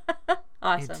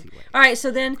 Awesome. Anyway. All right,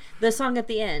 so then the song at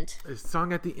the end. The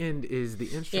song at the end is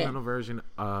the instrumental version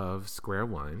of Square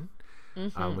One,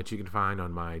 which you can find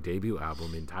on my debut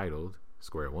album entitled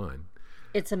Square One.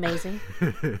 It's amazing.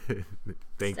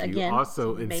 Thank you.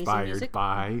 Also inspired music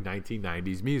by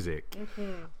 1990s music.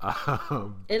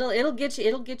 It'll get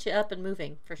you up and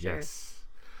moving for sure. Yes.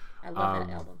 I love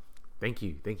that album. Thank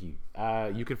you.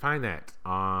 You can find that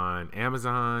on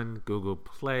Amazon, Google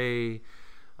Play,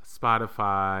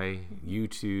 Spotify,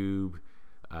 YouTube,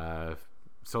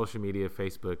 social media,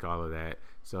 Facebook, all of that.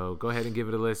 So go ahead and give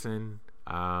it a listen.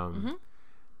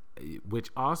 Which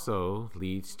also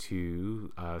leads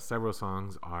to several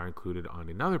songs are included on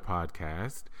another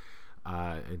podcast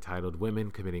entitled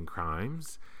Women Committing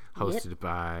Crimes, hosted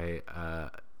by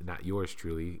not yours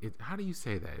truly. How do you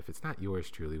say that? If it's not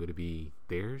yours truly, would it be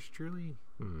theirs truly?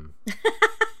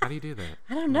 How do you do that?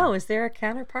 I don't know. Is there a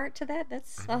counterpart to that?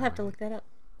 I'll have to look that up.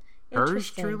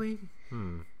 Hers truly?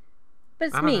 But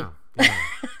it's me.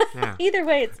 Yeah. Either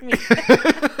way, it's me.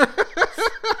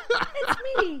 It's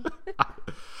me.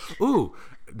 Ooh,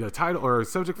 the title or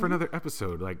subject for another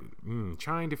episode, like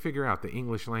trying to figure out the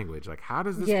English language. Like, how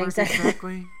does this work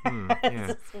exactly? Does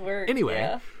this work?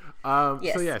 Anyway, so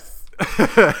yes,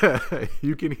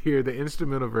 you can hear the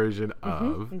instrumental version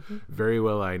of Very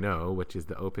Well I Know, which is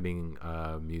the opening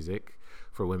music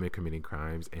for Women Committing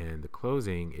Crimes, and the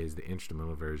closing is the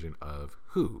instrumental version of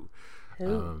Who.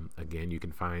 Again, you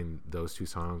can find those two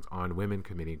songs on Women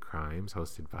Committing Crimes,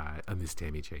 hosted by Miss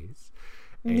Tammy Chase.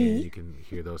 And you can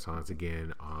hear those songs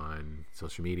again on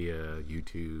social media,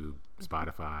 YouTube,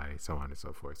 Spotify, so on and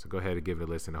so forth. So go ahead and give it a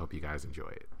listen. I hope you guys enjoy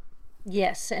it.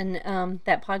 Yes, and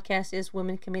that podcast is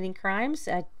Women Committing Crimes,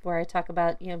 where I talk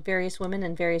about various women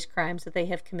and various crimes that they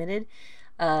have committed.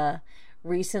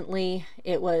 Recently,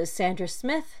 it was Sandra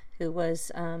Smith, who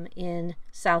was in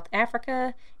South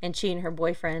Africa, and she and her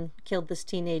boyfriend killed this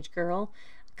teenage girl.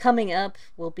 Coming up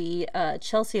will be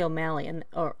Chelsea O'Malley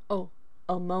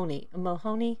Mahoney.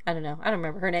 I don't know. I don't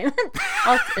remember her name.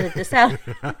 I'll edit this out.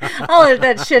 I'll edit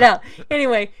that shit out.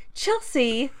 Anyway,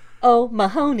 Chelsea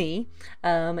O'Mahony,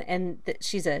 and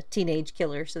she's a teenage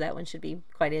killer, so that one should be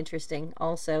quite interesting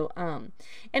also. And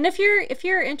if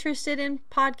you're interested in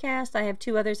podcasts, I have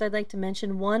two others I'd like to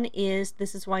mention. One is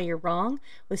This Is Why You're Wrong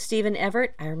with Stephen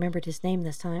Everett. I remembered his name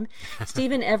this time.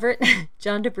 Stephen Everett,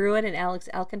 John DeBruin, and Alex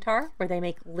Alcantar, where they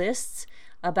make lists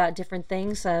about different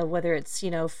things, whether it's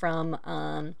from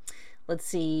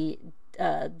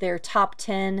their top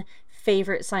 10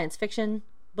 favorite science fiction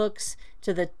books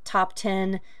to the top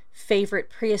 10 favorite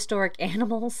prehistoric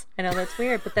animals. I know that's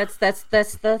weird, but that's the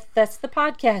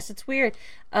podcast. It's weird,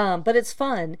 but it's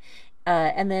fun.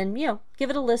 And then give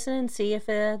it a listen and see if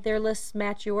their lists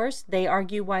match yours. They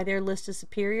argue why their list is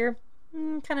superior,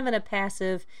 kind of in a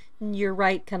passive, you're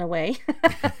right kind of way.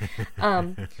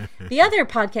 The other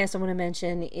podcast I want to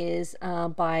mention is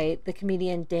by the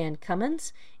comedian Dan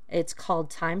Cummins. It's called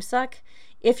Time Suck.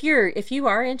 If you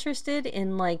are interested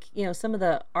in some of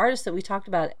the artists that we talked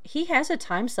about, he has a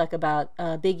time suck about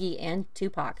Biggie and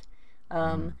Tupac.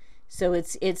 So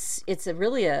it's a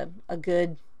really a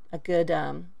good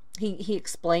he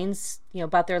explains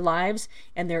about their lives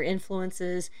and their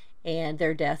influences and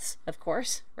their deaths, of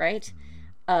course, right?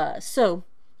 So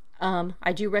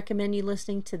I do recommend you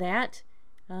listening to that.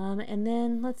 And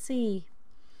then let's see.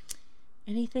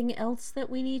 Anything else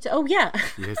that we need to... Oh, yeah.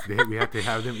 Yes, we have to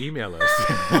have them email us.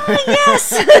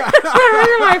 Yes! Am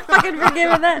I fucking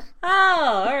forgiving that?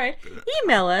 Oh, all right.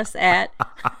 Email us at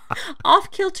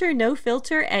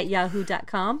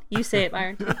offkilternofilter@yahoo.com. You say it,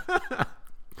 Byron.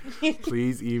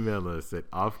 Please email us at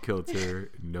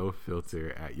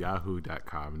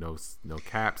offkilternofilter@yahoo.com. No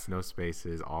caps, no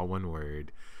spaces, all one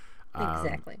word.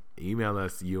 Exactly. Email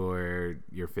us your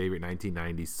favorite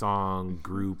 1990s song,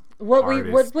 group, what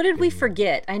artist, did we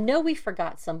forget? I know we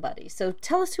forgot somebody, so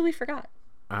tell us who we forgot.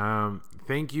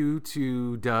 Thank you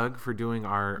to Doug for doing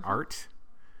our art.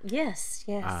 Yes.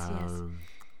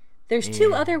 There's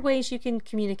two other ways you can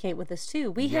communicate with us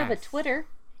too. We have a Twitter.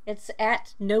 It's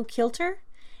at NoKilter.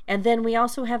 And then we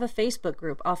also have a Facebook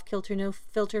group, Off Kilter No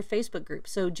Filter Facebook group.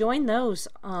 So join those.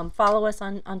 Follow us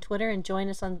on Twitter and join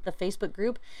us on the Facebook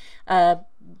group. My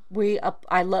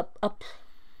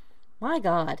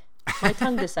God, my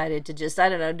tongue decided to just,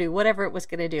 do whatever it was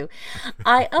going to do.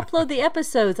 I upload the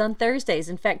episodes on Thursdays.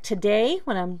 In fact, today,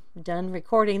 when I'm done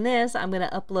recording this, I'm going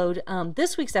to upload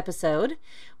this week's episode,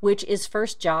 which is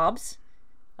First Jobs.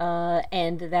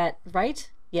 And that, right?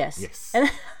 Yes.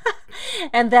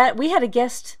 And that we had a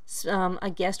guest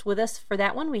with us for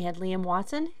that one. We had Liam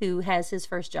Watson, who has his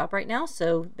first job right now,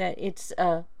 so that it's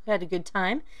had a good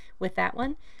time with that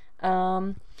one.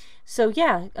 Join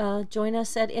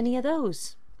us at any of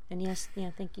those. And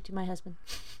thank you to my husband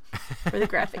for the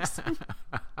graphics.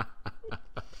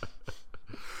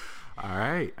 All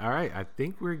right. I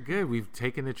think we're good. We've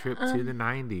taken a trip to the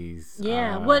 90s.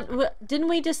 Yeah. What didn't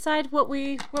we decide what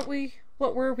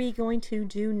were we going to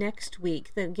do next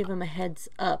week? Then give them a heads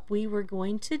up. We were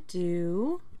going to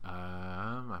do.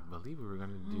 I believe we were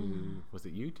going to do. Was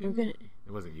it YouTube? It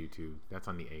wasn't YouTube. That's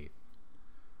on the 8th.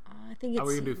 I think it's.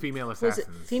 We're going to do Female Assassins.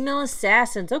 Was it Female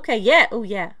Assassins? Okay, yeah. Oh,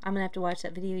 yeah. I'm going to have to watch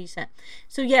that video you sent.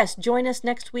 So, yes, join us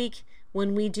next week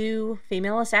when we do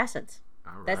Female Assassins.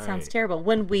 All right. That sounds terrible.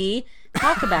 When we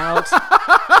talk about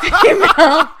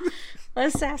Female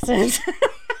Assassins.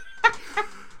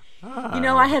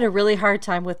 I had a really hard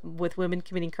time with women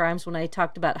committing crimes when I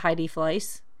talked about Heidi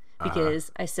Fleiss, because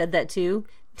I said that too.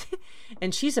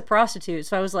 And she's a prostitute.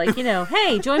 So I was like,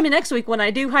 hey, join me next week when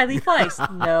I do Heidi Fleiss.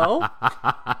 No.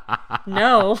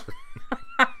 No.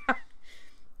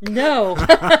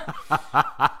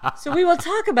 So we will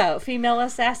talk about female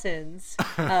assassins.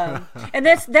 And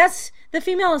that's the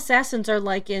female assassins are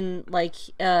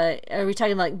are we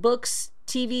talking like books,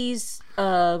 TVs,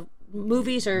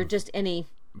 movies, or just any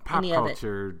pop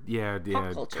culture? Yeah,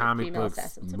 culture, comic books,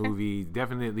 assassins. movies,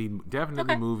 definitely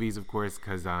movies, of course,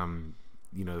 because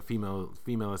the female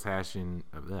assassin.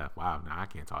 Wow, now I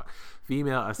can't talk.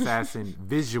 Female assassin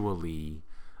visually,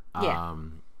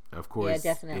 of course,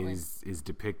 is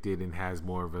depicted and has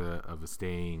more of a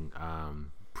staying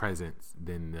presence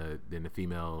than the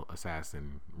female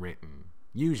assassin written.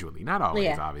 Usually, not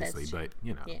always, obviously, but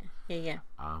you know. Yeah.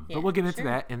 But we'll get into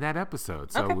that in that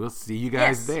episode. So we'll see you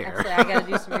guys there. Absolutely. I got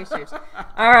to do some research.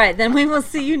 All right, then we will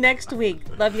see you next week.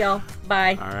 Love y'all.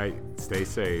 Bye. All right. Stay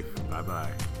safe.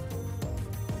 Bye-bye.